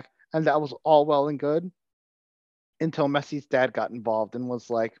come back. And that was all well and good until Messi's dad got involved and was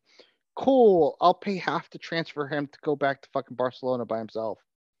like, cool, I'll pay half to transfer him to go back to fucking Barcelona by himself.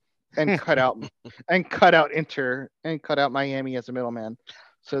 And cut out Inter and cut out Miami as a middleman.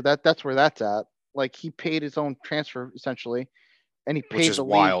 So that's where that's at. Like he paid his own transfer essentially, and he paid Which is the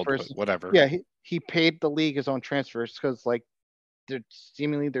wild, league but whatever. Yeah, he paid the league his own transfers because like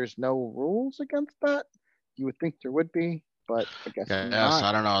there's no rules against that. You would think there would be, but I guess not.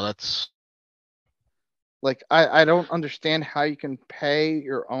 I don't know. That's like I don't understand how you can pay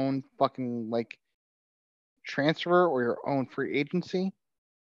your own fucking like transfer or your own free agency.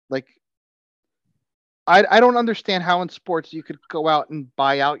 Like, I don't understand how in sports you could go out and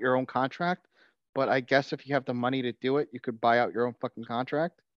buy out your own contract, but I guess if you have the money to do it, you could buy out your own fucking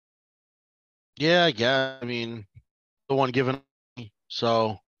contract. yeah. I mean, the one given.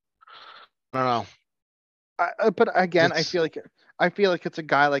 So I don't know. But again, It's- I feel like it's a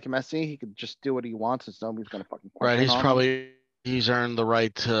guy like Messi. He could just do what he wants, and nobody's gonna fucking question right. him. He's earned the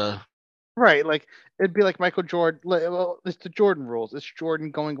right to. Right, like it'd be like Michael Jordan. Well, it's the Jordan rules. It's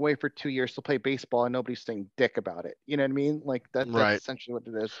Jordan going away for 2 years to play baseball, and nobody's saying dick about it. You know what I mean? Like that's Right. essentially what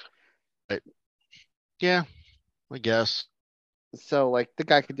it is. Right. Yeah, I guess. So like the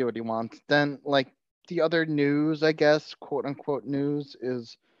guy could do what he wants. Then like the other news, I guess, quote unquote news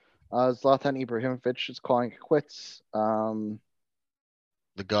is Zlatan Ibrahimovic is calling it quits. The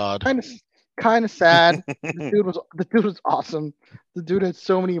god. Kind of sad. The dude was awesome. The dude had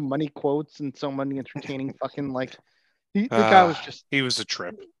so many money quotes and so many entertaining fucking like the guy was just he was a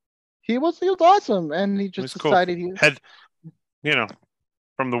trip. He was awesome, and he just decided cool. Had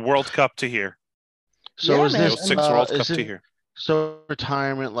from the World Cup to here. So Yeah, is man, this 6 World Cup to here? So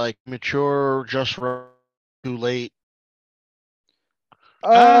retirement like mature, just too late?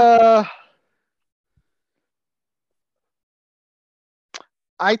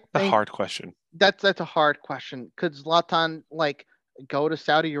 I think a hard question. That's a hard question. Could Zlatan like go to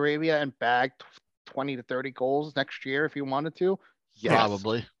Saudi Arabia and bag 20 to 30 goals next year if he wanted to? Yes.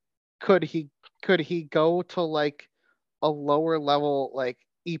 Probably. Could he go to like a lower level like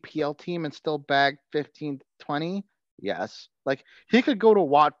EPL team and still bag 15 to 20? Yes. Like he could go to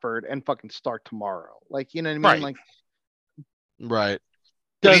Watford and fucking start tomorrow. Like, you know what I mean? Right. Like right.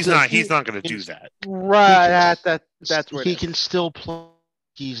 But he's not going to do that. Right. That's where he can still play.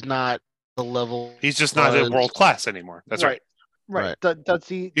 He's not the level. He's just not a world class anymore. That's right. Right. Does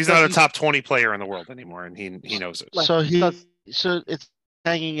he? He's not a top 20 player in the world anymore, and he knows it. So it's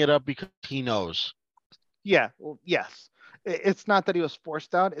hanging it up because he knows. Yeah. Well, yes. It's not that he was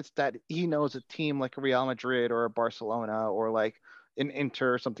forced out. It's that he knows a team like a Real Madrid or a Barcelona or like an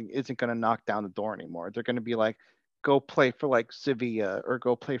Inter or something isn't going to knock down the door anymore. They're going to be like, go play for like Sevilla or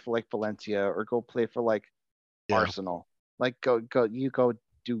go play for like Valencia or go play for like Arsenal. Like go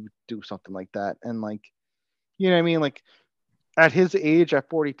do something like that. And like, you know what I mean? Like at his age, at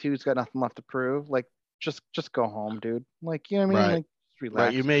 42, he's got nothing left to prove. Like just go home, dude. Like, you know what I mean? Right. Like relax.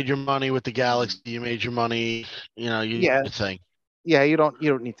 Right. You made your money with the Galaxy. You made your money. You know, you yeah. do the thing. Yeah, you don't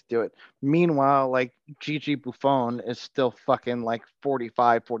need to do it. Meanwhile, like Gigi Buffon is still fucking like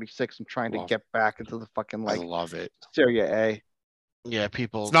 45, 46 and trying to get back into the fucking like I love it. Serie A. Yeah,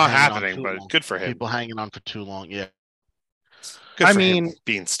 people. It's not happening, but good for him. People hanging on for too long. Yeah. Good for him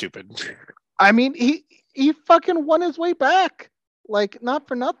being stupid. I mean, he fucking won his way back. Like, not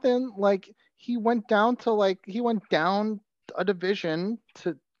for nothing. Like, he went down a division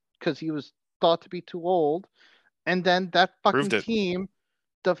because he was thought to be too old. And then that fucking team,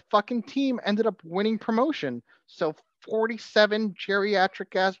 the fucking team ended up winning promotion. So 47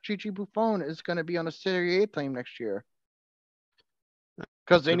 geriatric ass Gigi Buffon is going to be on a Serie A team next year.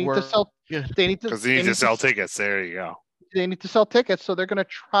 Because they need to sell. Yeah. They need to sell tickets. There you go. They need to sell tickets, so they're going to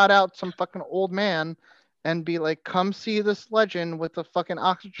trot out some fucking old man and be like, "Come see this legend with a fucking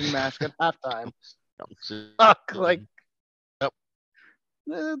oxygen mask at halftime." Fuck, like, yep.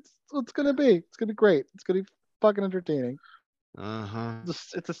 It's gonna be. It's gonna be great. It's gonna be fucking entertaining. Uh-huh.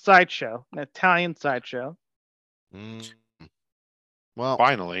 It's a sideshow, an Italian sideshow. Mm. Well,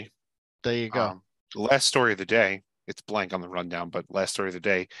 Finally, there you go. the last story of the day. It's blank on the rundown, but last story of the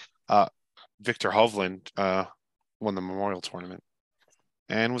day. Victor Hovland won the Memorial Tournament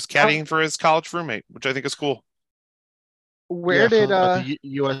and was caddying for his college roommate, which I think is cool. Where did the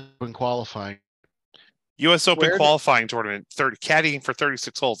U.S. Open qualifying? U.S. Open qualifying tournament, caddying for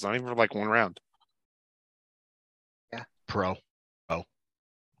 36 holes, not even for like one round. Yeah, pro. Oh,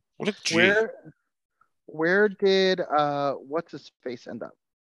 what a G. Where did what's his face end up?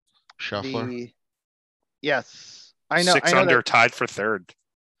 Shuffler. Yes, I know. 6 under, tied for third.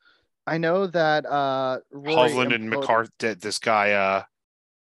 I know that Rory Hovland and McCarthy. This guy,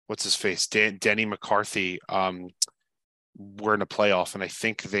 what's his face? Denny McCarthy. Were in a playoff, and I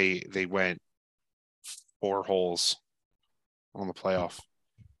think they went 4 holes on the playoff.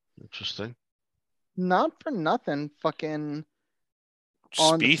 Interesting. Not for nothing, fucking.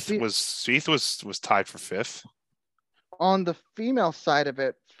 Spieth was tied for 5th. On the female side of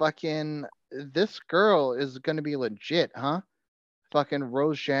it, fucking this girl is gonna be legit, huh? Fucking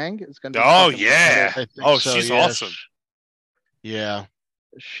Rose Zhang is gonna be. Oh yeah. Oh, so, she's awesome. Yeah.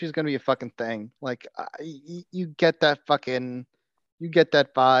 She's gonna be a fucking thing. Like you get that fucking, you get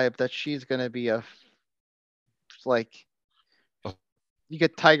that vibe that she's gonna be like. You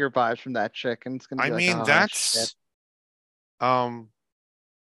get Tiger vibes from that chick, and it's gonna be that's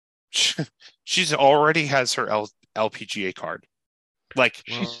shit. She's already has her LPGA card. Like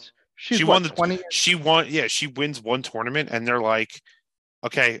she won 20. She wins one tournament, and they're like,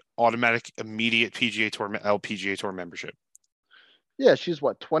 okay, automatic, immediate PGA Tour, LPGA Tour membership. Yeah, she's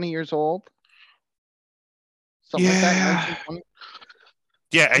what, 20 years old? Something like that. 19, 20?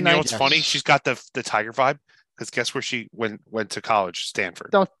 Yeah, and you know what's funny? She's got the Tiger vibe. Because guess where she went to college? Stanford.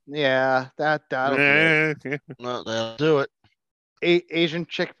 That'll do it. No, that'll do it. Asian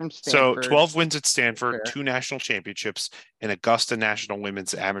chick from Stanford. So 12 wins at Stanford, 2 national championships, an Augusta National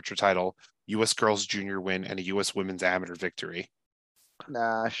Women's Amateur title, U.S. Girls Junior win, and a U.S. Women's Amateur victory.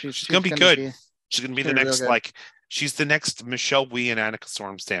 Nah, she's gonna be good. She's gonna be the next, like, she's the next Michelle Wee and Annika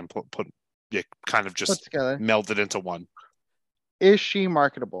Sorenstam put kind of just melded into one. Is she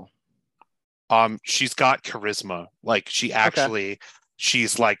marketable? She's got charisma. Like she's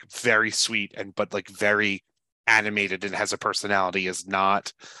like very sweet but like very animated and has a personality. Is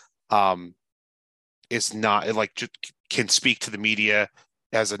not like just can speak to the media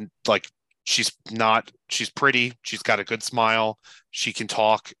as she's pretty. She's got a good smile. She can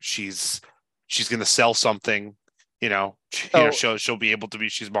talk. She's gonna sell something. She'll be able to be.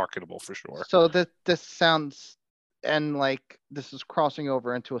 She's marketable for sure. So this sounds. And like this is crossing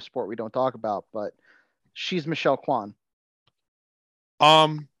over into a sport we don't talk about, but she's Michelle Kwan.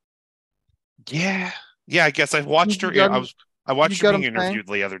 Yeah, I guess I watched her. I watched her being interviewed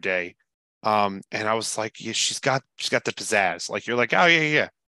the other day, and I was like, yeah, she's got the pizzazz. Like you're like, oh yeah,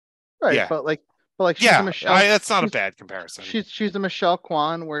 right. Yeah. But like she's a Michelle. That's not a bad comparison. She's a Michelle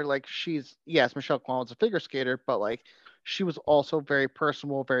Kwan where like Michelle Kwan was a figure skater, but like she was also very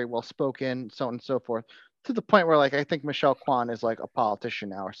personable, very well spoken, so on and so forth. To the point where, like, I think Michelle Kwan is like a politician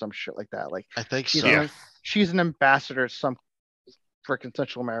now or some shit like that. Like, I think so. She's an ambassador to some freaking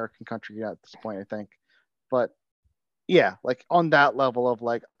Central American country at this point, I think. But yeah, like on that level of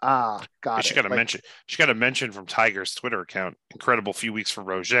like, She got a mention from Tiger's Twitter account. Incredible few weeks for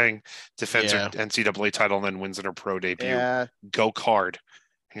Rose Zhang, defends her NCAA title and then wins in her pro debut. Yeah. Go card.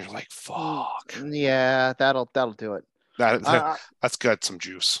 And you're like, fuck. Yeah, that'll do it. That's got some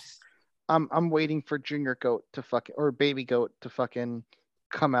juice. I'm waiting for Junior Goat or Baby Goat to fucking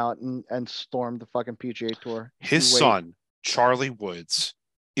come out and storm the fucking PGA Tour. His son, Charlie Woods,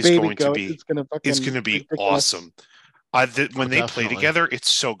 is going to be awesome. When they play together,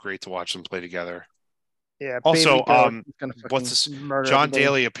 it's so great to watch them play together. Yeah. Also, what's this? John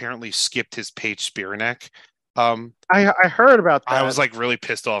Daly apparently skipped his Paige Spiranek. I heard about that. I was like really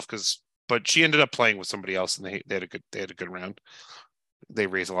pissed off but she ended up playing with somebody else, and they had a good round. They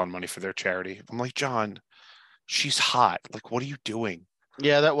raise a lot of money for their charity. I'm like, John, she's hot. Like, what are you doing?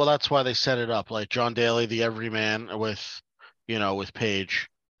 Yeah, that's why they set it up. Like John Daly, the everyman with Paige.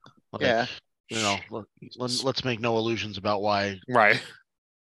 Like, let's make no illusions about why. Right.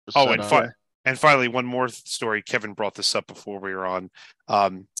 Oh, and finally, one more story. Kevin brought this up before we were on.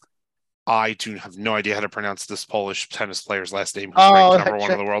 I do have no idea how to pronounce this Polish tennis player's last name. Who's ranked number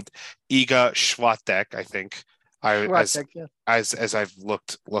 1 in the world. Iga Świątek, I think. As I've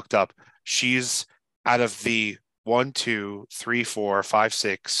looked up, she's out of the 1, 2, 3, 4, 5,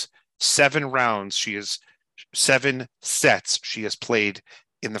 6, 7 rounds. She is 7 sets. She has played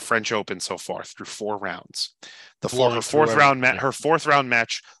in the French Open so far through 4 rounds. Blowing Her through fourth round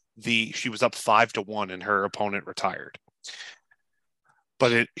match, she was up 5-1 and her opponent retired.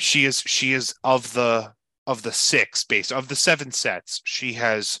 But she is of the 7 sets, she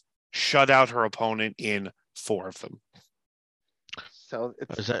has shut out her opponent in 4 of them. So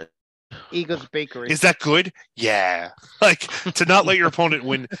it's Is that Eagles Bakery. Is that good? Yeah. Like to not let your opponent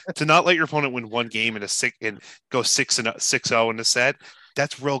win 1 game and go 6-0 in a set.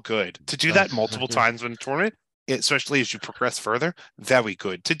 That's real good. To do that multiple times in a tournament, especially as you progress further, very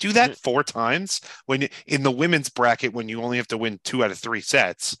good. To do that 4 times when in the women's bracket, when you only have to win 2 out of 3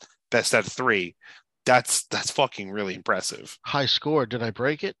 sets, best out of 3, that's fucking really impressive. high score? Did I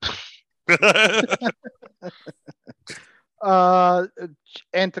break it?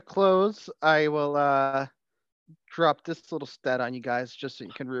 And to close, I will drop this little stat on you guys just so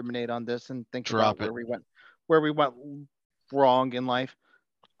you can ruminate on this and think about where we went wrong in life.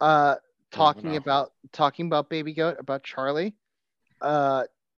 Talking about Baby Goat, about Charlie.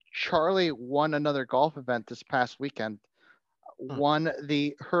 Charlie won another golf event this past weekend. Won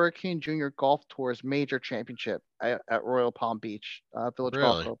the Hurricane Junior Golf Tour's major championship at Royal Palm Beach Village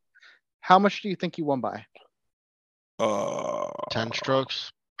Golf Club. How much do you think he won by? 10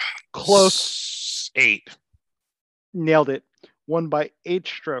 strokes. Close. 8. Nailed it. Won by 8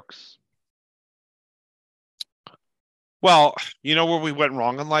 strokes. Well, you know where we went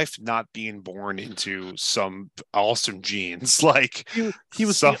wrong in life? Not being born into some awesome genes. Like he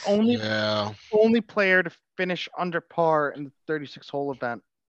was the only player to finish under par in the 36-hole event.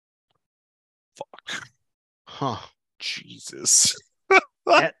 Fuck. Huh. Jesus.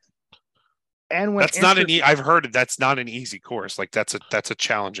 And when that's not I've heard it. That's not an easy course. Like that's a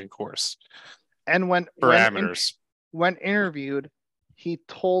challenging course. And when amateurs, when interviewed, he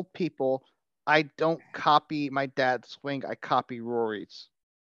told people, "I don't copy my dad's swing. I copy Rory's."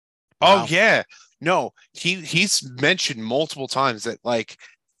 Oh yeah, no, he's mentioned multiple times that like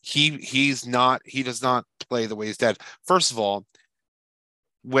he does not play the way his dad. First of all,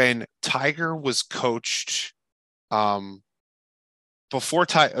 when Tiger was coached, before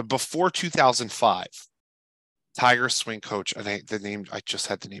 2005, Tiger's swing coach, and I just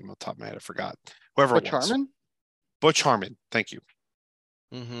had the name on the top of my head, I forgot. Whoever it was. Butch Harmon, thank you.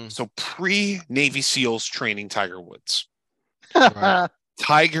 Mm-hmm. So pre-Navy SEALs training Tiger Woods. Right.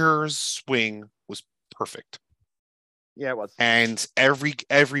 Tiger's swing was perfect. Yeah, it was. And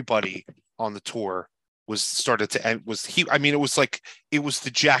everybody on the tour it was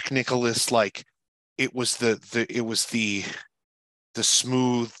the Jack Nicklaus, like it was the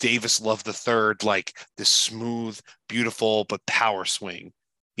smooth Davis Love the Third, like the smooth, beautiful but power swing,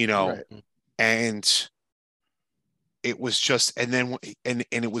 Right. And it was just, and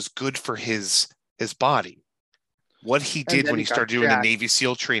it was good for his body. What he did when he started doing the Navy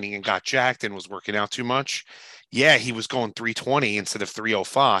SEAL training and got jacked and was working out too much, yeah, he was going 320 instead of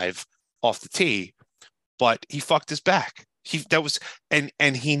 305 off the tee, but he fucked his back. He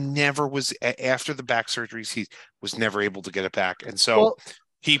never was, after the back surgeries, he was never able to get it back. And so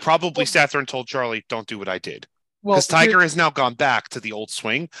he probably sat there and told Charlie, don't do what I did. Because Tiger has now gone back to the old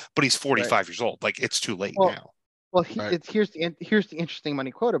swing, but he's 45 years old. Like it's too late now. Well, here's the interesting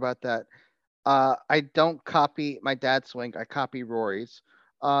money quote about that. I don't copy my dad's swing. I copy Rory's.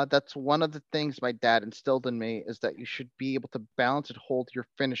 That's one of the things my dad instilled in me, is that you should be able to balance and hold your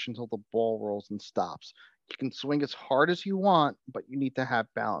finish until the ball rolls and stops. You can swing as hard as you want, but you need to have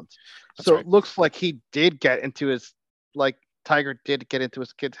balance. That's right. It looks like he did get into Tiger did get into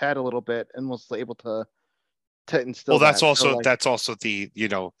his kid's head a little bit and was able to instill. Well, that's also the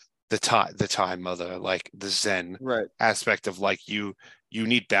the time of the Zen aspect of like you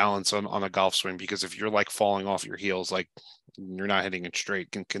need balance on a golf swing, because if you're like falling off your heels, like you're not hitting it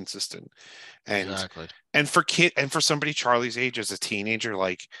straight and consistent. And exactly. And for somebody Charlie's age as a teenager,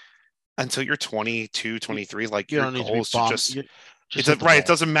 like until you're 22, 23, like your goal is to just it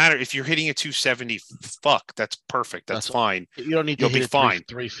doesn't matter if you're hitting a 270. Fuck, that's perfect. That's fine. You don't need to hit fine.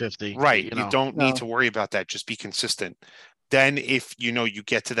 350. Right. You don't need to worry about that. Just be consistent. Then if you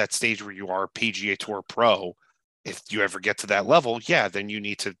get to that stage where you are a PGA Tour pro, if you ever get to that level, then you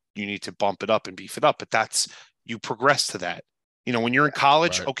need to bump it up and beef it up. But you progress to that. When you're in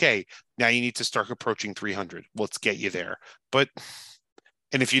college, okay, now you need to start approaching 300. Let's get you there.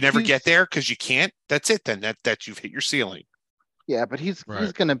 And if you never get there because you can't, that's it then. That you've hit your ceiling. Yeah, but he's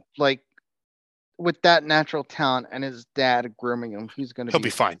gonna, like, with that natural talent and his dad grooming him, he'll be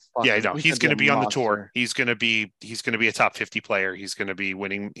fine. Yeah, I know. He's gonna be on the tour. He's gonna be a top 50 player. He's gonna be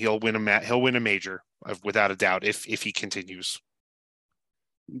winning. He'll win a major without a doubt if he continues.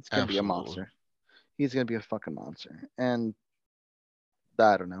 He's gonna be a monster. He's gonna be a fucking monster. And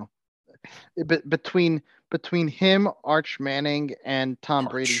I don't know. Between him, Arch Manning, and Tom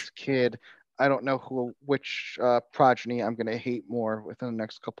Arch. Brady's kid, I don't know which progeny I'm gonna hate more within the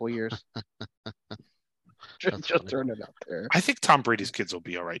next couple of years. just throwing it out there. I think Tom Brady's kids will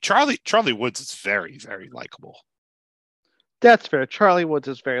be all right. Charlie Woods is very, very likable. That's fair. Charlie Woods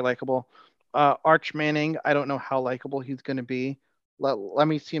is very likable. Arch Manning, I don't know how likable he's gonna be. Let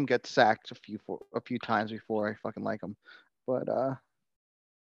me see him get sacked a few times before I fucking like him. But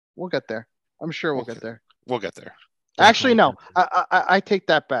we'll get there. I'm sure we'll get there. We'll get there. Actually, no. I take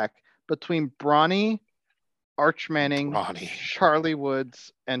that back. Between Bronny, Arch Manning, Charlie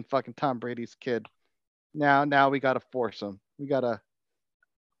Woods, and fucking Tom Brady's kid. Now we got to force him. We got a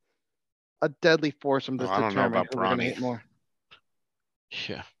deadly foursome to determine who we're gonna hate more.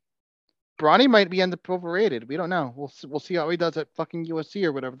 Yeah. Bronny might be end up overrated. We don't know. We'll see how he does at fucking USC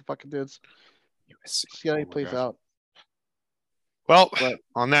or whatever the fuck it is. USC. See how he plays out. Well,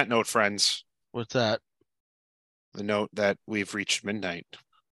 on that note, friends. What's that? The note that we've reached midnight.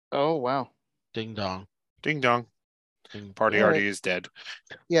 Oh, wow. Ding dong. Ding dong. Party already is dead.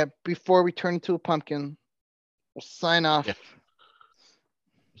 Yeah, before we turn into a pumpkin, we'll sign off. Yeah.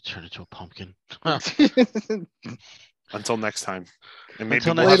 We turn into a pumpkin. Until next time. And maybe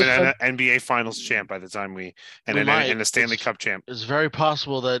we'll have an NBA Finals champ by the time and a Stanley Cup champ. It's very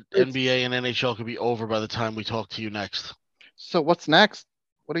possible that NBA and NHL could be over by the time we talk to you next. So what's next?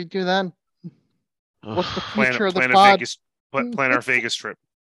 What do you do then? What's the future of the pod? Plan our Vegas trip.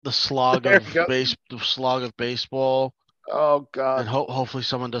 The slog of baseball. Oh God! And hopefully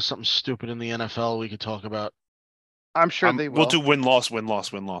someone does something stupid in the NFL we could talk about. I'm sure they will. We'll do win-loss.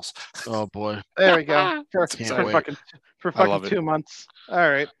 Oh boy! There we go. For fucking 2 months. All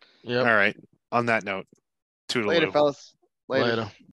right. Yep. All right. On that note, toodaloo. Later, fellas. Later.